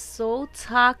 is so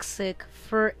toxic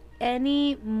for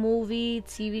any movie,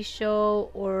 TV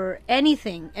show, or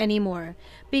anything anymore,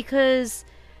 because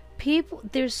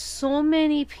there's so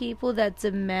many people that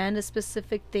demand a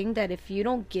specific thing that if you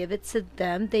don't give it to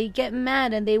them, they get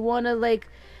mad and they want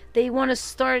to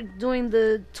start doing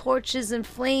the torches and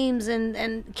flames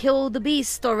and kill the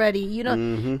beast already. You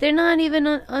know, They're not even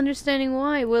understanding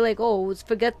why. We're like, oh,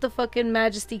 forget the fucking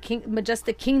majestic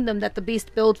kingdom that the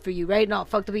beast built for you, right? No,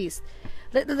 fuck the beast.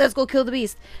 Let's go kill the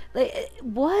beast. Like,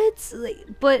 what?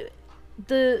 But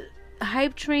the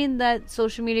hype train that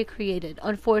social media created,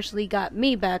 unfortunately, got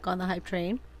me back on the hype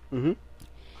train. Mm-hmm.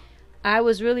 I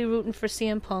was really rooting for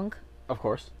CM Punk. Of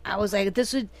course. I was like,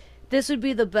 this would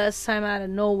be the best time out of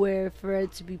nowhere for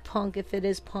it to be Punk, if it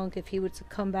is Punk, if he were to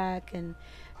come back, and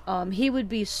he would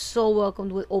be so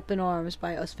welcomed with open arms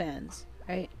by us fans,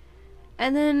 right?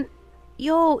 And then,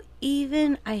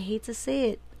 even, I hate to say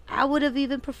it, I would have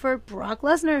even preferred Brock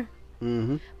Lesnar.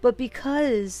 Mm-hmm. But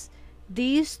because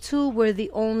these two were the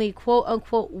only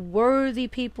quote-unquote worthy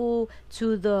people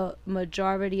to the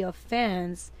majority of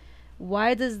fans,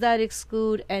 why does that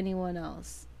exclude anyone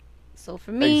else? So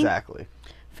for me... Exactly.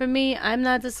 For me, I'm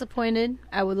not disappointed.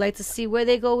 I would like to see where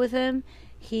they go with him.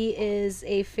 He is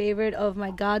a favorite of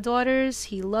my goddaughters.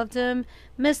 He loved him.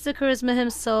 Mr. Charisma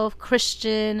himself,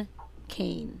 Christian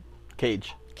Kane.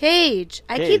 Cage.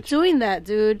 I keep doing that,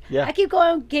 dude. Yeah. I keep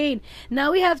going Kane.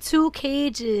 Now we have two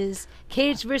Cages.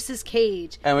 Cage versus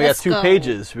Cage. And we got two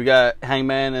Pages. We got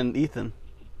Hangman and Ethan.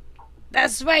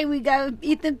 That's right. We got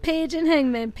Ethan Page and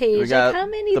Hangman Page. We got how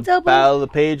many the double Battle of the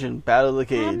Page and Battle of the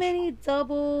Cage. How many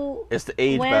double It's the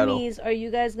age whammies battle. Are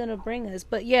you guys gonna bring us?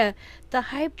 But yeah, the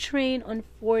hype train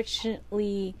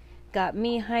unfortunately got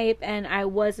me hype, and I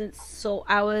was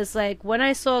like, when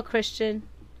I saw Christian,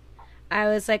 I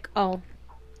was like, oh,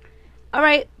 all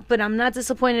right, but I'm not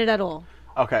disappointed at all.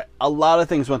 Okay, a lot of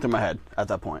things went through my head at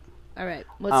that point. All right,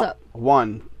 what's up?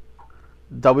 One,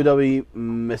 WWE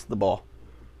missed the ball.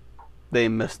 They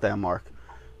missed that mark.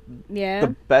 Yeah.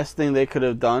 The best thing they could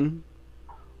have done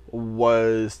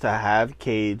was to have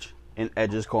Cage in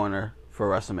Edge's corner for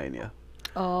WrestleMania.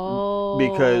 Oh.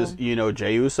 Because,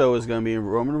 Jey Uso is going to be in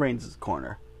Roman Reigns'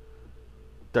 corner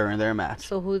during their match.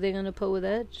 So who are they going to put with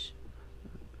Edge?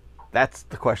 That's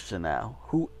the question now.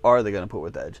 Who are they going to put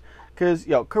with Edge? Because,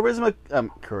 Charisma.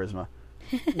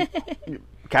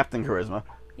 Captain Charisma.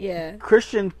 Yeah.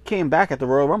 Christian came back at the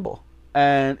Royal Rumble.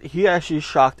 And he actually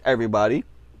shocked everybody.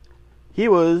 He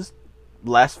was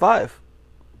last 5.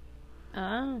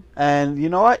 Oh. And you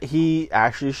know what? He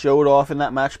actually showed off in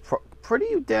that match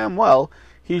pretty damn well.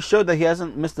 He showed that he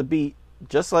hasn't missed a beat,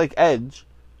 just like Edge.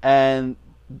 And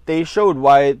they showed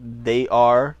why they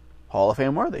are Hall of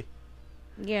Fame worthy.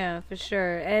 Yeah, for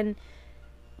sure. And,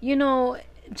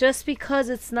 just because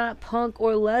it's not Punk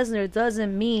or Lesnar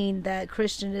doesn't mean that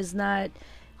Christian is not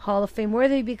Hall of Fame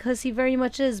worthy, because he very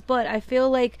much is. But I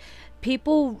feel like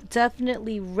people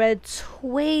definitely read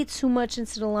way too much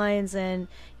into the lines, and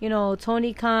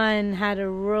Tony Khan had a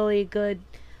really good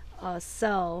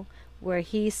sell where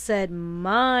he said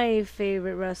my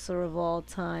favorite wrestler of all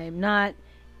time, not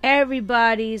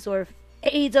everybody's or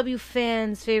AEW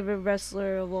fans' favorite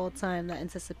wrestler of all time that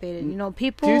anticipated.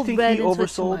 People Do you think read he into oversold?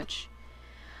 it too much.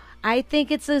 I think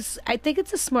it's a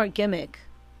smart gimmick.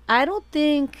 I don't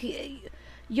think.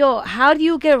 Yo, how do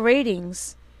you get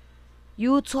ratings?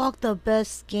 You talk the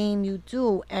best game you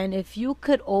do, and if you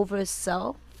could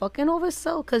oversell, fucking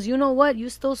oversell, because you know what, you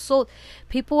still sold.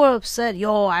 People were upset.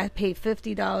 Yo, I paid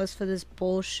 $50 for this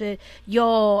bullshit.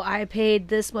 Yo, I paid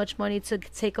this much money to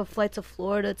take a flight to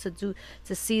Florida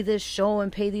to see this show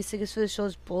and pay these tickets for the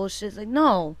show's bullshit. It's like,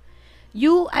 no.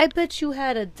 I bet you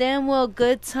had a damn well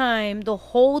good time the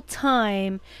whole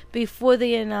time before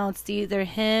they announced either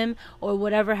him or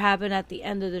whatever happened at the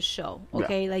end of the show.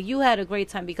 Okay, like you had a great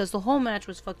time because the whole match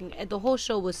was the whole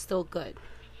show was still good.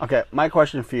 Okay, my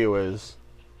question for you is,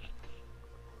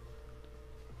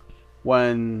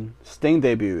 when Sting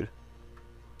debuted,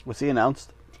 was he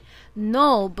announced?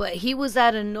 No, but he was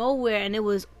out of nowhere and it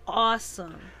was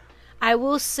awesome. I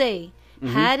will say,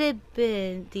 had it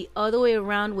been the other way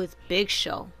around with Big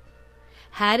Show,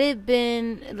 had it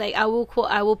been like I will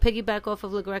piggyback off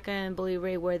of LaGreca and Bully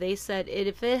Ray where they said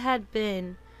if it had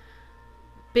been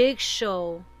Big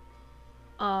Show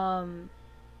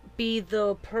be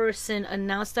the person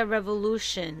announced at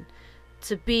Revolution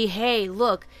to be, hey,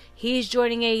 look, he's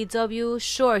joining AEW.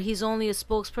 Sure, he's only a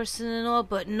spokesperson and all,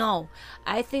 but no,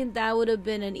 I think that would have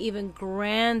been an even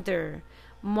grander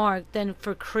mark than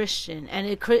for Christian, and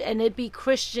it'd be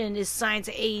Christian is signed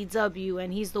to AEW,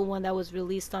 and he's the one that was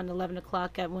released on 11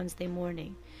 o'clock at Wednesday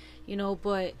morning,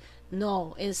 but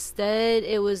no, instead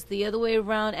it was the other way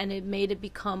around, and it made it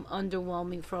become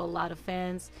underwhelming for a lot of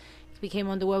fans. It became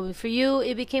underwhelming for you,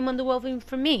 it became underwhelming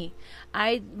for me.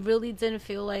 I really didn't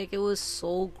feel like it was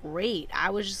so great.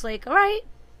 I was just like, all right,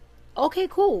 okay,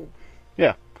 cool.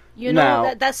 Yeah.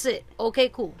 That's it. Okay,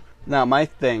 cool. Now, my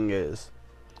thing is,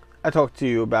 I talked to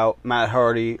you about Matt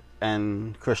Hardy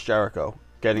and Chris Jericho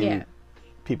getting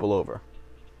people over.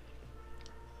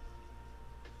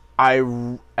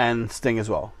 And Sting as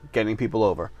well, getting people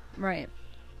over. Right.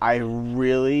 I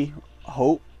really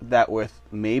hope that with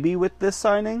this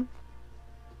signing,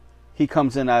 he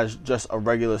comes in as just a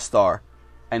regular star,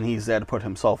 and he's there to put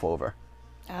himself over.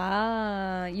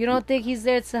 You don't think he's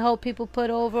there to help people put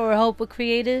over or help with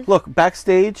creative? Look,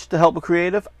 backstage to help with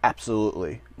creative,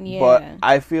 absolutely. Yeah. But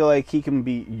I feel like he can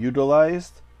be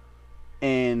utilized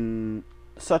in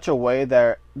such a way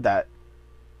that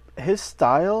his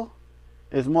style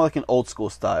is more like an old school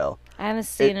style. I haven't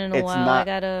seen it in a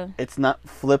while. It's not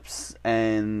flips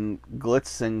and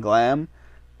glitz and glam.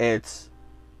 It's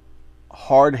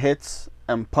hard hits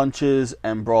and punches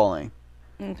and brawling.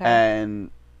 Okay.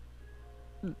 And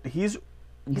he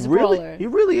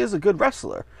really is a good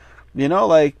wrestler.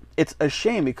 It's a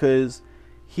shame because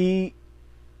he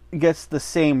gets the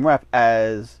same rep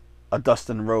as a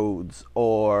Dustin Rhodes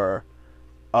or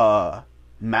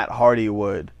Matt Hardy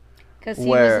would. Because he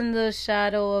was in the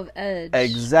shadow of Edge.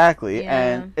 Exactly. Yeah.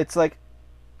 And it's like,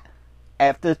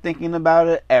 after thinking about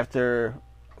it, after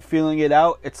feeling it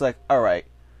out, it's like, all right,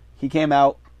 he came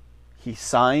out, he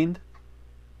signed,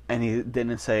 and he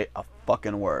didn't say a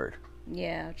fucking word.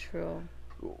 Yeah, true.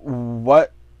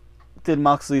 What did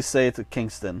Moxley say to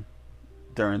Kingston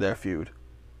during their feud?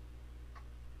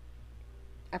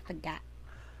 I forgot.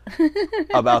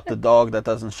 About the dog that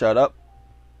doesn't shut up?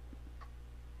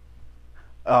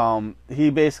 He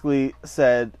basically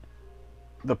said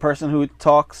the person who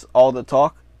talks all the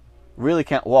talk really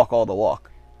can't walk all the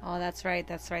walk. Oh, that's right.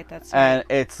 And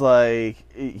it's like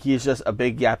he's just a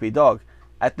big yappy dog.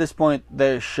 At this point,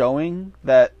 they're showing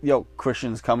that,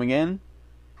 Christian's coming in.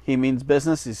 He means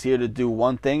business. He's here to do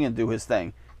one thing and do his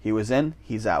thing. He was in,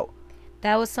 he's out.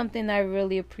 That was something that I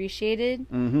really appreciated.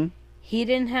 Mm-hmm. He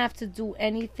didn't have to do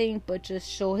anything but just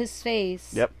show his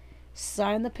face,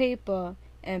 sign the paper,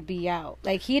 and be out.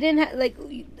 Like, he didn't have...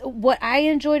 what I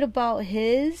enjoyed about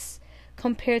his,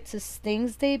 compared to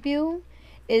Sting's debut,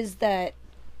 is that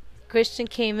Christian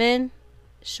came in,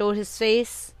 showed his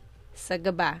face, said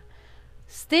goodbye.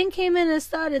 Sting came in and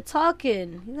started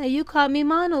talking. You caught me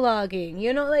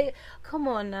monologuing. Come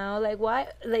on now. Why?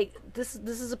 This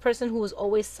is a person who was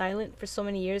always silent for so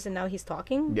many years, and now he's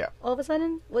talking. Yeah. All of a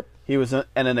sudden, what? He was an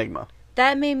enigma.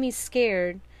 That made me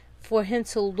scared for him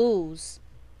to lose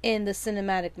in the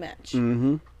cinematic match.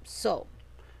 Mm-hmm. So.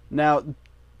 Now,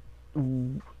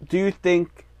 do you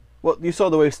think? Well, you saw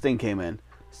the way Sting came in.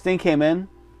 Sting came in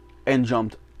and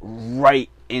jumped right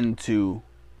into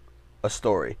a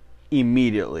story.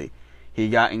 Immediately. He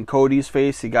got in Cody's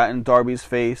face, he got in Darby's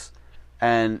face,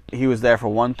 and he was there for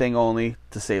one thing only,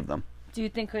 to save them. Do you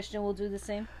think Christian will do the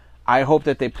same? I hope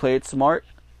that they play it smart.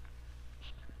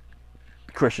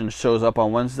 Christian shows up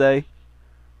on Wednesday,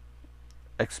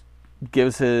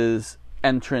 gives his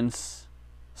entrance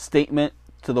statement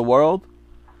to the world,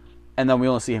 and then we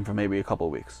only see him for maybe a couple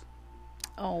of weeks.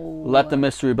 Oh. Let the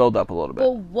mystery build up a little bit.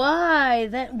 But why?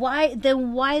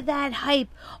 Why that hype?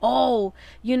 Oh,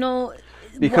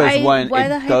 Because when why it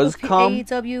the hype does of come,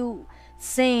 AEW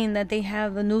saying that they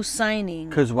have a new signing?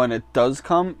 because when it does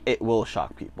come, it will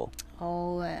shock people.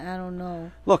 Oh, I don't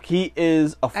know. Look, he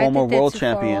is a former I think they're world too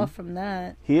champion. Far off from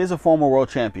that. He is a former world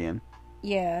champion.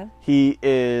 Yeah. He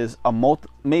is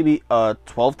maybe a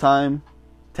 12-time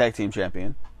tag team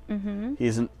champion. Mm-hmm.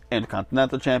 He's an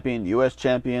Intercontinental champion, U.S.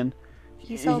 champion.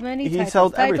 He's held many titles. He's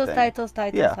held everything.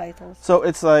 Titles. So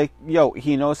it's like,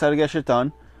 he knows how to get shit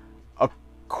done.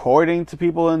 According to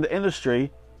people in the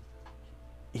industry,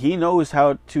 he knows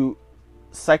how to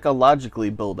psychologically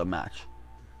build a match.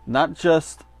 Not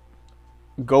just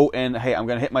go in, hey, I'm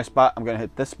going to hit my spot, I'm going to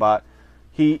hit this spot.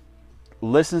 He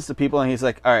listens to people and he's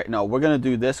like, all right, no, we're going to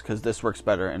do this because this works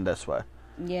better in this way.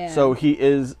 Yeah. So he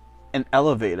is an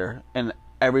elevator in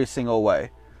every single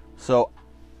way. So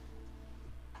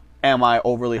am I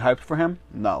overly hyped for him?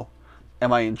 No.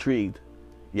 Am I intrigued?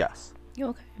 Yes.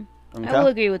 Okay. Okay? I will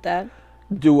agree with that.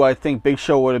 Do I think Big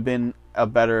Show would have been a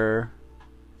better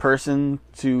person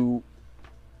to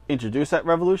introduce that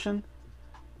Revolution?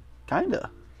 Kinda.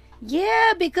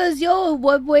 Yeah, because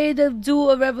what way to do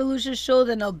a Revolution show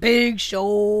than a Big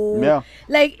Show? Yeah.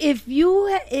 Like if you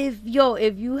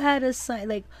had a sign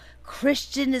like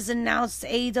Christian is announced to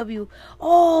AEW.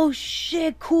 Oh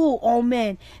shit, cool. Oh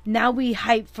man, now we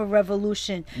hype for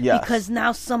Revolution. Yes. Because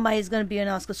now somebody's gonna be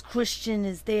announced because Christian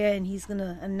is there and he's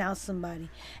gonna announce somebody.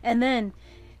 And then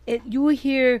you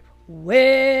hear I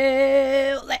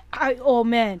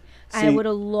would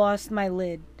have lost my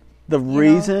lid. The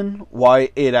reason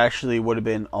why it actually would have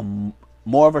been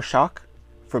more of a shock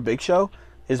for Big Show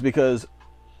is because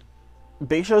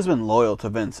Big Show's been loyal to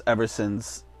Vince ever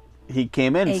since he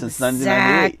came in, since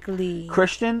 1998. Exactly.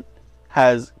 Christian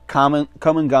has come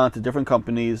and gone to different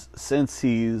companies since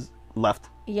he's left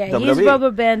WWE. He's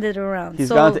rubber banded around. He's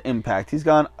gone to Impact. He's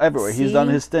gone everywhere. See? He's done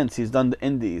his stints. He's done the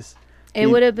indies. It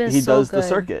would have been He so does good. the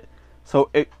circuit. So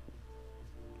it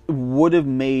would have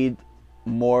made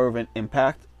more of an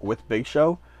impact with Big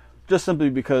Show, just simply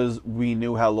because we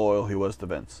knew how loyal he was to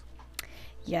Vince.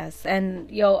 Yes, and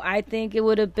I think it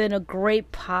would have been a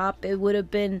great pop. It would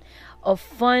have been a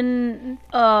fun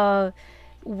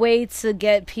way to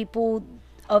get people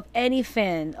of any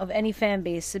fan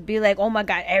base to be like, oh my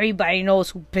god, everybody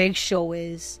knows who Big Show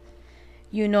is.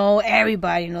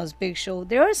 Everybody knows Big Show.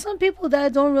 There are some people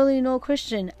that don't really know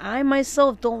Christian. I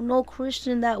myself don't know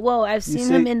Christian that well. I've seen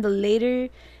him in the later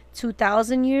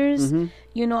 2000 years.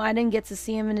 Mm-hmm. I didn't get to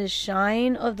see him in his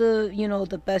shine of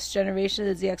the best generation,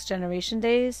 the ZX generation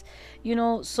days.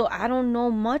 So I don't know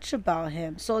much about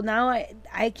him. So now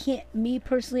I can't, me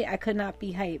personally, I could not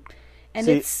be hyped. And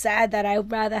it's sad that I'd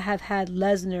rather have had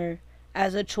Lesnar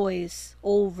as a choice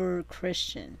over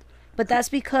Christian. But that's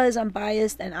because I'm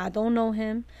biased and I don't know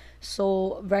him.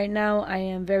 So right now I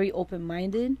am very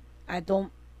open-minded. I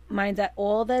don't mind at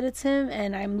all that it's him,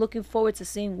 and I'm looking forward to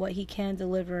seeing what he can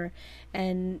deliver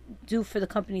and do for the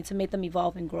company to make them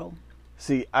evolve and grow.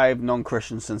 See, I've known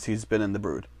Christian since he's been in the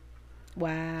Brood.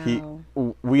 Wow.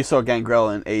 We saw Gangrel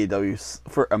in AEW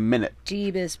for a minute.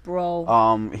 Jeebus,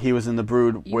 bro. He was in the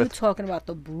Brood you were talking about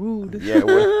the Brood. Yeah,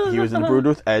 he was in the Brood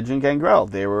with Edge and Gangrel.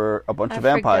 They were a bunch of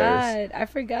vampires. I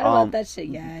forgot about that shit.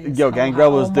 Yeah.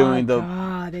 Gangrel was doing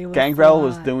Gangrel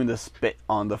was fun. doing the spit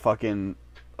on the fucking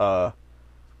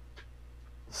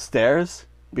stairs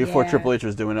before Triple H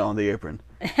was doing it on the apron.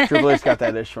 Triple H got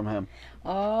that ish from him.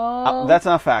 Oh. That's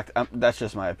not a fact. That's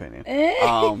just my opinion.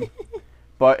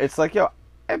 But it's like,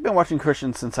 I've been watching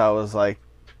Christian since I was like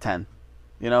 10,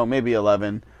 maybe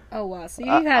 11. Oh wow! So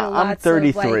you had lots I'm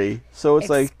 33, of so it's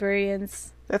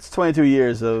experience. Like that's 22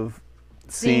 years of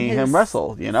seeing him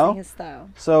wrestle. Seeing his style.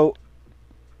 So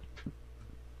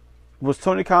was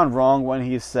Tony Khan wrong when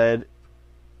he said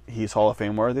he's Hall of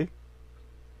Fame worthy?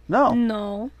 No.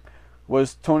 No.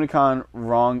 Was Tony Khan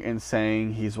wrong in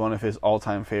saying he's one of his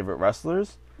all-time favorite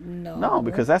wrestlers? No. No,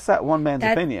 because that's that one man's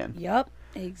opinion. Yep.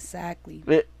 Exactly.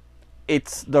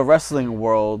 It's the wrestling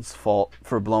world's fault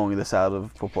for blowing this out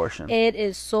of proportion. It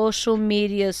is social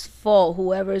media's fault.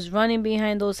 Whoever is running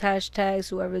behind those hashtags,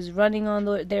 whoever is running on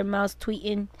their mouths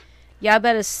tweeting, y'all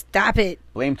better stop it.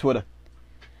 Blame Twitter.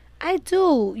 I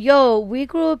do. We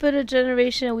grew up in a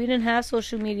generation, we didn't have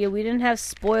social media. We didn't have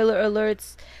spoiler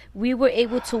alerts. We were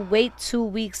able to wait 2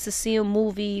 weeks to see a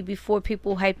movie before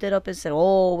people hyped it up and said,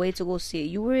 oh, wait to go see it.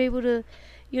 You were able to,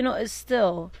 it's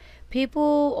still...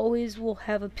 People always will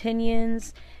have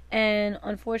opinions, and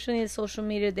unfortunately in social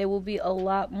media there will be a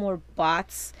lot more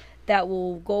bots that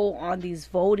will go on these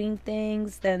voting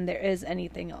things than there is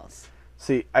anything else.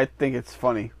 See, I think it's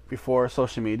funny. Before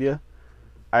social media,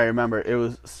 I remember it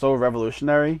was so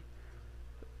revolutionary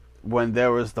when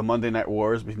there was the Monday Night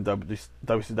Wars between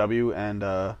WCW and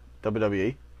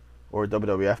WWE, or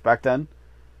WWF back then.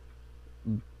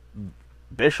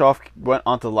 Bischoff went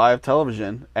onto live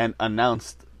television and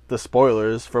announced the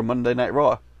spoilers for Monday Night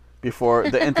Raw before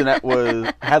the internet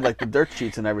had like the dirt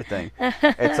sheets and everything.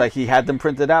 It's like he had them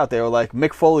printed out. They were like,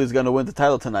 Mick Foley's going to win the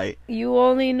title tonight. You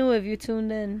only knew if you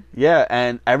tuned in. Yeah,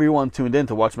 and everyone tuned in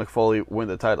to watch Mick Foley win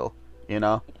the title, you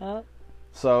know? Yep.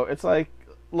 So it's like,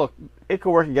 look, it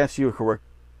could work against you, it could work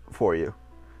for you.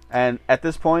 And at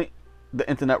this point, the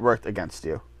internet worked against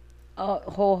you.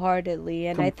 Wholeheartedly.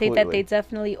 And Completely. I think that they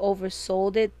definitely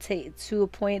oversold it to a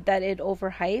point that it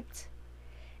overhyped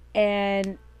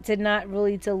and did not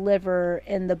really deliver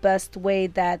in the best way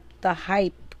that the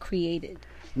hype created.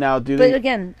 Now, But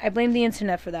again, I blame the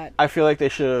internet for that. I feel like they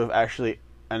should have actually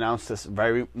announced this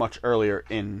very much earlier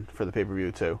for the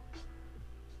pay-per-view too.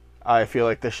 I feel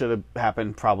like this should have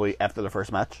happened probably after the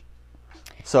first match.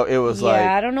 So it was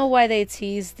I don't know why they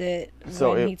teased it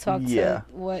when he talked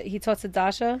to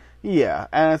Dasha. Yeah,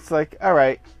 and it's like, all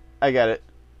right, I get it.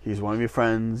 He's one of your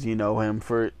friends. You know him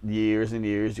for years and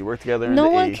years. You work together. No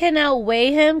one can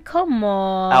outweigh him. Come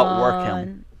on. Outwork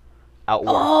him.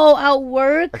 Outwork. Oh,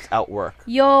 outwork? It's outwork.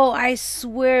 Yo, I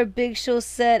swear Big Show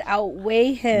said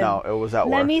outweigh him. No, it was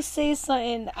outwork. Let me say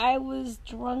something. I was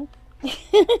drunk.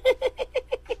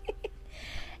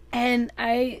 And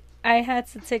I had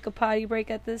to take a potty break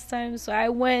at this time, so I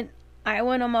went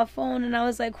on my phone and I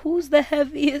was like, who's the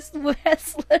heaviest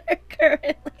wrestler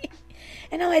currently?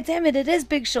 And I'm like, damn it is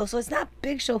Big Show, so it's not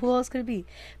Big Show. Who else could it be?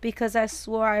 Because I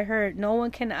swore I heard no one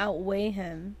can outweigh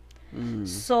him.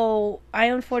 So I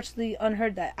unfortunately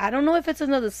unheard that. I don't know if it's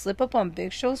another slip up on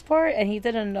Big Show's part and he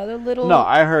did another little... No,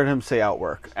 I heard him say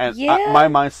outwork, and my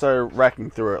mind started racking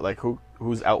through it, like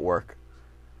who's outwork.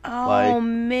 Oh,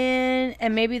 man.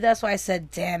 And maybe that's why I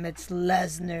said, damn, it's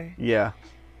Lesnar. Yeah.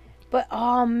 But,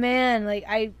 oh, man.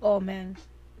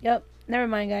 Yep. Never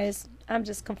mind, guys. I'm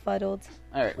just confuddled.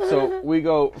 All right. So we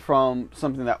go from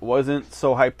something that wasn't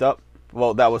so hyped up.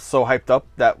 Well, that was so hyped up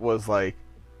that was like,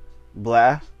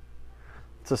 blah.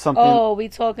 To something. Oh, we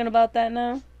talking about that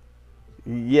now?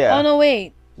 Yeah. Oh, no,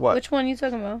 wait. What? Which one are you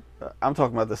talking about? I'm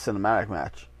talking about the cinematic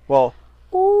match. Well,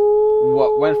 Ooh.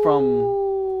 what went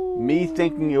from me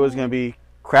thinking it was going to be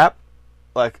crap,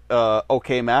 like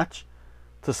okay match,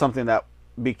 to something that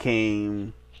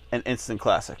became an instant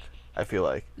classic, I feel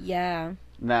like. Yeah.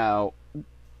 Now,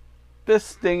 this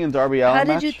Sting and Darby Allin match...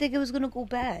 How did you think it was going to go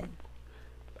bad?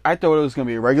 I thought it was going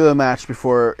to be a regular match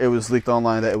before it was leaked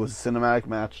online that it was a cinematic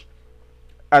match.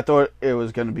 I thought it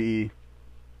was going to be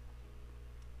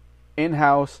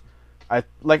in-house.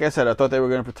 Like I said, I thought they were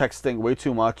going to protect Sting way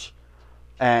too much,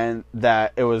 and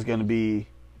that it was going to be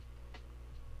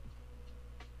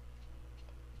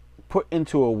put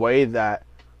into a way that,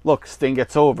 look, Sting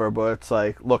gets over, but it's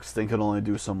like, look, Sting can only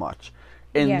do so much.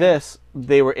 In this,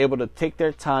 they were able to take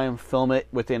their time, film it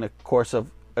within a course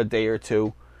of a day or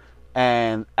two,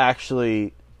 and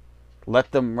actually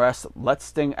let them rest. Let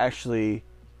Sting actually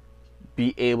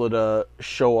be able to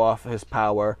show off his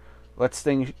power. Let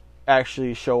Sting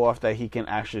actually show off that he can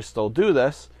actually still do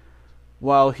this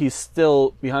while he's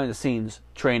still behind the scenes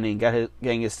training,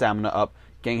 getting his stamina up,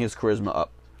 getting his charisma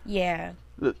up. Yeah.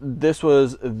 This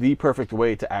was the perfect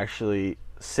way to actually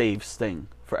save Sting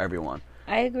for everyone.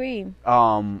 I agree.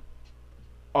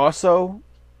 Also,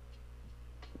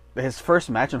 his first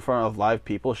match in front of live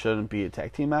people shouldn't be a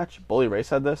tag team match. Bully Ray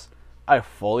said this. I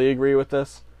fully agree with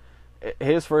this.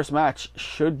 His first match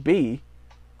should be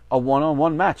a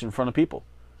one-on-one match in front of people.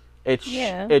 It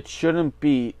shouldn't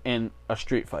be in a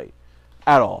street fight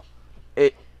at all.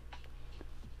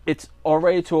 It's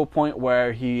already to a point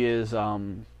where he is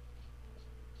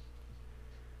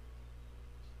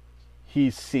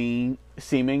he's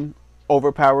seeming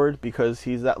overpowered because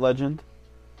he's that legend.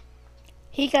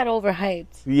 He got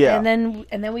overhyped. Yeah. And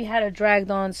then we had a dragged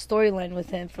on storyline with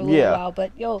him for a little while.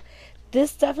 But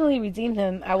this definitely redeemed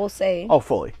him, I will say. Oh,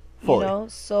 fully. You know,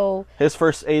 so his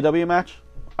first AEW match,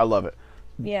 I love it.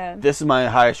 Yeah. This is my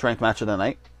highest ranked match of the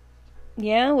night.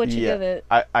 Yeah? What'd you give it?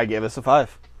 I gave this a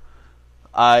 5.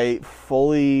 I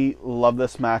fully love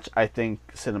this match. I think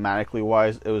cinematically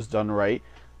wise, it was done right.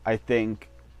 I think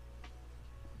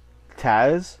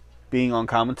Taz being on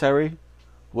commentary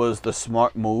was the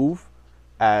smart move,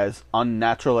 as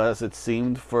unnatural as it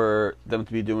seemed for them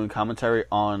to be doing commentary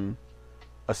on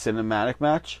a cinematic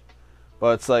match.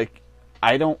 But it's like,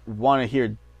 I don't want to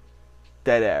hear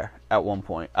dead air at one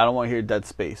point. I don't want to hear dead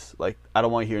space. Like, I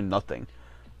don't want to hear nothing.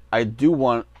 I do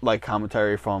want, like,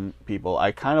 commentary from people.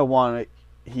 I kind of want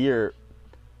to hear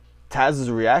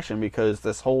Taz's reaction, because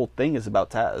this whole thing is about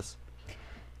Taz.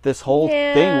 This whole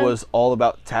thing was all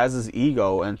about Taz's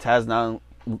ego and Taz not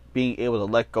being able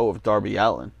to let go of Darby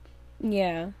Allin.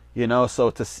 Yeah. You know, so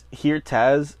to hear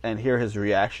Taz and hear his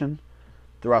reaction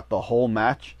throughout the whole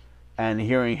match and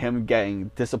hearing him getting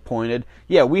disappointed.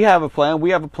 Yeah, we have a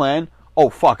plan. Oh,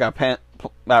 fuck, our plan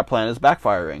is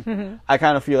backfiring. Mm-hmm. I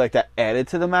kind of feel like that added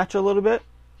to the match a little bit.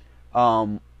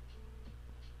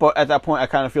 But at that point, I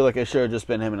kind of feel like it should have just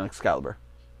been him and Excalibur.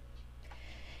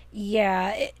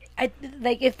 Yeah, I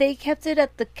like if they kept it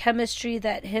at the chemistry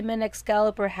that him and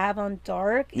Excalibur have on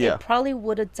Dark, it probably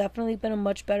would have definitely been a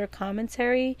much better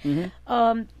commentary.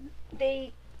 Mm-hmm.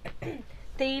 They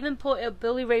even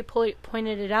Billy Ray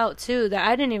pointed it out too, that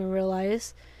I didn't even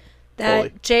realize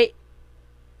that Bully.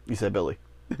 You said Billy.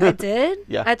 I did?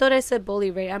 Yeah. I thought I said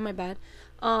Bully Ray. My bad.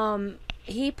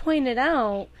 He pointed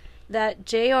out that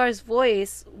JR's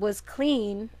voice was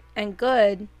clean and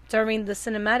good during the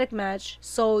cinematic match,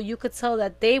 so you could tell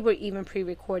that they were even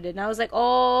pre-recorded. And I was like,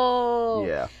 oh.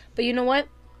 Yeah. But you know what?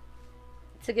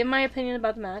 To give my opinion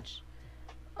about the match,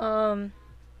 I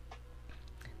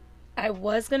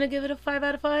was going to give it a 5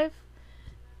 out of 5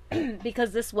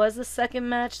 because this was the second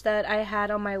match that I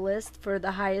had on my list for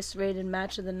the highest rated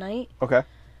match of the night. Okay.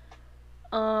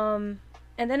 And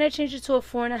then I changed it to a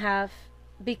 4.5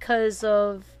 because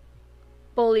of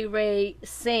Bully Ray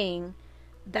saying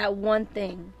that one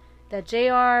thing, that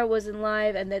JR wasn't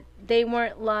live and that they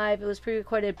weren't live, it was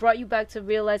pre-recorded. It brought you back to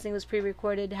realizing it was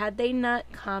pre-recorded. Had they not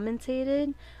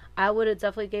commentated, I would have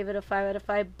definitely gave it a 5 out of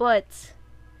 5, but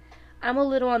I'm a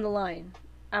little on the line.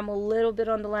 I'm a little bit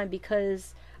on the line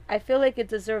because I feel like it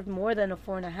deserved more than a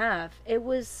 4.5. It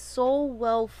was so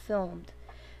well filmed,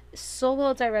 so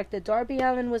well directed. Darby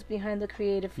Allin was behind the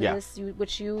creative for this,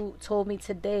 which you told me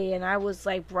today, and I was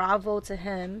like, bravo to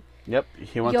him. Yep,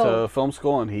 he went to film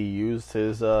school and he used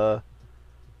his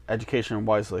education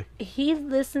wisely. He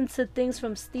listened to things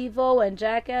from Steve-O and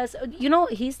Jackass. You know,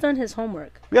 he's done his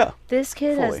homework. Yeah. This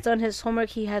kid has done his homework.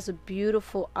 He has a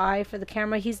beautiful eye for the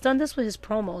camera. He's done this with his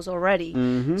promos already.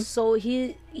 Mm-hmm. So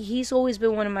he's always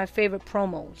been one of my favorite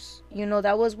promos. You know,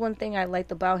 that was one thing I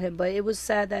liked about him, but it was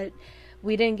sad that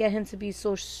we didn't get him to be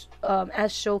so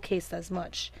as showcased as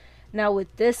much. Now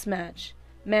with this match,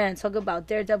 man, talk about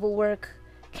daredevil work,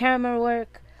 camera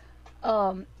work.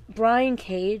 Brian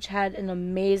Cage had an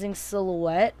amazing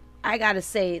silhouette. I gotta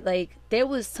say, like, there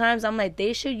was times I'm like,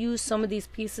 they should use some of these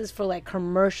pieces for like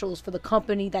commercials for the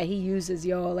company that he uses,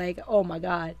 yo. Like, oh my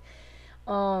god.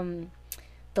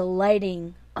 The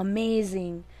lighting,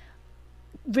 amazing.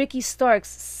 Ricky Starks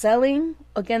selling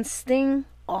against Sting,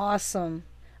 awesome.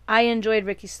 I enjoyed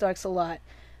Ricky Starks a lot.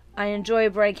 I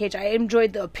enjoyed Brian Cage. I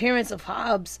enjoyed the appearance of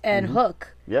Hobbs and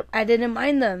Hook. Yep. I didn't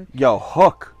mind them. Yo,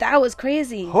 Hook. That was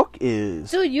crazy. Hook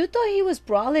is... Dude, you thought he was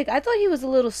brolic. I thought he was a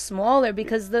little smaller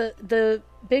because the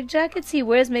big jackets he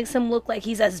wears makes him look like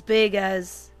he's as big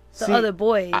as the other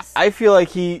boys. I feel like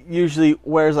he usually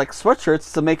wears like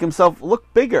sweatshirts to make himself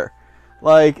look bigger.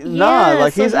 Like, so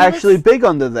he's actually big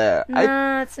under there.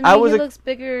 Nah, to me he looks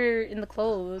bigger in the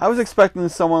clothes. I was expecting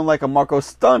someone like a Marco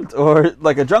Stunt or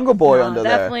like a Jungle Boy under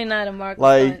there. Definitely not a Marco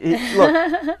Stunt.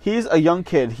 Look, he's a young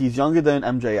kid. He's younger than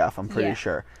MJF, I'm pretty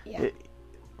sure. Yeah.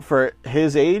 For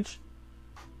his age,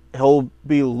 he'll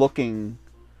be looking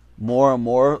more and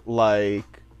more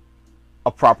like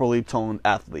a properly toned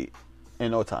athlete in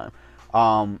no time.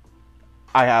 I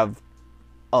have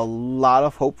a lot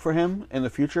of hope for him in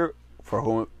the future. For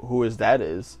who his dad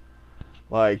is.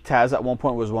 Like, Taz at one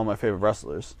point was one of my favorite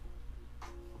wrestlers.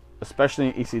 Especially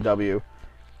in ECW.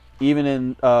 Even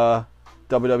in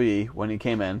WWE, when he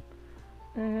came in.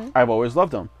 Mm-hmm. I've always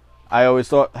loved him. I always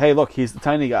thought, hey, look, he's the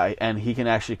tiny guy, and he can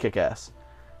actually kick ass.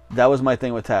 That was my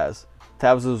thing with Taz.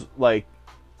 Taz was, like,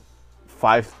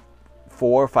 5'4",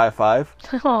 5'5".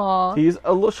 Aww. He's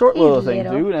a little thing,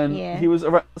 dude, and he was,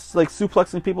 like,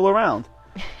 suplexing people around.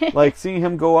 Like, seeing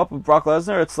him go up with Brock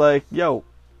Lesnar, it's like, yo,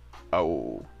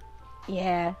 oh.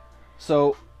 Yeah.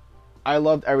 So, I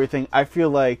loved everything. I feel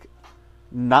like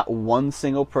not one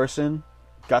single person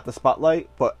got the spotlight,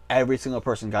 but every single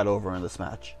person got over in this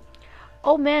match.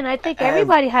 Oh, man, I think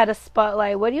everybody had a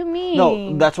spotlight. What do you mean?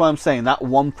 No, that's what I'm saying. Not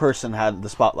one person had the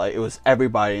spotlight. It was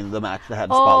everybody in the match that had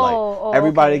the spotlight.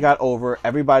 Everybody got over.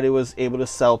 Everybody was able to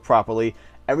sell properly.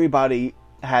 Everybody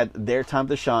had their time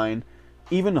to shine.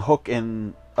 Even Hook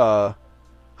and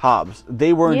Hobbs,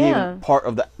 they weren't even part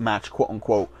of the match, quote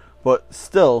unquote, but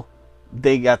still,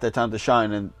 they got their time to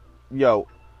shine. And yo,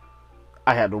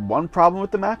 I had one problem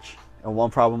with the match and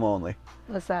one problem only.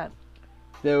 What's that?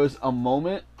 There was a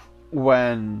moment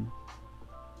when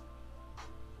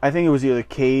I think it was either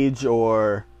Cage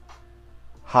or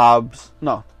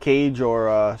Cage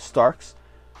or Starks,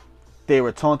 they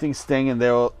were taunting Sting and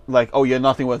they were like, "Oh, you're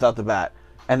nothing without the bat."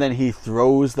 And then he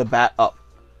throws the bat up.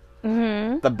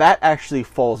 Mm-hmm. The bat actually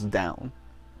falls down.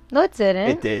 No, it didn't.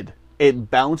 It did. It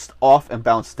bounced off and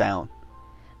bounced down.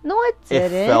 No, it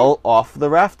didn't. It fell off the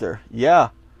rafter. Yeah.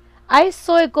 I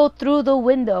saw it go through the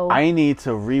window. I need to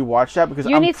rewatch that because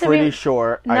I'm pretty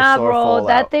sure I saw it fall out.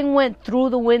 That thing went through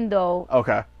the window.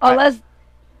 Okay.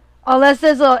 Unless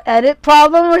there's a edit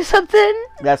problem or something.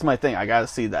 That's my thing. I gotta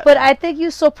see that. But I think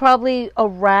you saw probably a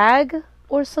rag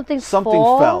or something. Something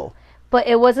fall, fell. But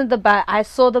it wasn't the bat. I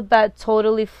saw the bat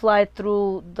totally fly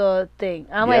through the thing.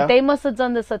 I'm like, they must have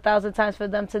done this 1,000 times for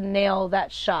them to nail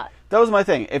that shot. That was my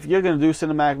thing. If you're going to do a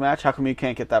cinematic match, how come you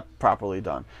can't get that properly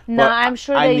done? No, I'm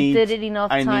sure they did it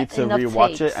enough times. I need to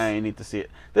rewatch it, and I need to see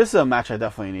it. This is a match I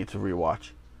definitely need to rewatch.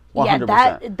 100%.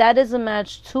 Yeah, that is a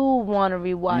match to want to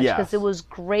rewatch because it was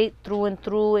great through and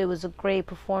through. It was a great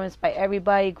performance by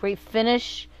everybody. Great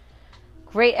finish.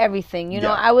 Great everything. You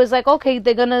know, I was like, okay,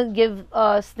 they're going to give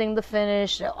Sting the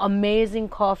finish. Amazing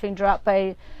coffin drop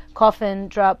by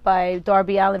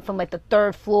Darby Allin from like the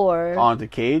 3rd floor onto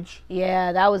Cage.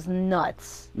 Yeah, that was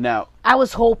nuts. Now I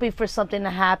was hoping for something to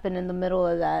happen in the middle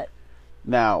of that.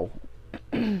 Now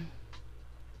Tony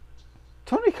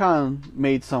Khan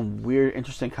made some weird,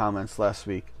 interesting comments last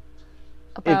week.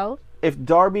 About if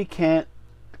Darby can't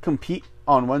compete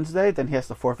on Wednesday, then he has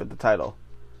to forfeit the title.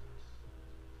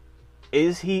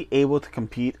 Is he able to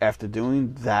compete after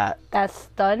doing that? That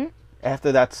stunt?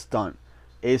 After that stunt,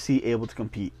 is he able to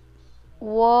compete?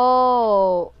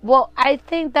 Whoa. Well, I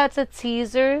think that's a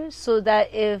teaser so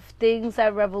that if things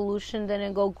at Revolution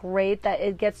didn't go great, that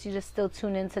it gets you to still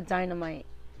tune into Dynamite.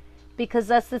 Because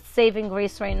that's the saving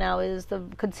grace right now, is the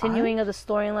continuing of the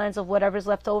storylines of whatever's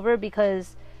left over,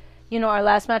 because, you know, our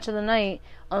last match of the night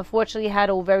unfortunately had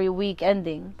a very weak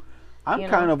ending. I'm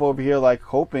kind of over here like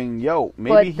hoping, maybe.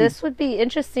 But this would be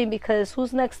interesting because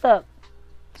who's next up?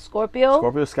 Scorpio?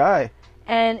 Scorpio Sky.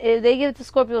 And if they give it to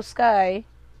Scorpio Sky,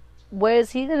 where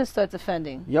is he going to start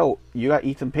defending? You got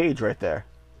Ethan Page right there.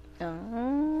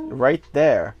 Right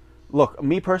there. Look,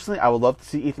 me personally, I would love to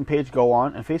see Ethan Page go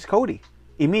on and face Cody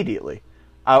immediately.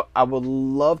 I would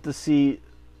love to see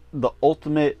the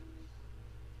ultimate...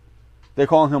 They're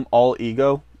calling him All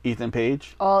Ego, Ethan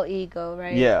Page. All Ego,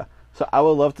 right? Yeah. So I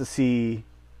would love to see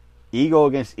Ego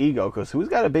against Ego, because who's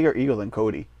got a bigger ego than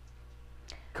Cody?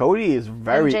 Cody is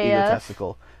very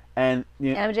egotistical. And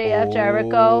MJF,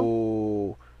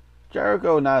 Jericho.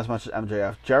 Jericho, not as much as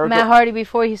MJF. Jericho, Matt Hardy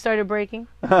before he started breaking.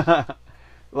 But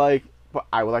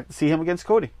I would like to see him against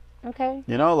Cody. Okay.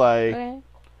 You know,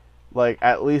 like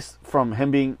at least from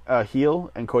him being a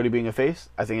heel and Cody being a face,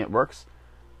 I think it works.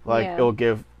 It'll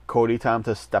give Cody time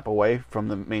to step away from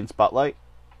the main spotlight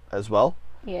as well.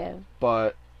 Yeah.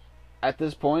 But at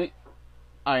this point,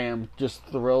 I am just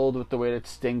thrilled with the way that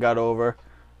Sting got over.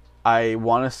 I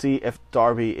want to see if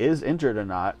Darby is injured or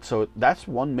not. So that's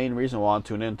one main reason why I want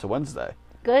to tune in to Wednesday.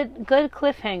 Good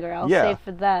cliffhanger, I'll say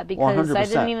for that, because 100%. I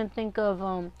didn't even think of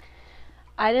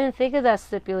that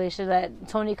stipulation that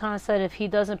Tony Khan said if he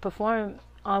doesn't perform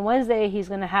on Wednesday, he's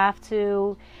going to have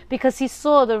to, because he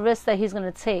saw the risk that he's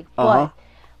going to take. But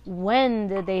when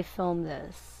did they film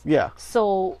this? Yeah.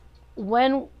 So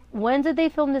when did they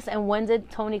film this, and when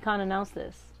did Tony Khan announce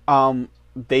this?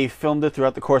 They filmed it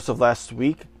throughout the course of last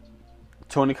week.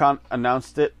 Tony Khan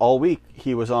announced it all week.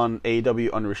 He was on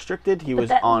AEW Unrestricted. He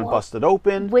was on Busted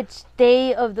Open. Which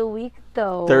day of the week,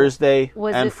 though? Thursday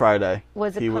and Friday.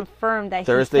 Was it confirmed that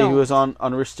Thursday he filmed? He was on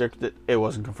Unrestricted. It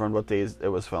wasn't confirmed what days it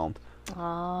was filmed.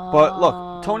 But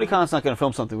look, Tony Khan's not going to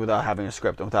film something without having a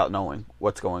script and without knowing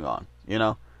what's going on, you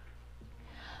know?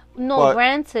 No,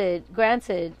 granted,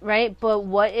 right? But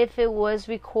what if it was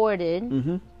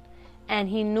recorded and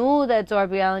he knew that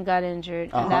Darby Allin got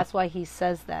injured, and that's why he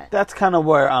says that? That's kind of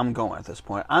where I'm going at this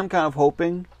point. I'm kind of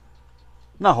hoping...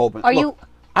 Not hoping.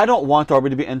 I don't want Darby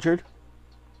to be injured,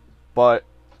 but...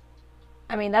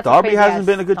 I mean, that's Darby hasn't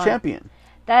been a good champion.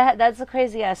 That's a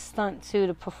crazy-ass stunt, too,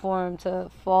 to perform,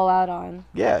 to fall out on.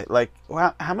 Yeah,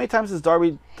 how many times has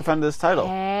Darby defended this title?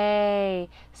 Hey,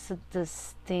 so does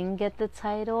Sting get the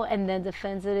title and then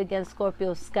defends it against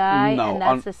Scorpio Sky, no, and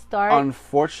that's the start?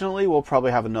 Unfortunately, we'll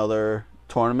probably have another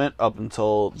tournament up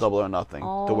until Double or Nothing,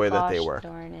 the way that they work.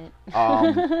 Darn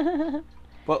it.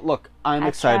 But look, I'm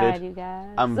excited. Tried, you guys.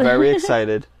 I'm very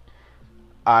excited.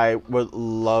 I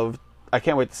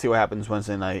can't wait to see what happens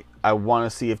Wednesday night. I want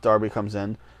to see if Darby comes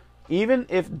in. Even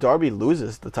if Darby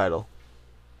loses the title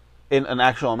in an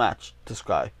actual match to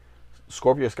Sky,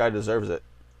 Scorpio Sky deserves it.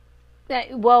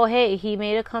 Well, hey, he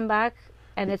made a comeback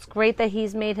And it's great that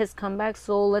he's made his comeback.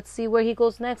 So let's see where he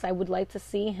goes next. I would like to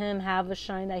see him have a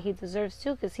shine that he deserves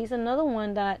too, because he's another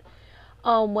one that,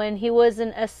 when he was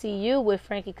in SCU with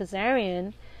Frankie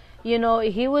Kazarian, you know,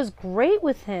 he was great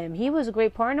with him. He was a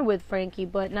great partner with Frankie.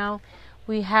 But now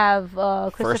we have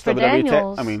Christopher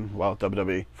Daniels.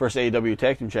 WWE. First AEW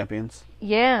Tag Team Champions.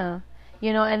 Yeah.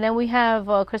 You know, and then we have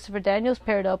Christopher Daniels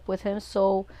paired up with him.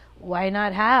 So why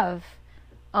not have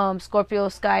Scorpio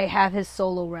Sky have his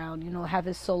solo round, you know, have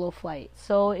his solo flight.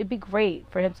 So it'd be great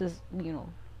for him to, you know,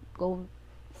 go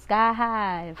sky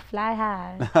high, fly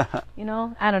high, you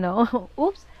know, I don't know.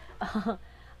 Oops.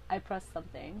 I pressed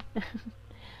something.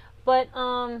 But,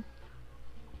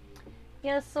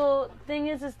 yeah, so thing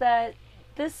is that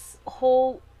this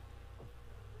whole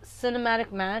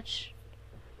cinematic match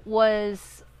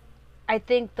was, I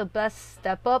think, the best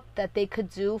step up that they could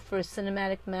do for a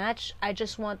cinematic match. I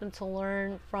just want them to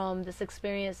learn from this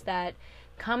experience that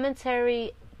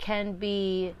commentary can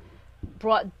be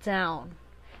brought down.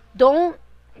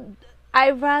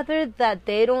 I'd rather that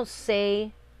they don't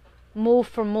say move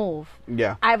for move.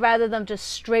 Yeah. I'd rather them just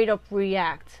straight up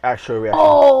react. Actual reaction.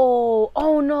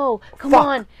 Oh no, come Fuck.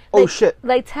 on. Oh Like, shit.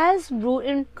 Like Taz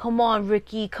rooting, come on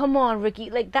Ricky.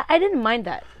 Like that, I didn't mind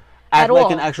that. Act at like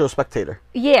all. an actual spectator.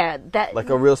 Yeah, that Like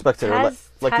a real spectator.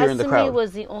 Like you're in the Taz to crowd. me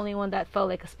was the only one that felt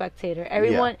like a spectator.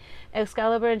 Everyone,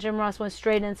 Excalibur and Jim Ross went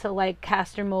straight into like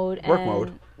caster mode. Work and,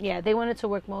 mode. Yeah, they went into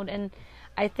work mode, and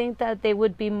I think that they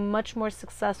would be much more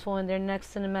successful in their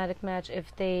next cinematic match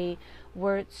if they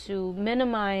were to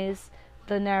minimize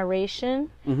the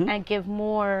narration and give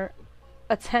more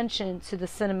attention to the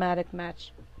cinematic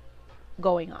match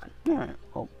going on. Alright.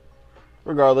 Well,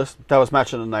 regardless, that was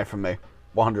match of the night for me.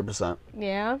 100%.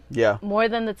 Yeah? Yeah. More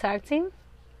than the tag team?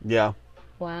 Yeah.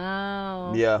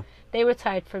 Wow. Yeah. They were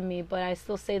tied for me, but I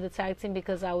still say the tag team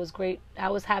because I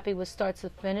was happy with start to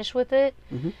finish with it.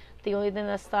 The only thing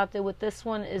that stopped it with this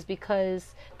one is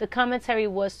because the commentary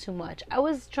was too much. I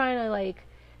was trying to like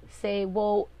say,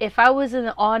 well, if I was in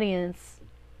the audience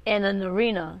in an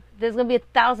arena, there's going to be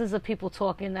thousands of people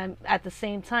talking at the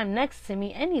same time next to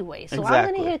me anyway. So I'm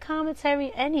going to hear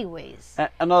commentary anyways.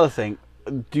 Another thing,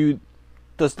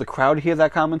 does the crowd hear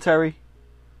that commentary?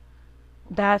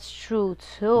 That's true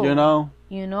too.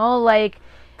 You know? Like...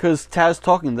 Because Taz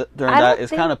talking during that is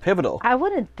kind of pivotal. I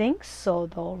wouldn't think so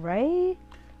though, right?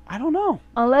 I don't know.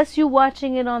 Unless you're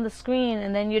watching it on the screen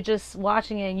and then you're just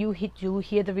watching it and you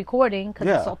hear the recording because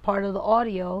it's all part of the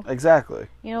audio. Exactly.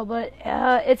 But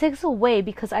it takes away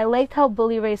because I liked how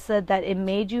Billy Ray said that it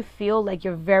made you feel like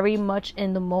you're very much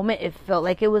in the moment. It felt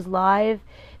like it was live.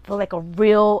 It felt like a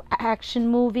real action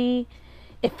movie.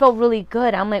 It felt really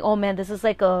good. I'm like, oh man, this is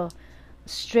like a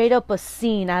straight up a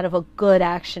scene out of a good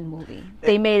action movie.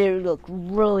 They made it look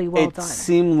really well done. It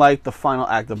seemed like the final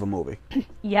act of a movie.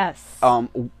 Yes.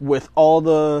 With all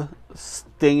the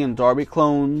Sting and Darby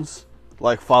clones,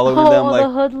 like following them, like the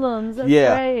hoodlums. That's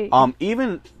right.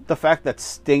 Even the fact that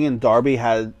Sting and Darby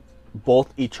had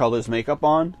both each other's makeup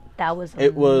on. That was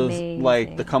it was amazing.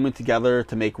 like the coming together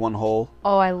to make one whole.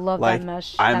 Oh, I love like, that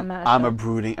mesh. I'm a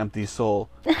brooding empty soul.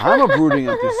 I'm a brooding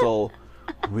empty soul.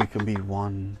 We can be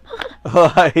one.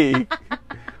 Like,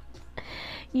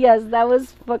 yes, that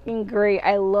was fucking great.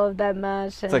 I love that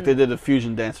match. It's like they did a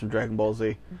fusion dance from Dragon Ball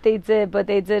Z. They did, but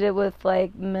they did it with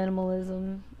like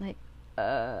minimalism. Like,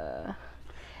 anyway,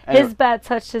 his bat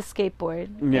touched his skateboard.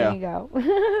 Yeah. There you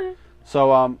go.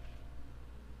 So,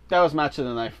 that was match of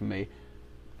the night for me.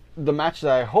 The match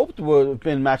that I hoped would have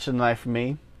been match of the night for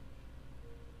me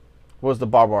was the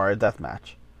Barbed Wire Death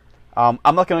Match. I'm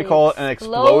not going to call it an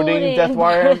exploding Death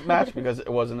Wire match because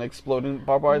it was an exploding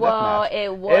Barbed Wire Death match.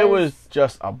 It was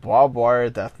just a Barbed Wire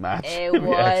Death match. It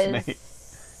was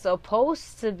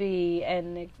supposed to be,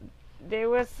 and there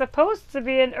was supposed to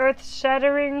be an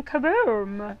earth-shattering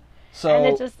kaboom. And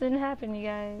it just didn't happen, you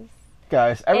guys.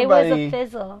 Guys, it was a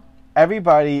fizzle.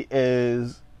 Everybody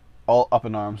is all up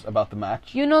in arms about the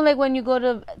match. Like when you go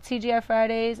to TGI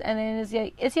Fridays and then it's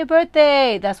like, it's your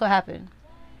birthday. That's what happened.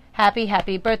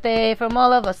 Happy birthday from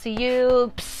all of us to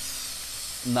you.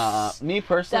 Psst. Nah, me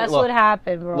personally. That's what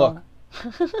happened, bro. Look,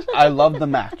 I love the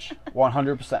match.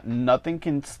 100%. Nothing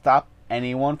can stop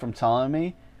anyone from telling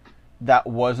me that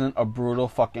wasn't a brutal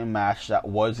fucking match. That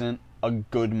wasn't a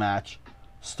good match,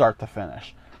 start to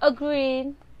finish.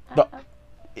 Agreed.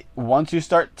 Once you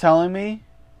start telling me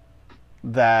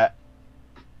that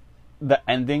the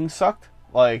ending sucked,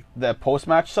 like the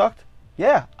post-match sucked,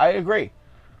 yeah, I agree.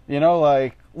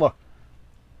 Look,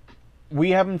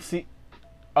 we haven't seen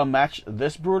a match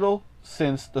this brutal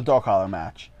since the Dog Collar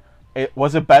match.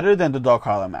 Was it better than the Dog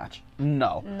Collar match?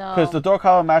 No. Because the Dog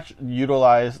Collar match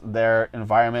utilized their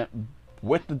environment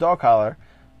with the dog collar,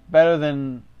 better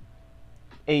than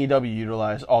AEW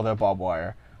utilized all their barbed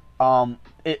wire.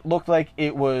 It looked like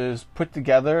it was put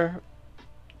together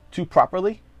too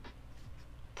properly.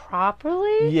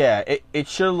 Properly? Yeah, it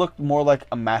should have looked more like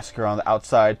a massacre on the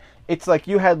outside. It's like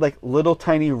you had like little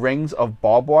tiny rings of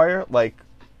barbed wire like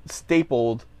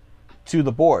stapled to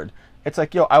the board. It's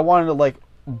like, yo, I wanted to like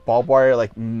barbed wire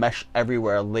like mesh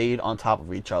everywhere laid on top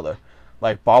of each other.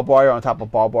 Like barbed wire on top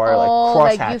of barbed wire, like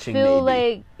cross-hatching like you feel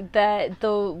maybe. like that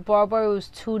the barbed wire was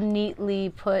too neatly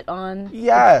put on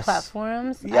Yes. the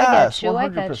platforms? Yes, I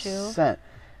get you. 100%.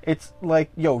 It's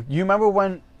like, yo, you remember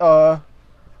when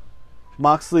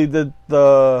Moxley did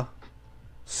the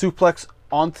suplex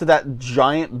onto that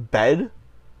giant bed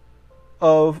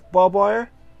of barbed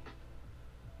wire?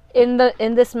 In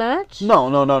this match? No.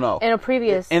 In a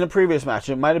previous match.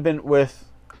 It might have been with,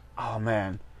 oh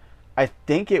man, I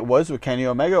think it was with Kenny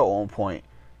Omega at one point.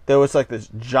 There was like this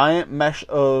giant mesh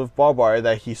of barbed wire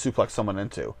that he suplexed someone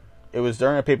into. It was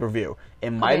during a pay-per-view.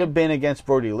 It might have been against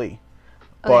Brody Lee.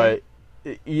 But,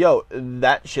 yo,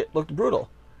 that shit looked brutal.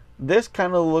 This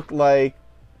kind of looked like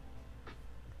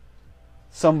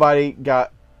somebody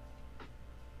got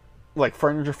like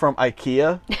furniture from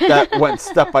IKEA that went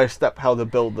step by step how to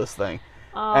build this thing.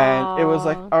 And it was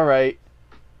like, all right,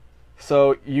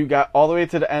 so you got all the way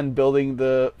to the end building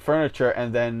the furniture,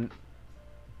 and then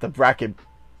the bracket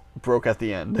broke at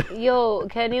the end. Yo,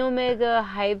 Kenny Omega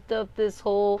hyped up this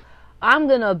whole, I'm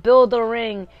gonna build a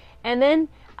ring, and then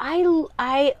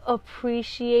I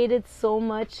appreciated so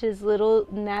much his little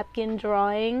napkin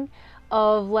drawing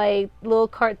of like little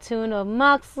cartoon of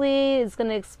Moxley is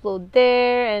gonna explode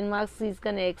there and Moxley's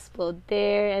gonna explode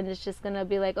there, and it's just gonna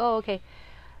be like, oh, okay.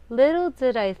 Little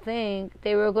did I think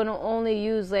they were gonna only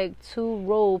use like 2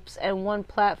 ropes and 1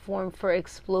 platform for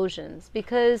explosions,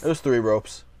 because It was 3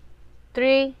 ropes.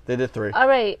 3. They did 3. All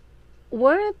right,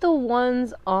 weren't the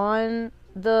ones on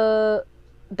that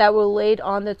were laid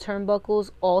on the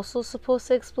turnbuckles also supposed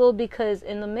to explode? Because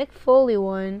in the Mick Foley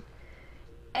one,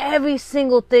 every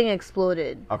single thing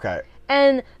exploded. Okay.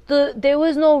 And there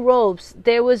was no ropes.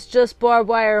 There was just barbed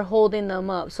wire holding them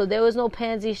up. So there was no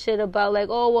pansy shit about like,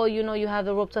 oh, well, you know, you have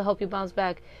the rope to help you bounce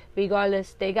back.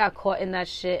 Regardless, they got caught in that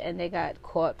shit, and they got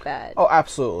caught bad. Oh,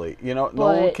 absolutely. You know, no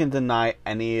one can deny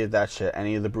any of that shit,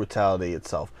 any of the brutality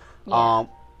itself. Yeah.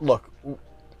 Look,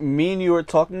 me and you were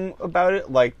talking about it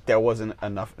like there wasn't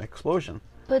enough explosion.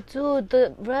 But dude,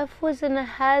 the ref was in a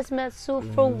hazmat suit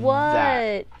for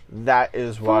what? That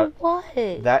is what. For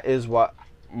what? That is what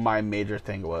my major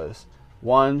thing was.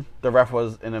 One, the ref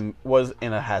was in a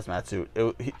hazmat suit. I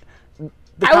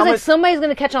was like, somebody's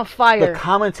gonna catch on fire. The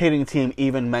commentating team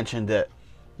even mentioned it.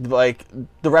 Like,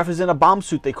 the ref is in a bomb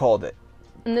suit. They called it.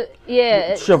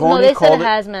 Yeah. Shivani they called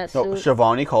said a hazmat suit. No,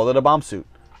 Shivani called it a bomb suit.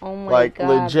 Oh my god,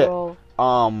 legit. Bro.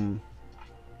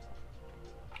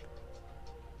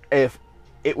 If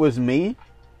it was me,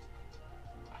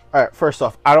 all right. First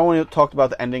off, I don't want to talk about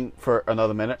the ending for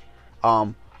another minute.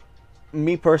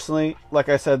 Me personally, like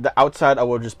I said, the outside I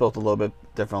would have just built a little bit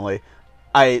differently.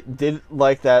 I did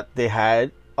like that they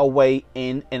had a way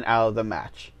in and out of the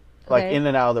match, like in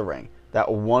and out of the ring. That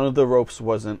one of the ropes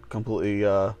wasn't completely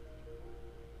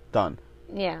done.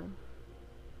 Yeah.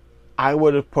 I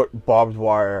would have put barbed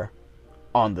wire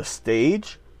on the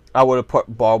stage. I would have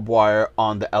put barbed wire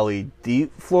on the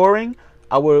LED flooring.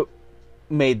 I would have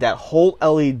made that whole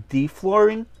LED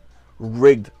flooring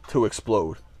rigged to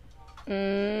explode.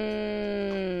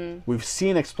 We've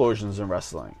seen explosions in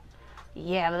wrestling.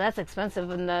 Yeah, but that's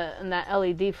expensive in that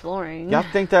LED flooring. Y'all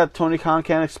think that Tony Khan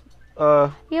can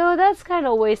Yo, that's kind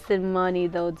of wasted money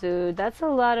though, dude. That's a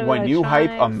lot of when you hype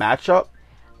a matchup?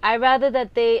 I rather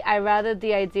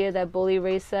the idea that Bully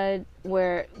Ray said,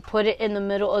 where put it in the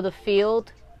middle of the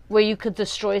field where you could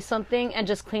destroy something and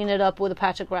just clean it up with a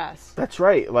patch of grass. That's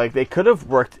right. Like, they could have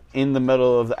worked in the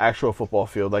middle of the actual football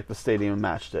field like the stadium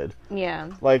match did.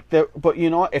 Yeah. Like, but you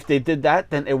know what? If they did that,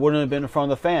 then it wouldn't have been in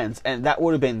front of the fans. And that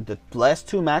would have been the last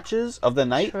 2 matches of the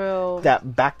night. True.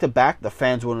 That back-to-back, the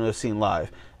fans wouldn't have seen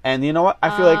live. And you know what?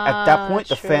 I feel like at that point,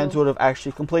 the fans would have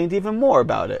actually complained even more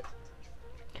about it.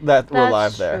 That were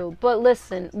live there. That's true. But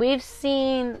listen, I've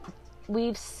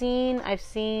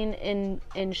seen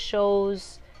in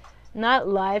shows, not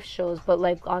live shows, but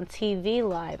like on TV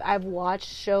live. I've watched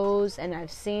shows and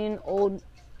I've seen old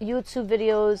YouTube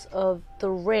videos of the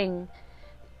ring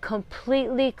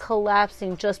completely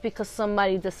collapsing just because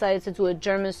somebody decided to do a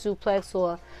German suplex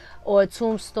or a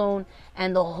tombstone,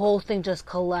 and the whole thing just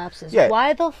collapses. Yeah.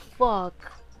 Why the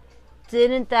fuck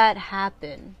didn't that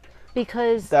happen?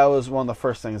 Because that was one of the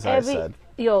first things I said.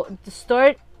 Yo,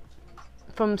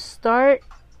 from start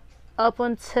up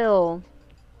until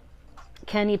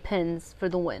Kenny pins for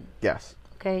the win. Yes.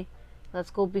 Okay, let's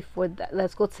go before that.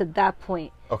 Let's go to that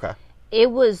point. Okay.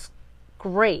 It was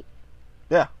great.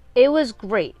 Yeah. It was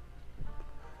great.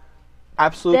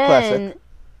 Absolute classic.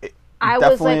 I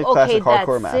was Definitely like, a classic okay,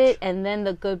 hardcore that's match. it. And then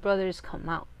the Good Brothers come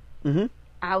out. Mm-hmm.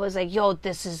 I was like, yo,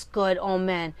 this is good. Oh,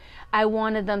 man. I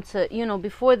wanted them to,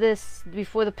 before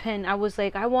the pin, I was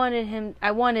like, I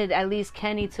wanted at least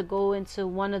Kenny to go into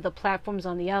one of the platforms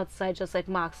on the outside, just like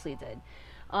Moxley did.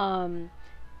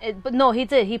 But no, he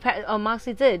did.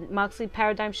 Moxley did. Moxley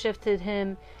paradigm shifted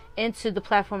him into the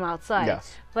platform outside.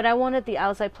 Yes. But I wanted the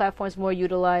outside platforms more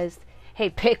utilized. Hey,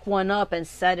 pick one up and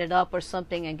set it up or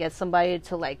something and get somebody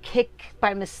to, like, kick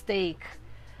by mistake.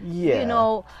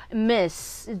 Yeah.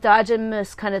 Miss, dodge and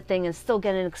miss kind of thing and still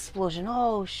get an explosion.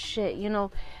 Oh, shit.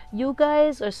 You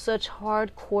guys are such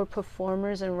hardcore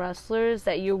performers and wrestlers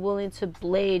that you're willing to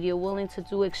blade. You're willing to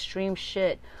do extreme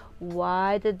shit.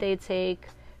 Why did they take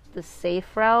the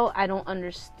safe route? I don't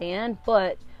understand,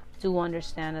 but do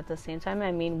understand at the same time.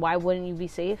 I mean, why wouldn't you be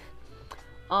safe?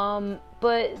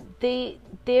 But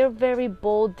they're very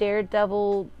bold,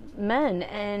 daredevil men,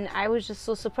 and I was just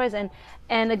so surprised.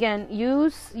 And again,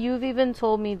 you've even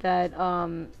told me that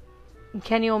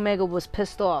Kenny Omega was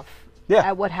pissed off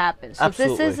at what happened. So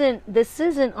absolutely. this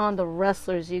isn't on the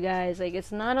wrestlers, you guys. Like,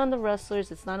 it's not on the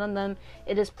wrestlers, it's not on them.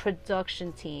 It is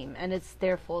production team, and it's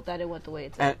their fault that it went the way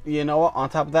it did. And you know what? On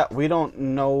top of that, we don't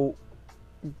know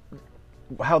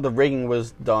how the rigging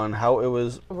was done, how it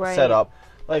was set up.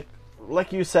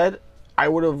 Like you said, I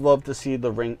would have loved to see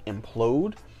the ring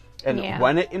implode, and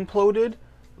when it imploded,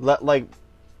 let like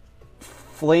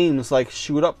flames like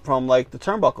shoot up from like the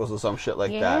turnbuckles or some shit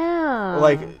like that.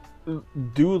 Like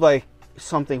do like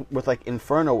something with like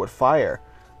Inferno with fire,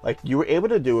 like you were able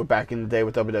to do it back in the day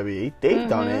with WWE. They've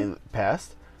done it in the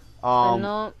past.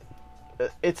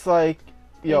 It's like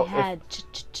they had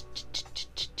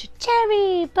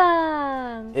cherry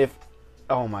bomb.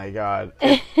 Oh my god,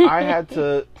 if I had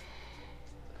to.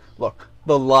 Look,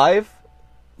 the live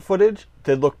footage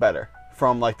did look better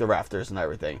from like the rafters and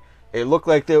everything. It looked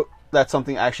like that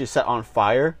something actually set on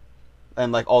fire,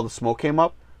 and like all the smoke came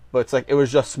up. But it's like it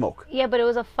was just smoke. Yeah, but it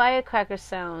was a firecracker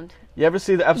sound. You ever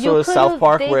see the episode of South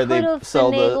Park where they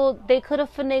sell They could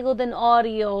have finagled an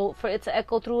audio for it to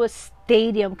echo through a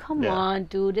stadium. Come on,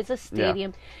 dude, it's a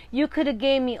stadium. You could have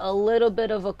gave me a little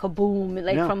bit of a kaboom,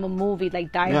 like from a movie,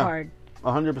 like Die Hard.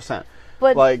 100%.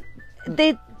 But like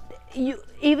if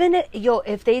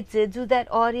they did do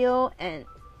that audio, and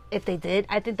if they did,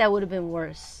 I think that would have been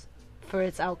worse for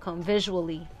its outcome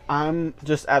visually. I'm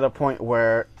just at a point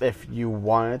where if you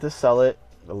wanted to sell it,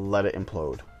 let it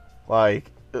implode.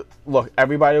 Like, look,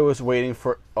 everybody was waiting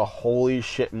for a holy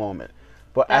shit moment,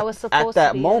 but at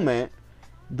that moment,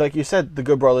 like you said, the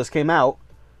Good Brothers came out,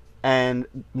 and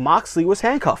Moxley was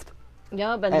handcuffed.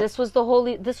 Yeah, but this was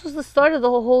the start of the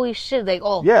whole holy shit. Like,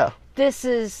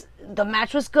 the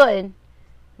match was good.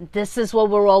 This is what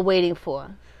we're all waiting for.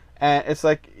 And it's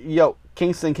like,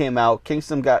 Kingston came out.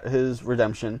 Kingston got his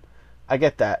redemption. I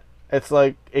get that. It's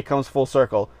like it comes full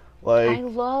circle. Like, I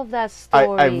love that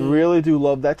story. I really do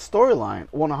love that storyline.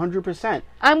 100%.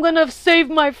 I'm gonna save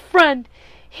my friend.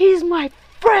 He's my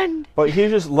friend. But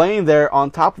he's just laying there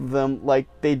on top of them, like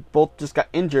they both just got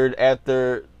injured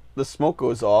after the smoke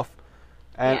goes off.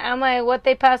 And I'm like, what,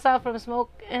 they pass out from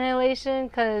smoke inhalation?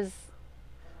 Because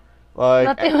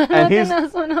nothing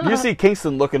else went on. You see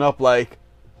Kingston looking up like,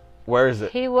 where is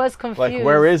it? He was confused. Like,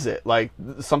 where is it? Like,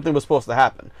 something was supposed to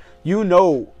happen. You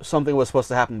know something was supposed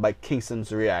to happen by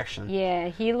Kingston's reaction. Yeah,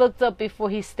 he looked up before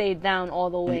he stayed down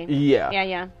all the way. Yeah.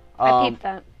 Yeah. I peeped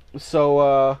that.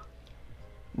 So,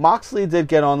 Moxley did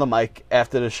get on the mic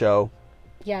after the show.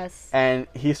 Yes. And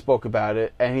he spoke about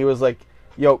it. And he was like,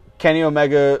 Kenny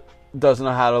Omega doesn't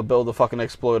know how to build a fucking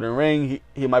exploding ring.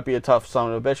 He might be a tough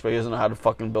son of a bitch, but he doesn't know how to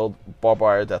fucking build barbed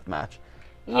wire death match.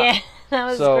 Yeah, that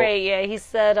was great. Yeah, he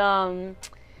said, I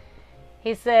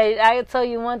could tell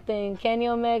you one thing, Kenny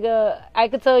Omega, I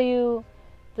could tell you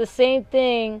the same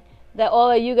thing that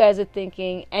all of you guys are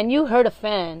thinking, and you heard a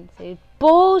fan say,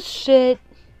 bullshit,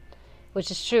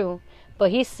 which is true,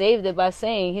 but he saved it by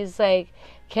saying, he's like,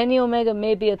 Kenny Omega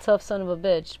may be a tough son of a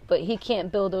bitch, but he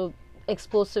can't build a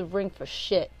explosive ring for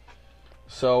shit.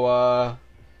 So,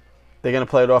 they're going to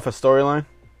play it off a storyline?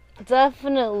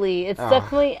 Definitely. It's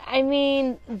definitely, I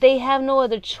mean, they have no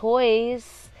other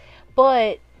choice,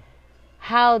 but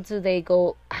how do they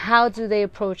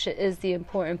approach it is the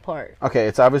important part. Okay,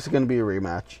 it's obviously going to be a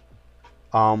rematch.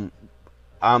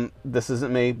 This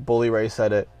isn't me. Bully Ray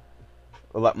said it.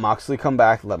 Let Moxley come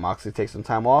back. Let Moxley take some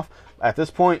time off. At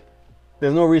this point,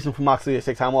 there's no reason for Moxley to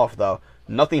take time off, though.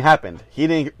 Nothing happened. He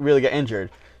didn't really get injured.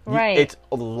 Right. It's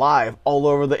live all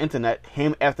over the internet.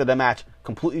 Him after the match,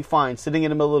 completely fine, sitting in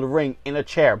the middle of the ring in a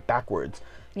chair backwards.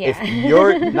 Yeah. If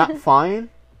you're not fine,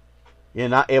 you're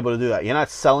not able to do that. You're not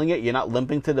selling it. You're not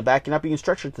limping to the back. You're not being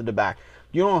stretchered to the back.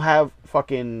 You don't have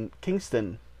fucking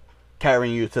Kingston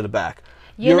carrying you to the back.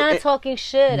 You're not talking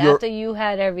shit after you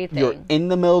had everything. You're in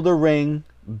the middle of the ring,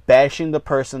 bashing the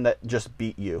person that just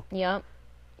beat you. Yep.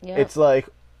 It's like,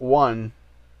 one,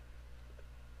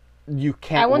 you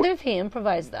can't... I wonder if he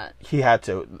improvised that. He had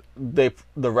to. The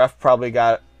ref probably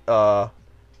got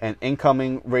an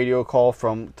incoming radio call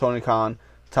from Tony Khan,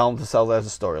 tell him to sell that as a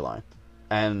storyline.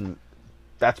 And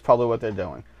that's probably what they're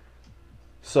doing.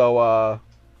 So,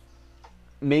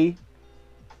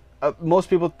 most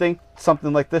people think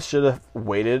something like this should have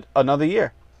waited another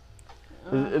year.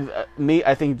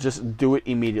 I think just do it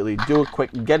immediately. Do it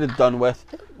quick. Get it done with.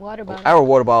 Water bottle. Our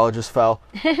water bottle just fell.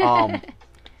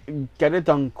 Get it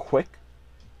done quick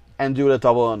and do it at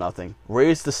Double or Nothing.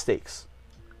 Raise the stakes.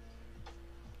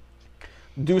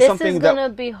 This is going to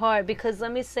be hard because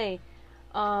let me say,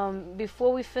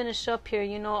 before we finish up here,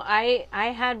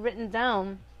 I had written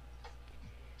down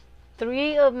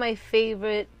 3 of my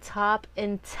favorite top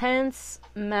intense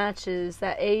matches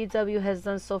that AEW has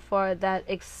done so far that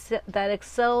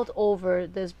excelled over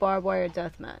this barbed wire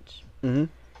death match. Mm-hmm.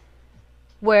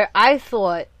 Where I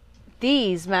thought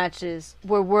these matches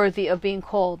were worthy of being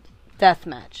called death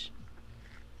match.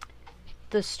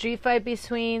 The street fight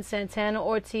between Santana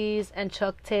Ortiz and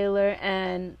Chuck Taylor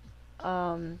and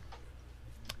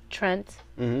Trent.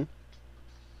 Mm-hmm.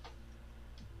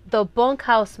 The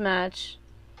bunkhouse match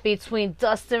between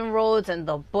Dustin Rhodes and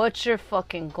the Butcher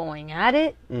fucking going at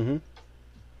it. Mm-hmm.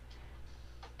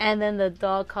 And then the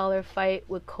dog collar fight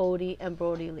with Cody and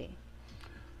Brody Lee.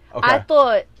 Okay. I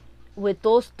thought with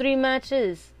those 3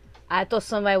 matches, I thought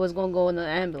somebody was going to go in the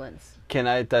ambulance. Can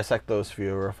I dissect those for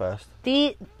you real fast?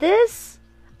 This,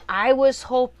 I was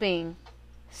hoping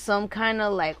some kind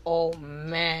of like, oh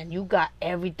man, you got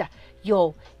everything.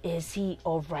 Yo, is he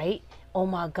alright? Oh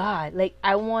my God. Like,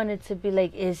 I wanted to be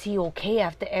like, is he okay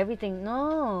after everything?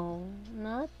 No,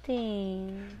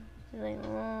 nothing. Like,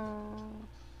 oh.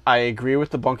 I agree with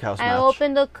the bunkhouse match. I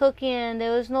opened the cookie and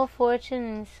there was no fortune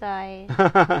inside.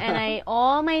 And I ate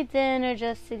all my dinner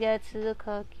just to get to the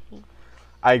cookie.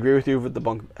 I agree with you with the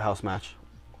bunkhouse match.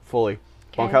 Fully.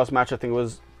 Okay. Bunkhouse match, I think,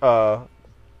 was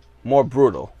more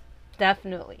brutal.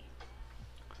 Definitely.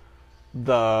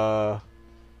 The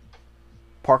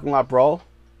parking lot brawl,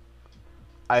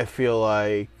 I feel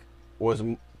like, was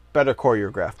better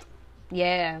choreographed.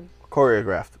 Yeah.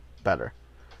 Choreographed better.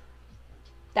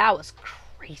 That was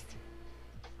crazy.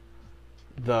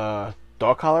 The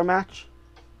dog collar match,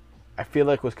 I feel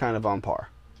like, was kind of on par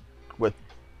with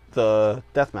the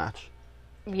death match.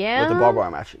 Yeah? With the barbed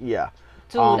wire match. Yeah.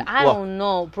 Dude, I don't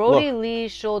know. Brody Lee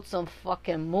showed some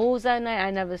fucking moves that night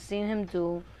I never seen him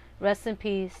do. Rest in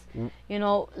peace.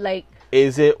 Like...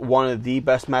 Is it one of the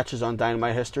best matches on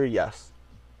Dynamite history? Yes.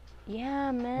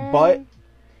 Yeah, man. But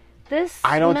this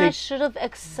match should have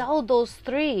excelled those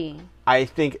 3. I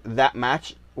think that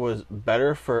match was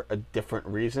better for a different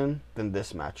reason than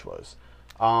this match was.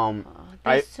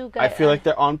 I feel like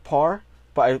they're on par,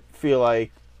 but I feel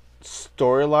like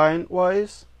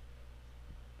storyline-wise,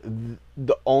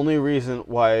 the only reason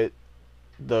why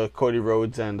the Cody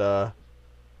Rhodes and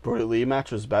Brody Lee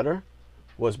match was better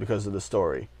was because of the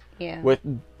story. Yeah. With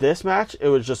this match, it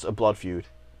was just a blood feud.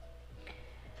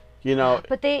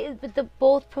 But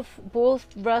both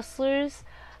wrestlers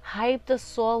hyped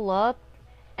us all up,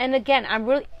 and again,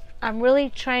 I'm really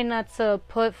trying not to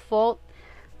put fault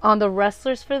on the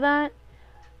wrestlers for that,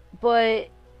 but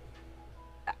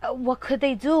what could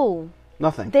they do?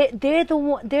 Nothing. They're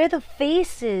the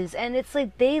faces, and it's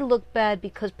like they look bad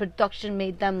because production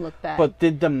made them look bad. But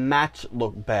did the match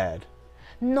look bad?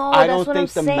 No, that's what I'm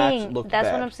saying.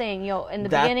 That's what I'm saying. Yo, in the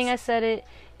beginning I said it.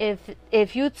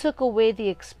 If you took away the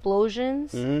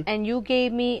explosions and you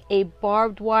gave me a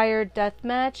barbed wire death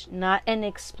match, not an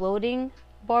exploding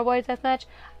barbed wire death match,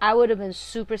 I would have been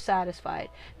super satisfied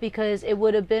because it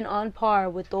would have been on par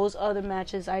with those other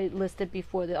matches I listed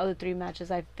before, the other 3 matches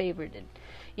I favored.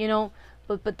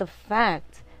 But the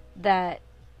fact that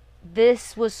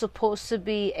this was supposed to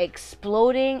be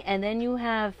exploding, and then you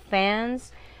have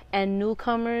fans and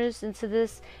newcomers into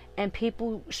this, and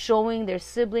people showing their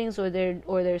siblings or their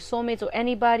soulmates or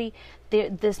anybody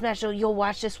this match. Yo,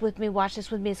 watch this with me.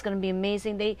 It's gonna be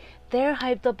amazing. They're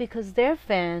hyped up because they're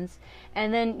fans.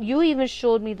 And then you even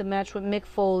showed me the match with Mick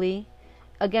Foley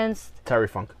against Terry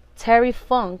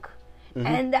Funk,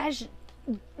 and that's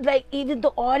like, even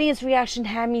the audience reaction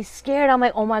had me scared. I'm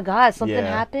like, oh my God, something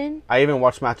happened. I even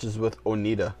watched matches with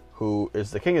Onita, who is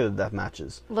the king of the death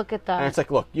matches. Look at that. And it's like,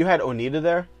 look, you had Onita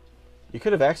there. You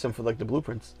could have asked him for like the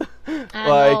blueprints. I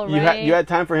know, right? you had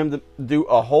time for him to do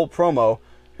a whole promo.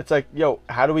 It's like, yo,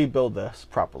 how do we build this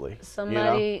properly?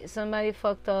 Somebody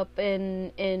fucked up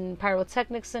in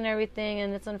pyrotechnics and everything,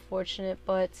 and it's unfortunate.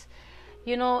 But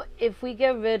you know, if we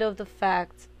get rid of the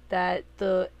fact that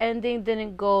the ending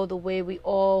didn't go the way we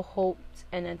all hoped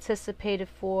and anticipated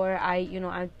for,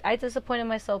 I disappointed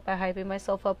myself by hyping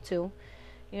myself up too,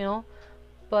 you know.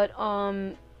 But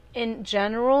in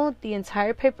general, the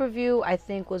entire pay-per-view I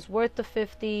think was worth the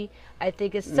 $50. I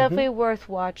think it's definitely worth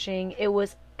watching. It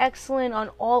was excellent on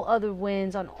all other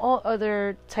wins, on all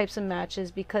other types of matches,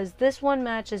 because this one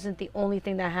match isn't the only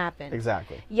thing that happened.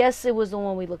 Exactly. Yes, it was the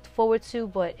one we looked forward to,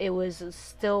 but it was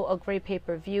still a great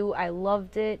pay-per-view. I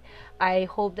loved it. I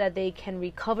hope that they can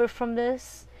recover from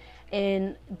this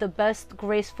in the best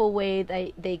graceful way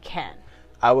they can.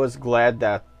 I was glad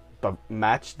that the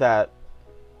match that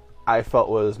I felt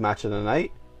was match of the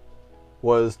night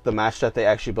was the match that they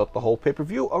actually built the whole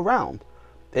pay-per-view around.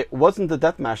 It wasn't the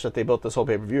death match that they built this whole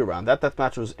pay-per-view around. That death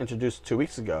match was introduced 2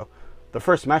 weeks ago. The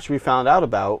first match we found out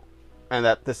about, and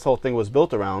that this whole thing was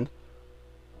built around,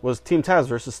 was Team Taz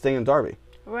versus Sting and Darby.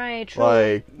 Right, true.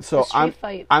 Like, so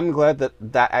fight. I'm glad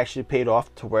that actually paid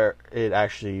off to where it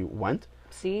actually went.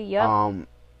 See, yep.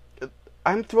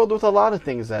 I'm thrilled with a lot of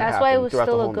things that happened. That's why it was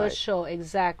still a good show.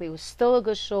 Exactly, it was still a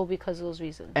good show because of those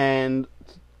reasons. And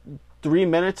 3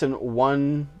 minutes and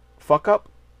one fuck up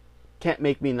can't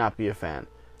make me not be a fan.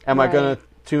 Am I gonna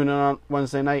tune in on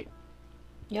Wednesday night?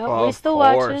 Yep, we're still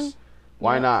watching.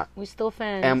 Why not? We still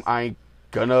fans. Am I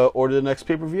gonna order the next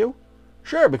pay-per-view?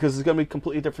 Sure, because it's gonna be a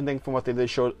completely different thing from what they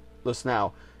showed us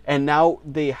now. And now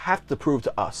they have to prove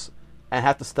to us and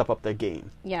have to step up their game.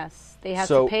 Yes, they have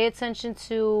to pay attention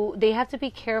to. They have to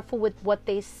be careful with what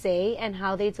they say and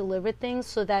how they deliver things,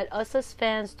 so that us as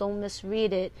fans don't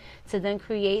misread it to then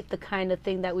create the kind of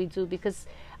thing that we do. Because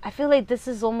I feel like this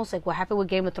is almost like what happened with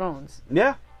Game of Thrones.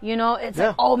 Yeah. You know, it's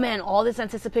like, oh man, all this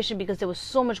anticipation because there was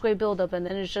so much great build-up, and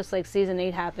then it's just like season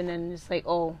 8 happened, and it's like,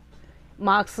 oh,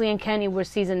 Moxley and Kenny were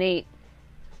season 8.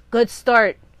 Good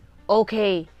start.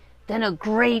 Okay. Then a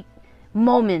great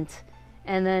moment.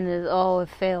 And then it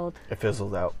failed. It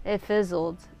fizzled out. It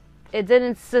fizzled. It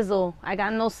didn't sizzle. I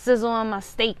got no sizzle on my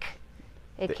steak.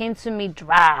 It came to me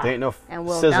dry. There ain't no and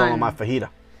sizzle on my fajita.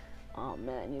 Oh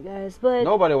man, you guys. But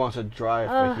nobody wants a dry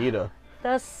fajita.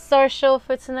 That's our show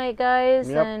for tonight, guys.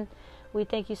 Yep. And we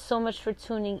thank you so much for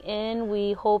tuning in.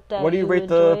 We hope that what do you rate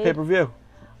the pay-per-view?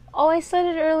 Oh, I said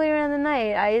it earlier in the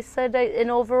night. I said that in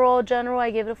overall general,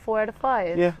 I gave it a 4 out of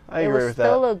 5. Yeah, I agree with that. It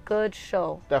was still a good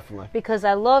show. Definitely. Because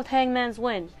I loved Hangman's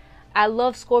win. I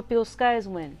loved Scorpio Sky's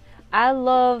win. I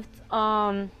loved,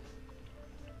 who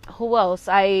else?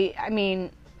 I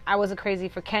mean, I wasn't crazy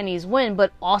for Kenny's win,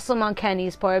 but awesome on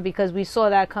Kenny's part because we saw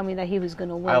that coming that he was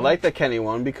going to win. I like that Kenny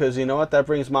won because you know what? That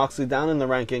brings Moxley down in the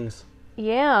rankings.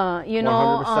 Yeah, you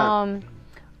know, 100%.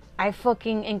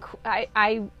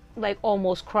 I like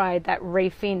almost cried that Rey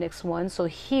Fenix won, so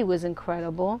he was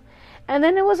incredible. And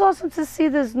then it was awesome to see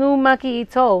this new Maki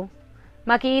Ito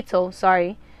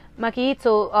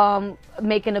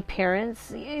make an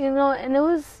appearance, you know, and it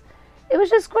was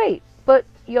just great. But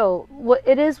yo,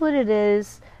 it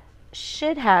is.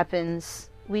 Shit happens.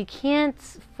 We can't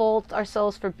fault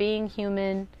ourselves for being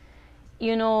human.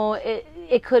 You know,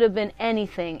 it could have been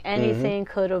anything. Anything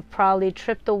could have probably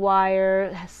tripped the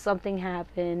wire. Something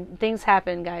happened. Things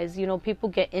happen, guys. You know, people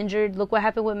get injured. Look what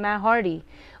happened with Matt Hardy.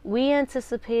 We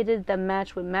anticipated the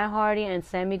match with Matt Hardy and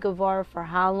Sammy Guevara for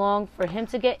how long? For him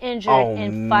to get injured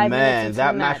in 5 minutes into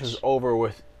that the match was over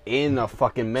within a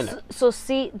fucking minute. So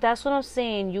see, that's what I'm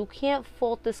saying. You can't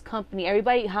fault this company.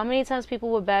 Everybody, how many times people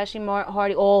were bashing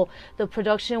Hardy? Oh, the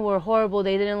production were horrible.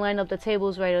 They didn't line up the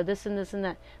tables right, or this and this and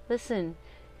that. Listen,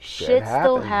 shit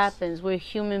still happens. We're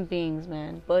human beings,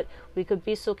 man. But we could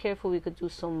be so careful. We could do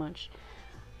so much.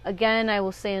 Again, I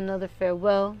will say another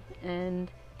farewell.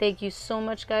 And thank you so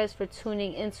much, guys, for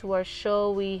tuning into our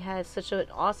show. We had such an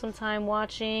awesome time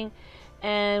watching.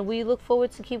 And we look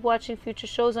forward to keep watching future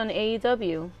shows on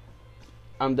AEW.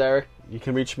 I'm Derek. You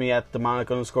can reach me at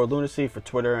demonic_lunacy for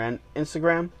Twitter and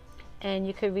Instagram. And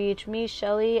you can reach me,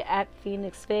 Shelly, at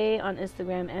Phoenix Faye on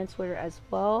Instagram and Twitter as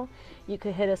well. You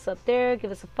could hit us up there,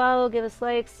 give us a follow, give us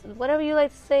likes, whatever you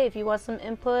like to say. If you want some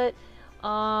input,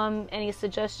 any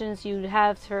suggestions you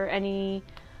have for any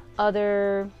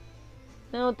other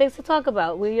things to talk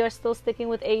about. We are still sticking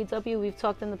with AEW. We've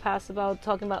talked in the past about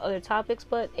talking about other topics,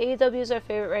 but AEW is our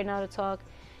favorite right now to talk,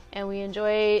 and we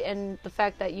enjoy it. And the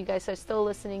fact that you guys are still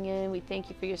listening in, we thank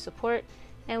you for your support,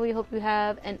 and we hope you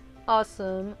have an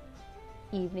awesome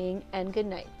evening and good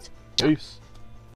night. Peace.